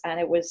this? And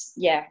it was,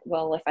 yeah,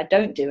 well, if I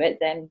don't do it,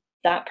 then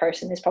that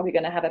person is probably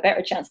going to have a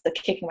better chance of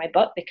kicking my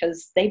butt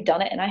because they've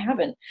done it and I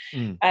haven't.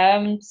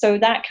 So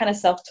that kind of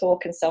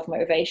self-talk and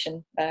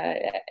self-motivation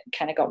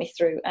kind of got me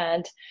through.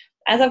 And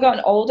as I've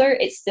gotten older,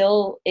 it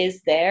still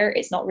is there.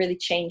 It's not really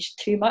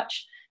changed too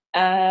much.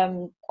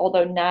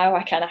 Although now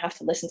I kind of have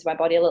to listen to my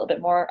body a little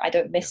bit more. I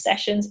don't miss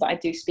sessions, but I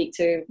do speak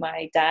to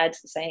my dad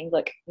saying,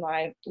 look,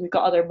 we've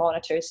got other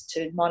monitors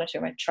to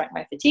monitor and track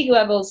my fatigue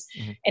levels.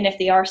 And if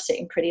they are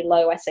sitting pretty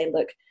low, I say,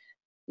 look,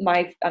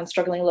 I'm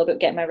struggling a little bit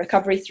getting my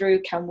recovery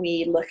through. Can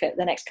we look at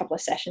the next couple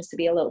of sessions to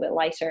be a little bit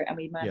lighter, and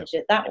we manage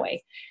it that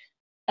way?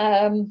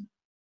 But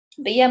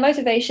yeah,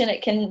 motivation,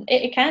 it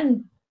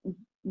can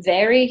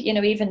vary. You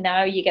know, even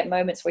now you get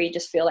moments where you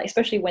just feel like,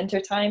 especially winter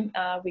time,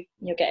 we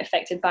get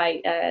affected by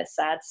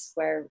SADS,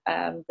 where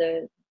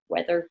the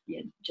weather,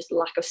 just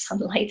lack of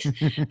sunlight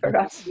for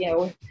us,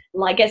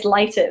 like gets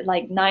light at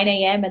like 9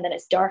 a.m. and then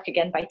it's dark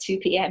again by 2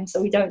 p.m.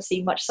 So we don't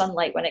see much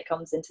sunlight when it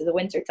comes into the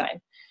winter time.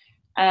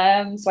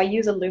 So I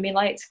use a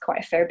Lumilight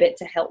quite a fair bit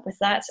to help with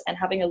that, and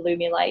having a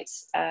Lumilight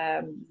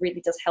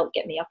really does help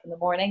get me up in the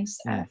mornings.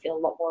 I feel a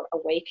lot more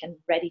awake and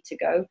ready to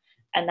go,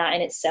 and that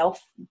in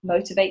itself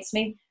motivates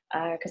me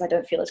because I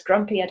don't feel as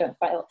grumpy. I don't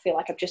feel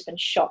like I've just been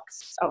shocked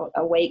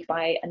awake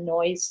by a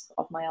noise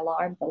of my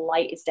alarm. The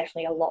light is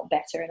definitely a lot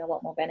better and a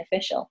lot more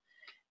beneficial.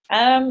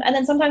 And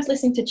then sometimes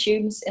listening to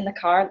tunes in the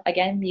car.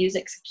 Again,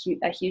 music's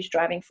a huge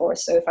driving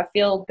force. So if I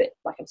feel a bit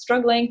like I'm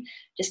struggling,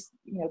 just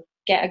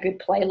get a good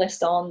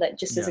playlist on that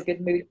just is a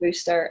good mood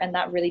booster, and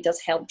that really does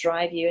help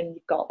drive you. And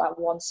you've got that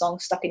one song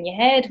stuck in your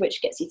head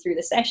which gets you through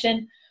the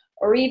session.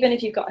 Or even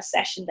if you've got a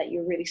session that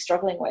you're really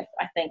struggling with,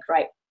 I think,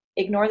 right,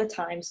 ignore the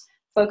times,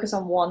 focus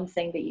on one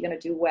thing that you're going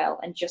to do well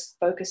and just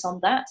focus on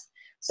that.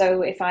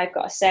 So if I've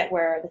got a set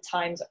where the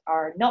times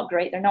are not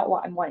great, they're not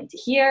what I'm wanting to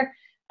hear,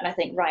 And I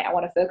think, right, I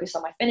want to focus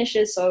on my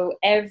finishes. So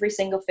every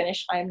single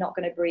finish, I'm not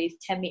going to breathe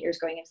 10 meters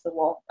going into the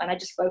wall. And I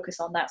just focus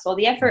on that. So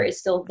the effort is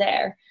still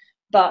there,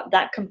 but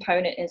that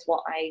component is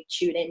what I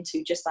tune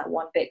into, just that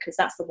one bit, because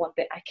that's the one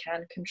bit I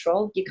can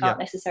control. You can't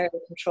necessarily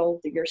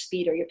control your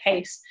speed or your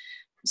pace.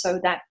 So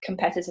that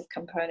competitive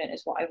component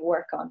is what I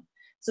work on.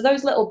 So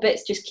those little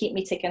bits just keep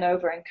me ticking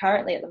over. And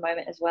currently at the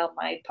moment as well,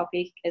 my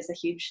puppy is a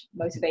huge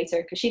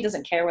motivator, because she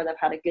doesn't care whether I've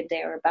had a good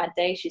day or a bad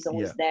day. She's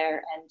always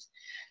there. And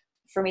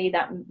for me,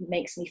 that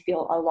makes me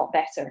feel a lot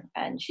better.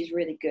 And she's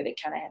really good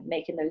at kind of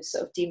making those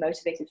sort of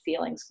demotivated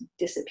feelings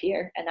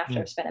disappear. And after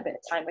I've spent a bit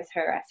of time with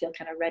her, I feel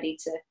kind of ready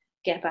to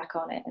get back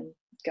on it and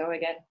go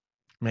again.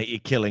 Mate, you're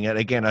killing it.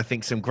 Again, I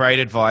think some great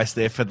advice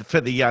there for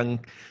the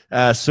young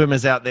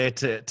swimmers out there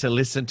to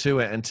listen to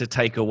it and to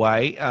take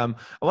away. I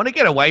want to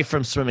get away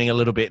from swimming a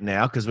little bit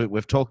now, because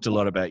we've talked a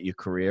lot about your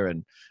career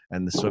and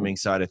the swimming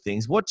side of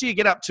things. What do you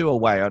get up to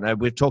away? I know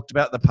we've talked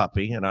about the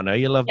puppy, and I know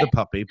you love the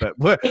puppy, but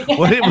what do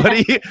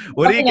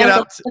you get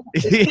up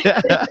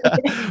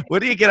to? What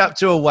do you get up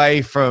to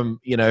away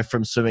from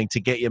swimming, to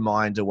get your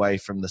mind away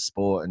from the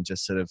sport and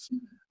just sort of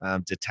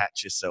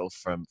detach yourself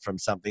from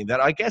something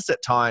that I guess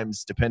at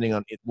times, depending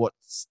on what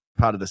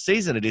part of the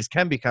season it is,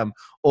 can become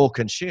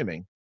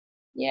all-consuming?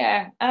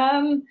 Yeah.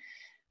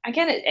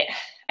 Again,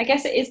 I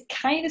guess it is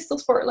kind of still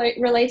sport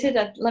related.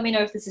 Let me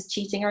know if this is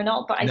cheating or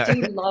not, but I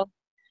do love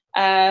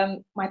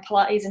my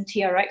Pilates and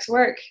TRX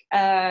work.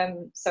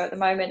 So at the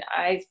moment,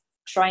 I've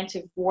trying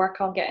to work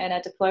on getting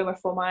a diploma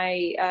for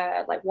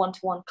my like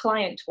one-to-one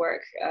client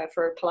work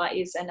for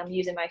Pilates, and I'm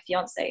using my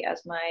fiance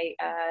as my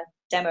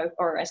demo,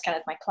 or as kind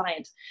of my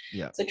client.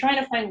 So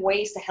trying to find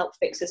ways to help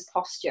fix his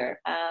posture.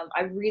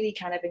 I really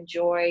kind of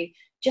enjoy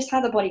just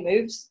how the body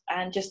moves,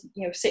 and just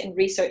sitting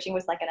researching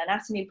with like an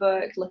anatomy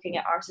book, looking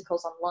at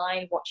articles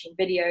online, watching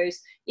videos,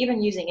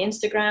 even using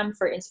Instagram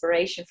for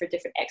inspiration for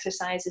different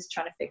exercises,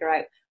 trying to figure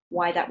out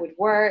why that would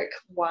work,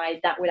 why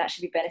that would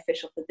actually be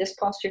beneficial for this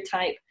posture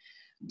type.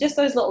 Just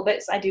those little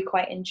bits I do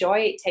quite enjoy.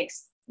 It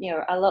takes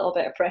a little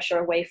bit of pressure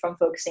away from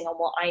focusing on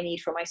what I need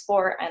for my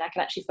sport, and I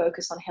can actually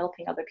focus on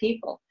helping other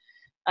people.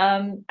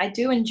 I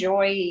do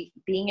enjoy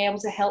being able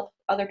to help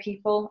other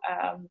people,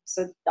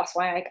 so that's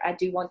why I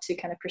do want to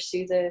kind of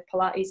pursue the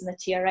Pilates and the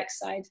TRX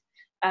side,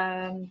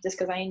 just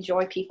because I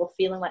enjoy people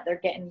feeling like they're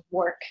getting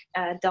work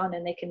done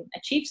and they can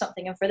achieve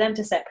something, and for them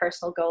to set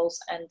personal goals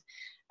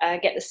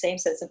and get the same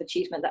sense of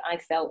achievement that I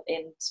felt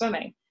in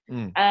swimming.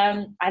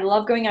 I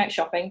love going out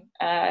shopping,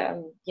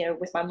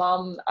 with my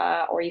mom,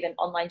 or even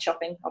online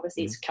shopping.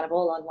 Obviously, it's kind of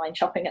all online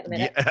shopping at the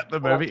minute. At the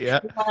moment,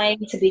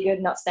 Trying to be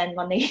good, not spend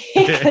money.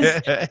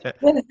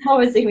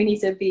 Obviously, we need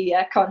to be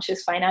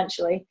conscious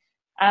financially.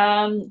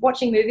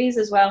 Watching movies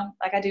as well.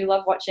 Like I do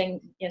love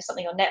watching,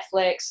 something on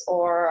Netflix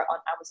or on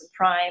Amazon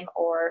Prime,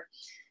 or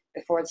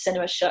before the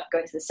cinema shut,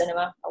 going to the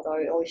cinema. Although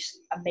it always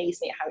amazed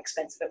me at how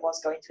expensive it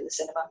was going to the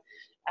cinema.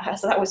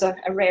 So that was a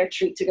rare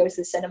treat to go to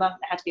the cinema.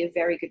 It had to be a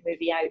very good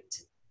movie out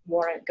to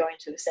warrant going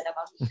to the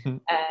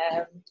cinema.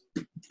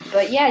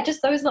 But yeah,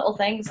 just those little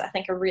things I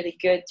think are really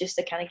good, just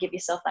to kind of give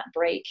yourself that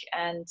break.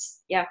 And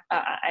yeah,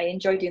 I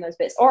enjoy doing those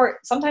bits. Or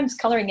sometimes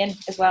colouring in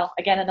as well.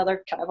 Again,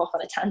 another kind of off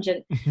on a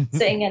tangent,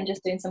 sitting and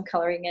just doing some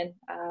colouring in.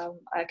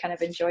 I kind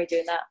of enjoy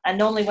doing that. And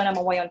normally when I'm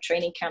away on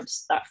training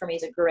camps, that for me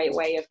is a great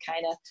way of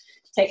kind of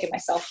taking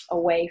myself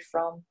away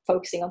from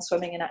focusing on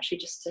swimming and actually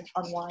just to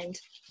unwind.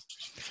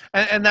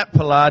 And that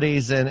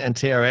Pilates and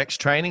TRX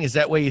training, is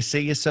that where you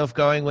see yourself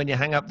going when you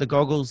hang up the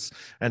goggles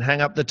and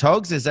hang up the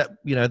togs? Is that,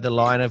 the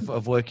line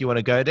of work you want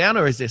to go down,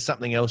 or is there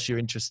something else you're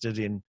interested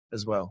in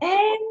as well?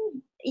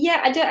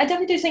 Yeah, I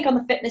definitely do think on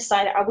the fitness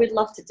side, I would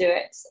love to do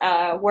it.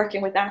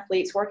 Working with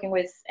athletes, working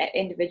with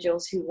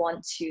individuals who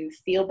want to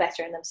feel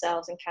better in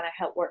themselves and kind of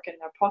help work in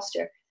their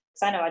posture.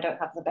 Because I know I don't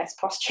have the best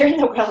posture in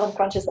the world. I'm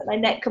conscious that my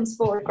neck comes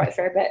forward quite a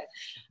fair bit.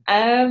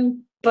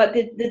 But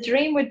the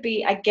dream would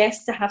be, I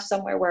guess, to have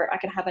somewhere where I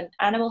can have an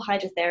animal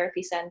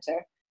hydrotherapy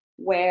center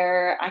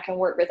where I can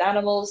work with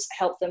animals,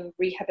 help them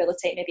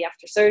rehabilitate maybe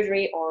after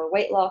surgery or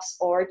weight loss,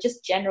 or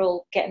just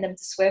general getting them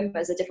to swim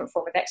as a different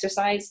form of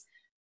exercise.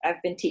 I've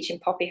been teaching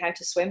Poppy how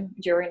to swim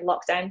during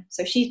lockdown.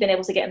 So she's been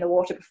able to get in the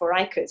water before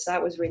I could. So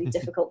that was really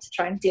difficult to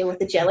try and deal with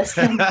the jealous.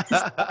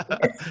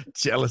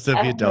 Jealous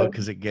of your dog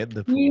because it get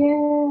the pool.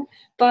 Yeah,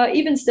 but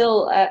even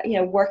still,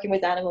 working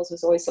with animals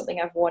was always something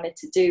I've wanted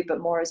to do,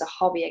 but more as a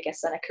hobby, I guess,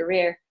 than a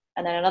career.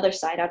 And then another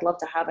side, I'd love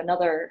to have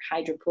another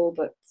hydro pool,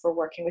 but for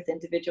working with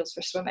individuals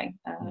for swimming,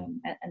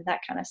 and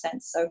that kind of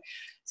sense. So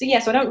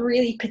I don't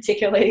really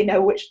particularly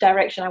know which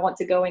direction I want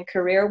to go in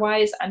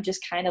career-wise. I'm just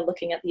kind of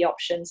looking at the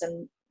options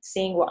and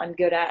seeing what I'm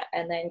good at,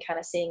 and then kind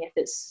of seeing if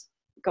it's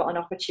got an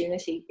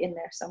opportunity in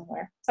there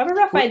somewhere. So I have a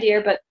rough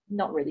idea, but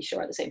not really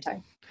sure at the same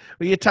time.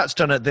 Well, you touched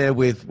on it there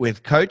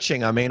with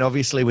coaching. I mean,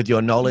 obviously with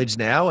your knowledge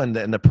now and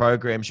the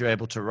programs you're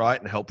able to write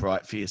and help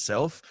write for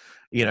yourself,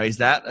 is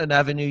that an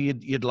avenue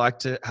you'd like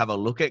to have a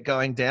look at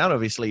going down?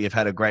 Obviously, you've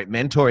had a great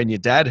mentor in your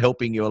dad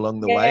helping you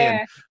along the way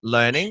and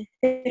learning.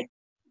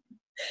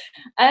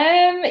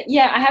 I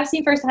have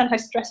seen firsthand how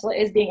stressful it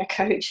is being a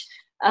coach.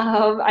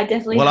 I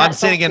definitely. Well, I'm hats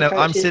off sitting in to a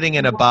I'm coaches. sitting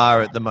in a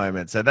bar at the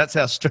moment, so that's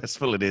how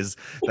stressful it is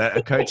that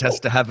a coach has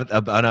to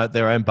have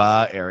their own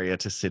bar area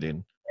to sit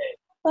in.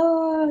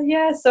 Oh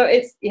yeah, so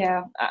it's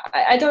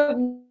I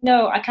don't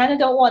know. I kind of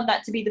don't want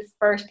that to be the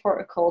first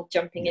protocol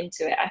jumping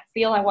into it. I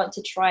feel I want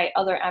to try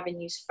other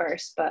avenues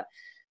first, but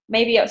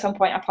maybe at some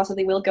point I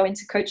possibly will go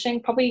into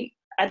coaching. Probably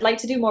I'd like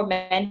to do more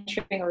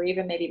mentoring or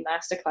even maybe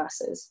master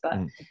classes, but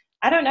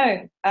I don't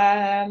know.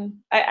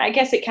 I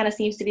guess it kind of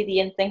seems to be the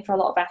in thing for a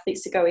lot of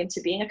athletes to go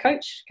into being a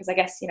coach, because I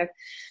guess,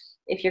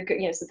 if you're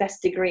good, it's the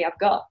best degree I've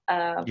got.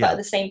 But at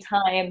the same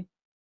time,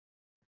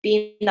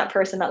 being that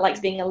person that likes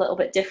being a little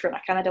bit different,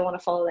 I kind of don't want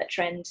to follow that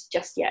trend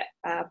just yet.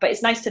 But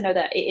it's nice to know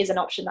that it is an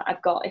option that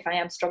I've got if I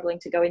am struggling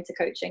to go into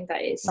coaching,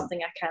 that it's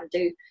something I can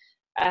do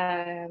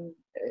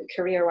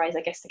career-wise,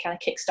 I guess, to kind of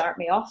kickstart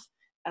me off.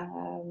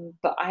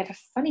 But I have a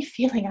funny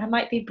feeling I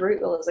might be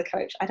brutal as a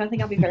coach. I don't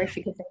think I'll be very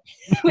forgiving,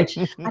 which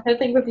I don't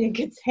think would be a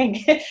good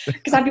thing,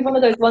 because I'd be one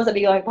of those ones that'd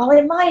be like, well,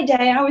 in my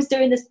day, I was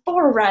doing this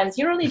 4 rounds.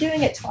 You're only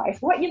doing it twice.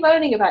 What are you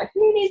moaning about?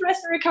 Who needs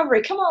rest and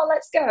recovery? Come on,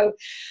 let's go.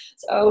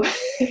 So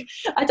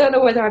I don't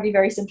know whether I'd be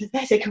very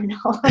sympathetic or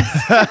not.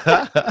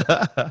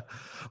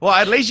 Well,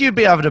 at least you'd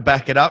be able to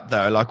back it up,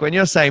 though. Like when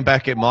you're saying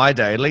back in my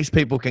day, at least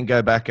people can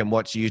go back and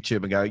watch YouTube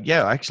and go,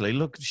 yeah, actually,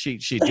 look, she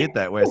did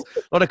that. Whereas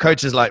a lot of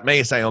coaches like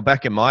me saying, oh,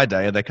 back in my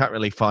day, and they can't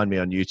really find me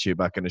on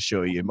YouTube, I can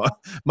assure you.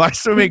 My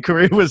swimming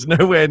career was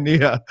nowhere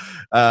near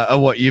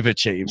what you've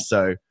achieved.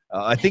 So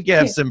I think you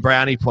have some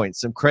brownie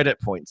points, some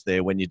credit points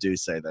there when you do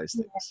say those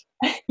things.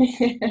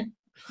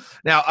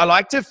 Now, I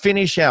like to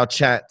finish our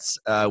chats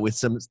with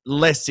some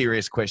less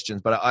serious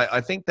questions, but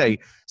I think they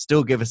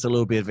still give us a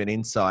little bit of an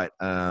insight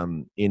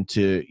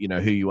into,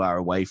 who you are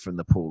away from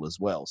the pool as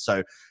well.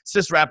 So it's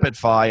just rapid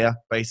fire.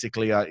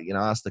 Basically, I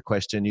ask the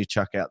question, you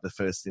chuck out the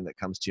first thing that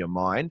comes to your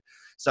mind.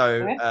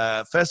 So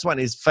first one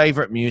is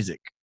favorite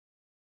music.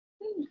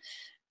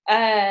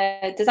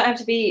 Does that have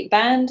to be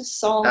band,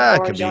 song, It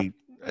or can genre?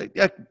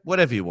 be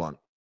whatever you want.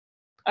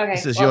 Okay.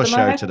 This is your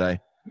show today.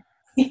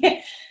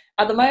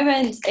 At the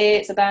moment,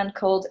 it's a band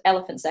called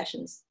Elephant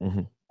Sessions.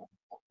 Mm-hmm.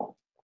 All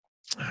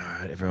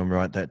right, everyone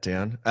write that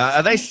down.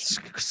 Are they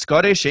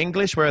Scottish,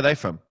 English? Where are they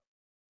from?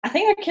 I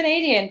think they're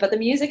Canadian, but the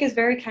music is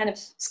very kind of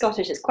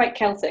Scottish. It's quite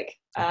Celtic.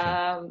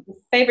 Okay.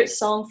 Favorite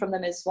song from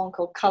them is one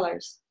called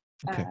Colours.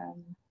 Okay.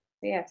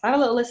 So have a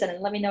little listen and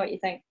let me know what you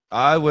think.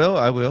 I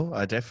will.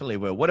 I definitely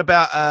will. What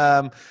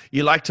about,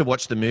 you like to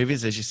watch the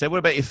movies, as you said. What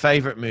about your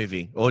favorite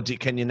movie? Or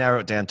can you narrow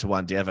it down to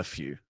one? Do you have a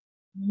few?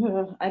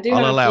 I do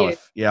have a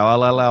few.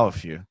 I'll allow a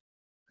few.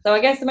 So I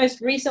guess the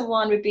most recent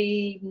one would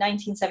be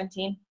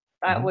 1917.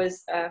 That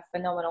was a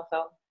phenomenal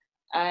film.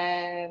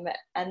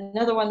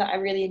 Another one that I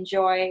really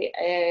enjoy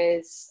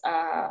is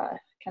kind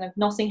of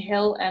Notting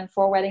Hill and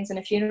 4 Weddings and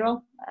a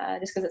Funeral,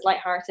 just because it's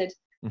lighthearted.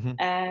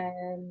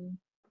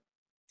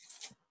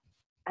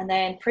 And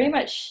then pretty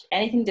much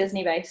anything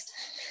Disney based.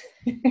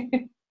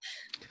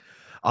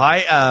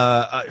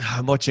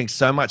 I'm watching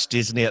so much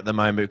Disney at the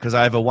moment because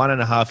I have a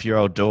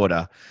 1.5-year-old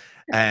daughter,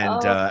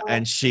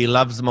 and she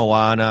loves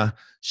Moana.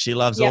 She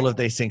loves all of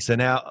these things. So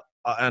now,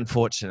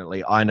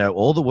 unfortunately, I know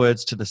all the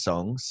words to the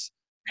songs.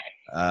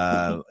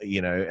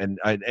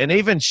 And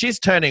even she's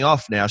turning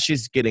off now.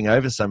 She's getting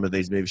over some of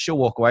these movies. She'll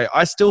walk away.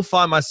 I still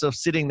find myself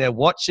sitting there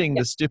watching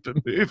the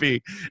stupid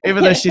movie,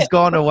 even though she's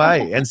gone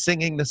away, and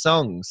singing the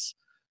songs.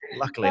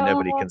 Luckily,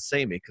 nobody can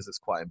see me because it's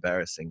quite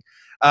embarrassing.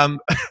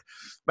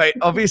 Mate,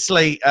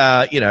 obviously,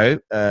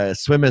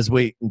 swimmers,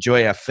 we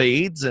enjoy our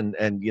feeds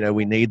and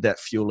we need that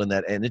fuel and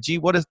that energy.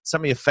 What are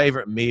some of your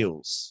favorite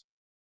meals?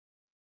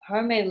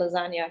 Homemade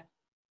lasagna.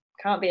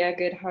 Can't be a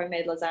good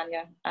homemade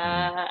lasagna.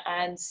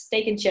 And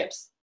steak and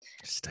chips.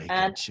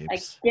 And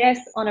chips. I guess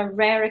on a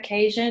rare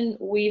occasion,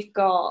 we've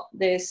got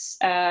this,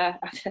 don't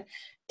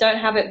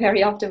have it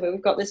very often, but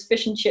we've got this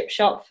fish and chip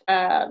shop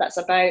that's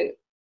about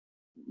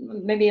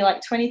maybe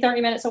like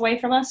 20-30 minutes away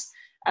from us,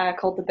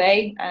 called The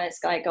Bay, and it's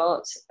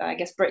got I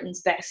guess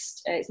Britain's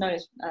best, it's known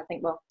as,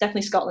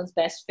 definitely Scotland's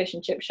best fish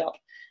and chip shop,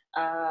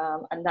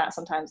 and that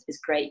sometimes is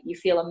great. You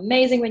feel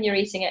amazing when you're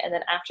eating it, and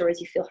then afterwards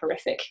you feel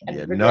horrific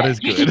and not as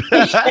good.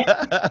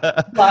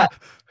 But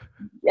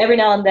every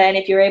now and then,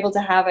 if you're able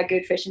to have a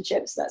good fish and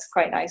chips, that's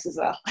quite nice as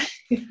well.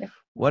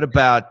 What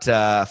about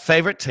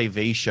favorite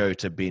TV show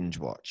to binge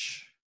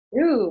watch?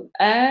 Ooh,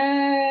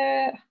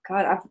 God,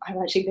 I've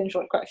actually binge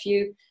watched quite a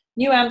few.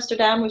 New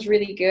Amsterdam was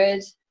really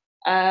good.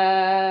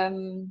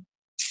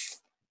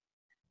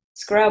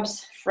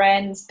 Scrubs,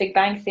 Friends, Big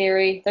Bang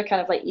Theory, they're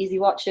kind of like easy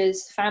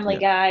watches. Family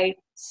Guy,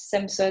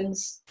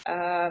 Simpsons,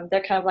 they're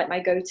kind of like my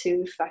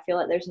go-to if I feel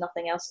like there's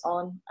nothing else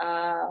on.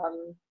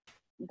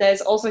 There's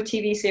also a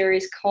TV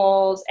series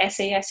called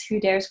SAS Who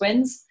Dares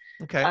Wins.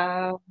 Okay.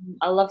 I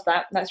love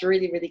that. That's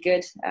really, really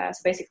good.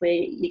 So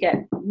basically you get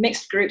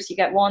mixed groups. You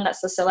get one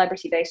that's a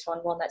celebrity-based one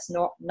that's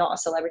not a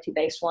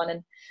celebrity-based one.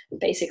 And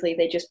basically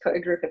they just put a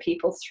group of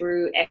people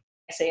through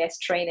SAS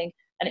training,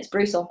 and it's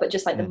brutal, but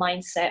just like the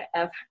mindset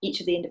of each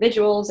of the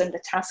individuals and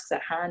the tasks at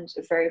hand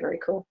are very, very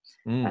cool.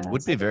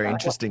 Would be very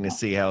interesting to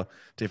see how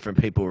different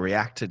people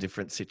react to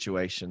different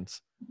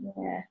situations.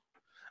 Yeah.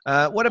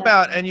 What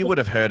about, and you would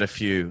have heard a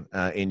few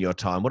in your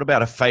time, what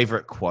about a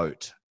favorite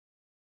quote?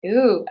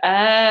 Ooh,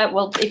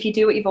 well, if you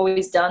do what you've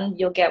always done,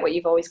 you'll get what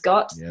you've always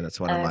got. Yeah, that's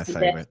one of my So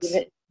favorites. that's a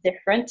bit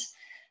different.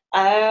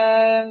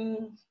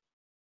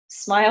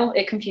 Smile,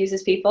 it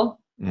confuses people.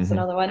 That's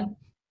another one.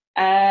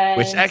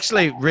 Which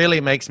actually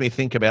really makes me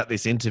think about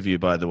this interview,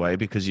 by the way,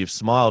 because you've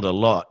smiled a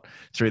lot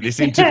through this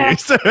interview.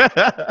 So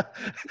there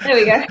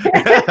we go.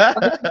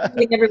 I'm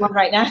seeing everyone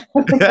right now.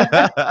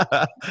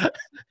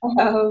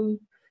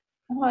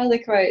 What are the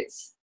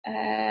quotes?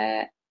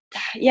 Yeah,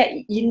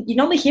 you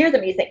normally hear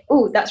them and you think,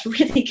 oh, that's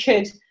really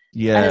good.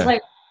 Yeah. And it's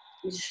like,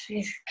 you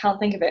just can't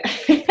think of it.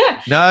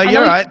 No,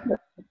 you're right.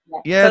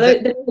 Yeah.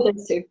 So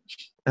those two.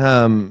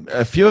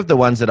 A few of the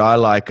ones that I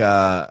like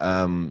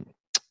are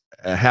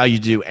how you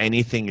do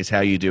anything is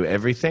how you do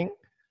everything.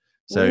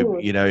 So, Ooh.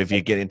 If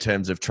you get in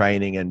terms of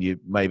training and you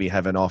maybe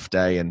have an off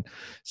day and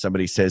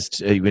somebody says,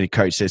 when your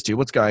coach says to you,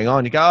 what's going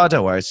on? You go, oh,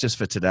 don't worry, it's just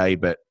for today.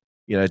 But,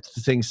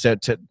 things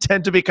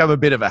tend to become a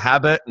bit of a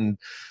habit. And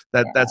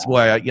that's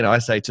why, I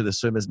say to the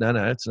swimmers, no,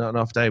 it's not an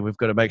off day. We've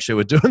got to make sure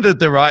we're doing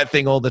the right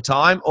thing all the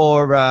time.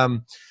 Or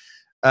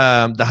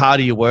the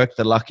harder you work,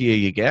 the luckier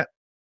you get.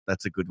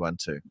 That's a good one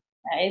too.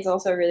 That is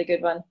also a really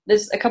good one.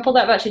 There's a couple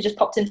that have actually just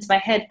popped into my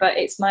head, but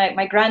it's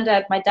my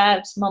granddad, my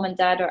dad's mom and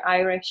dad are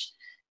Irish,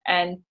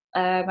 and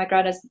my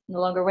granddad's no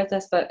longer with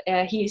us, but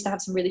he used to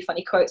have some really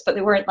funny quotes, but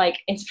they weren't like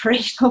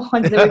inspirational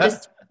ones. They were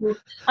just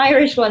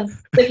Irish ones.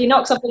 So if you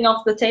knock something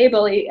off the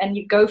table and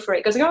you go for it,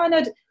 it goes, oh,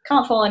 no,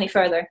 can't fall any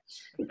further.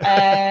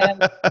 So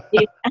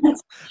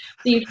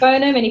you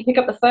phone him and you pick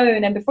up the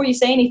phone, and before you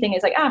say anything,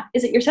 it's like,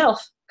 is it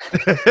yourself?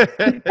 So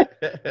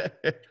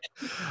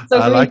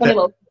I really like funny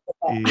that.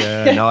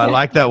 Yeah, no, I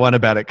like that one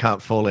about it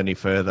can't fall any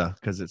further,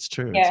 because it's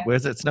true. Yeah.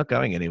 It's not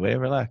going anywhere.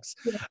 Relax.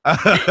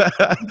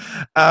 Yeah.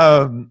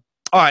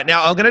 All right,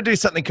 now I'm going to do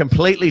something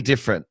completely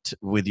different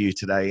with you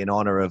today in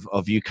honor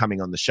of you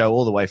coming on the show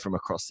all the way from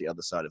across the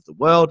other side of the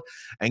world.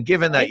 And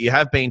given that you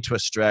have been to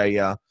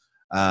Australia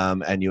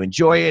and you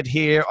enjoy it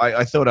here,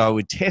 I thought I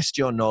would test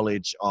your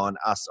knowledge on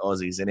us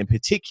Aussies, and in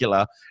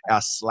particular, our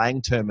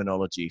slang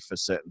terminology for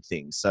certain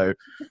things. So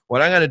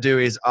what I'm going to do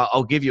is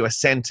I'll give you a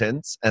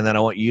sentence, and then I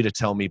want you to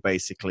tell me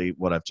basically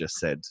what I've just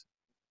said.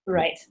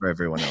 Right. For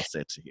everyone else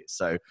there to hear.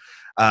 So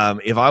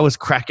if I was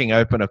cracking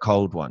open a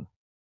cold one,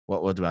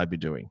 what would I be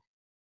doing?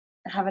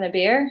 Having a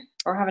beer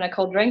or having a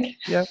cold drink?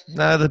 Yeah,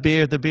 no, the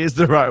beer's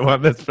the right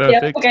one. That's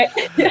perfect. Yeah,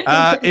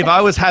 okay. If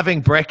I was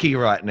having brekkie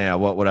right now,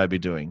 what would I be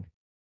doing?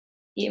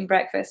 Eating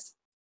breakfast.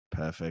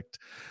 Perfect.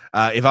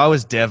 If I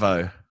was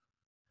Devo?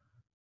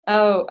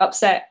 Oh,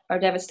 upset or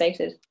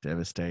devastated.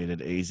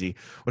 Devastated, easy.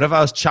 What if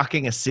I was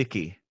chucking a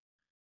sickie?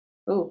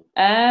 Ooh.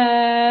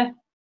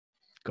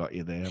 Got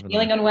you there.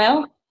 Feeling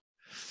unwell?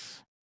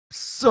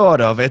 Sort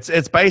of.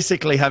 It's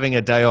basically having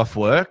a day off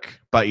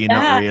work, but you're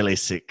not really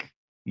sick.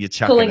 You're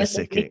chucking a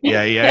sickie.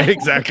 Yeah,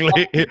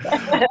 exactly.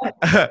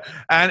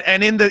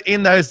 and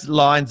in those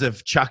lines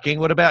of chucking,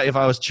 what about if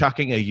I was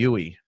chucking a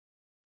Yui?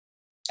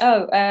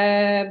 Oh,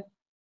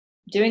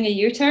 doing a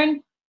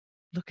U-turn?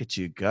 Look at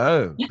you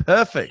go.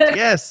 Perfect.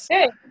 Yes.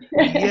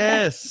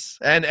 Yes.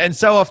 And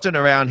so often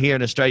around here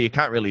in Australia, you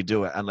can't really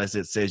do it unless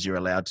it says you're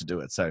allowed to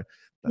do it. So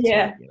that's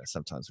why,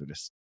 sometimes we're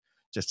just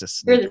a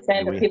You're the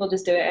same, but people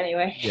just do it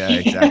anyway. Yeah,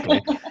 exactly.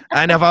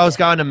 And if I was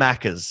going to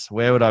Macca's,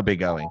 where would I be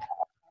going?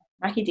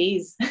 Mackie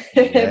D's.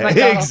 Yeah,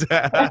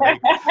 exactly.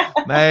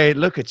 Mate,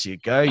 look at you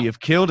go. You've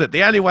killed it.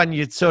 The only one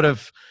you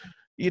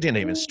didn't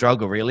even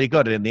struggle really.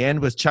 Got it in the end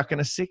was chucking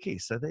a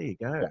sickie. So there you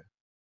go.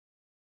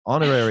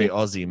 Honorary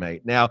Aussie,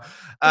 mate. Now,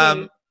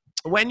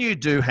 when you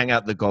do hang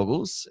out the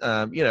goggles,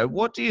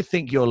 what do you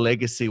think your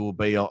legacy will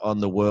be on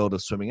the world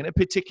of swimming? And in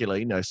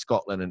particular,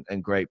 Scotland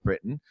and Great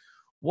Britain.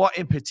 What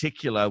in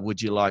particular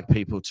would you like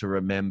people to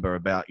remember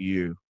about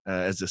you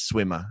as a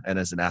swimmer and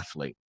as an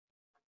athlete?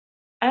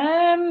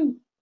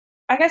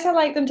 I guess I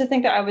like them to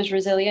think that I was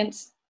resilient,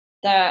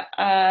 that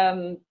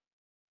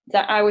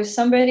I was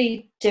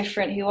somebody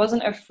different who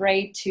wasn't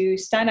afraid to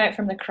stand out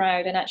from the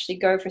crowd and actually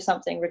go for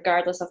something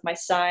regardless of my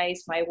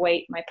size, my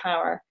weight, my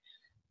power.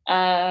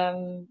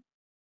 And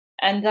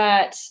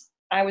that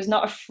I was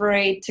not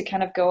afraid to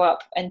kind of go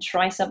up and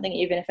try something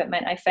even if it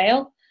meant I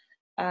fail.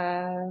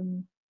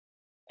 And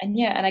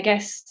I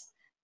guess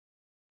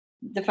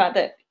the fact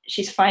that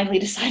she's finally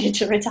decided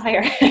to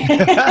retire.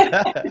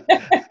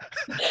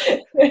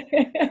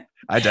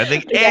 I don't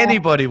think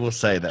anybody will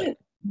say that.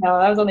 No,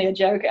 that was only a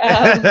joke.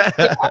 I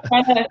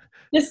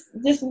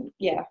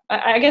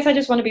guess I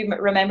just want to be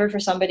remembered for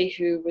somebody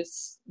who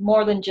was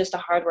more than just a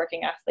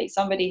hardworking athlete,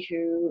 somebody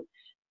who,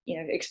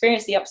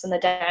 experienced the ups and the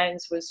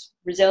downs, was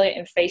resilient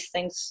and faced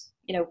things,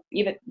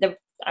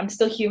 I'm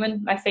still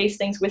human. I face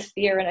things with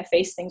fear and I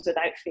face things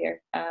without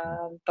fear.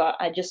 But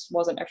I just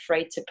wasn't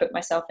afraid to put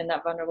myself in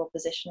that vulnerable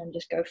position and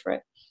just go for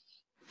it.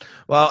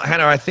 Well,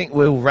 Hannah, I think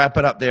we'll wrap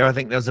it up there. I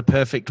think that was a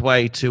perfect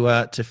way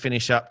to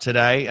finish up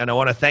today. And I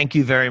want to thank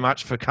you very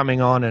much for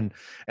coming on and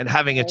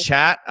having a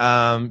chat.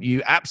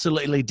 You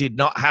absolutely did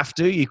not have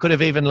to. You could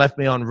have even left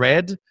me on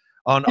red.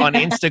 on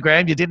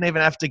Instagram. You didn't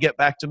even have to get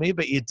back to me,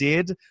 but you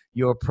did.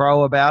 You're a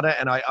pro about it,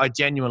 and I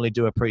genuinely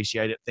do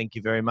appreciate it. Thank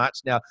you very much.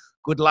 Now,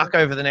 good luck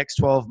over the next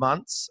 12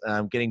 months,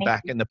 getting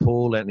back in the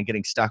pool and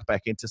getting stuck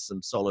back into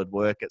some solid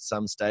work at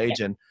some stage,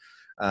 and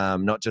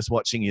not just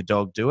watching your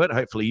dog do it.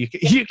 Hopefully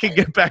you can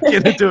get back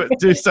in and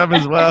do some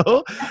as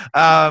well.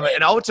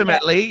 And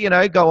ultimately,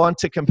 go on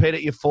to compete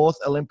at your 4th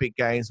Olympic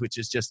Games, which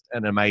is just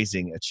an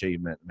amazing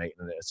achievement, mate.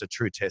 And it's a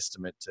true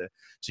testament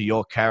to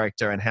your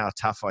character and how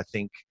tough I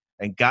think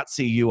and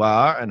gutsy you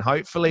are. And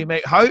hopefully,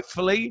 mate,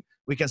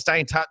 we can stay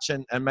in touch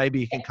and maybe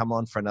you can come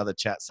on for another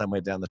chat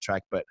somewhere down the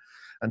track. But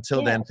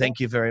until then, thank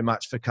you very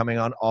much for coming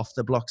on Off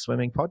the Block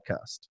Swimming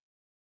Podcast.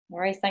 No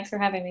worries. Thanks for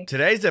having me.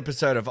 Today's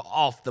episode of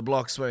Off the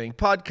Block Swimming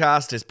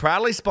Podcast is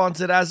proudly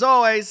sponsored, as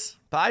always,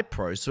 by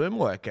Pro Swim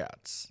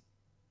Workouts.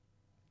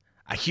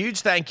 A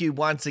huge thank you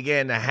once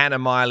again to Hannah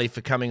Miley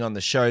for coming on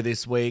the show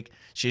this week.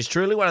 She's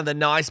truly one of the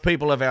nice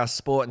people of our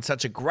sport and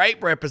such a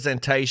great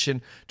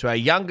representation to our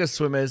younger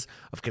swimmers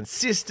of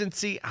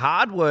consistency,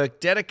 hard work,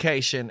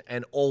 dedication,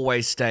 and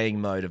always staying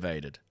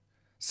motivated.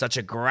 Such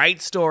a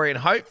great story, and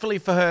hopefully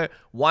for her,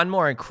 one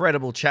more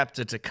incredible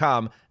chapter to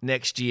come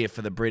next year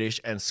for the British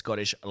and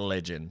Scottish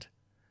legend.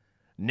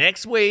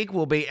 Next week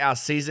will be our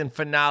season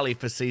finale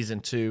for season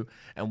 2,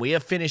 and we are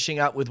finishing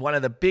up with one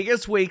of the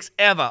biggest weeks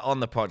ever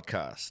on the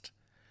podcast.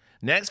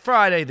 Next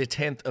Friday, the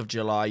 10th of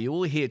July, you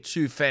will hear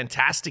 2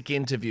 fantastic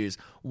interviews.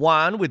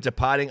 One with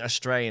departing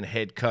Australian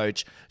head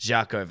coach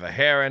Jacques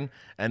Verheeren,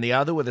 and the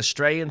other with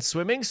Australian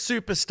swimming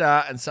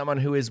superstar and someone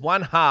who is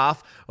one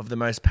half of the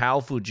most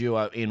powerful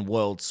duo in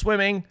world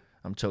swimming.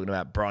 I'm talking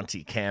about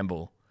Bronte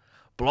Campbell.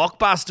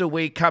 Blockbuster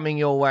week coming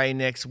your way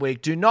next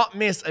week. Do not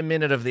miss a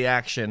minute of the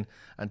action.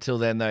 Until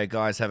then, though,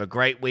 guys, have a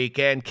great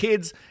weekend.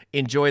 Kids,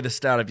 enjoy the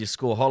start of your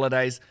school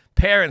holidays.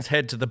 Parents,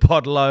 head to the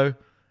Podlow.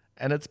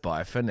 And it's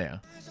bye for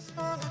now.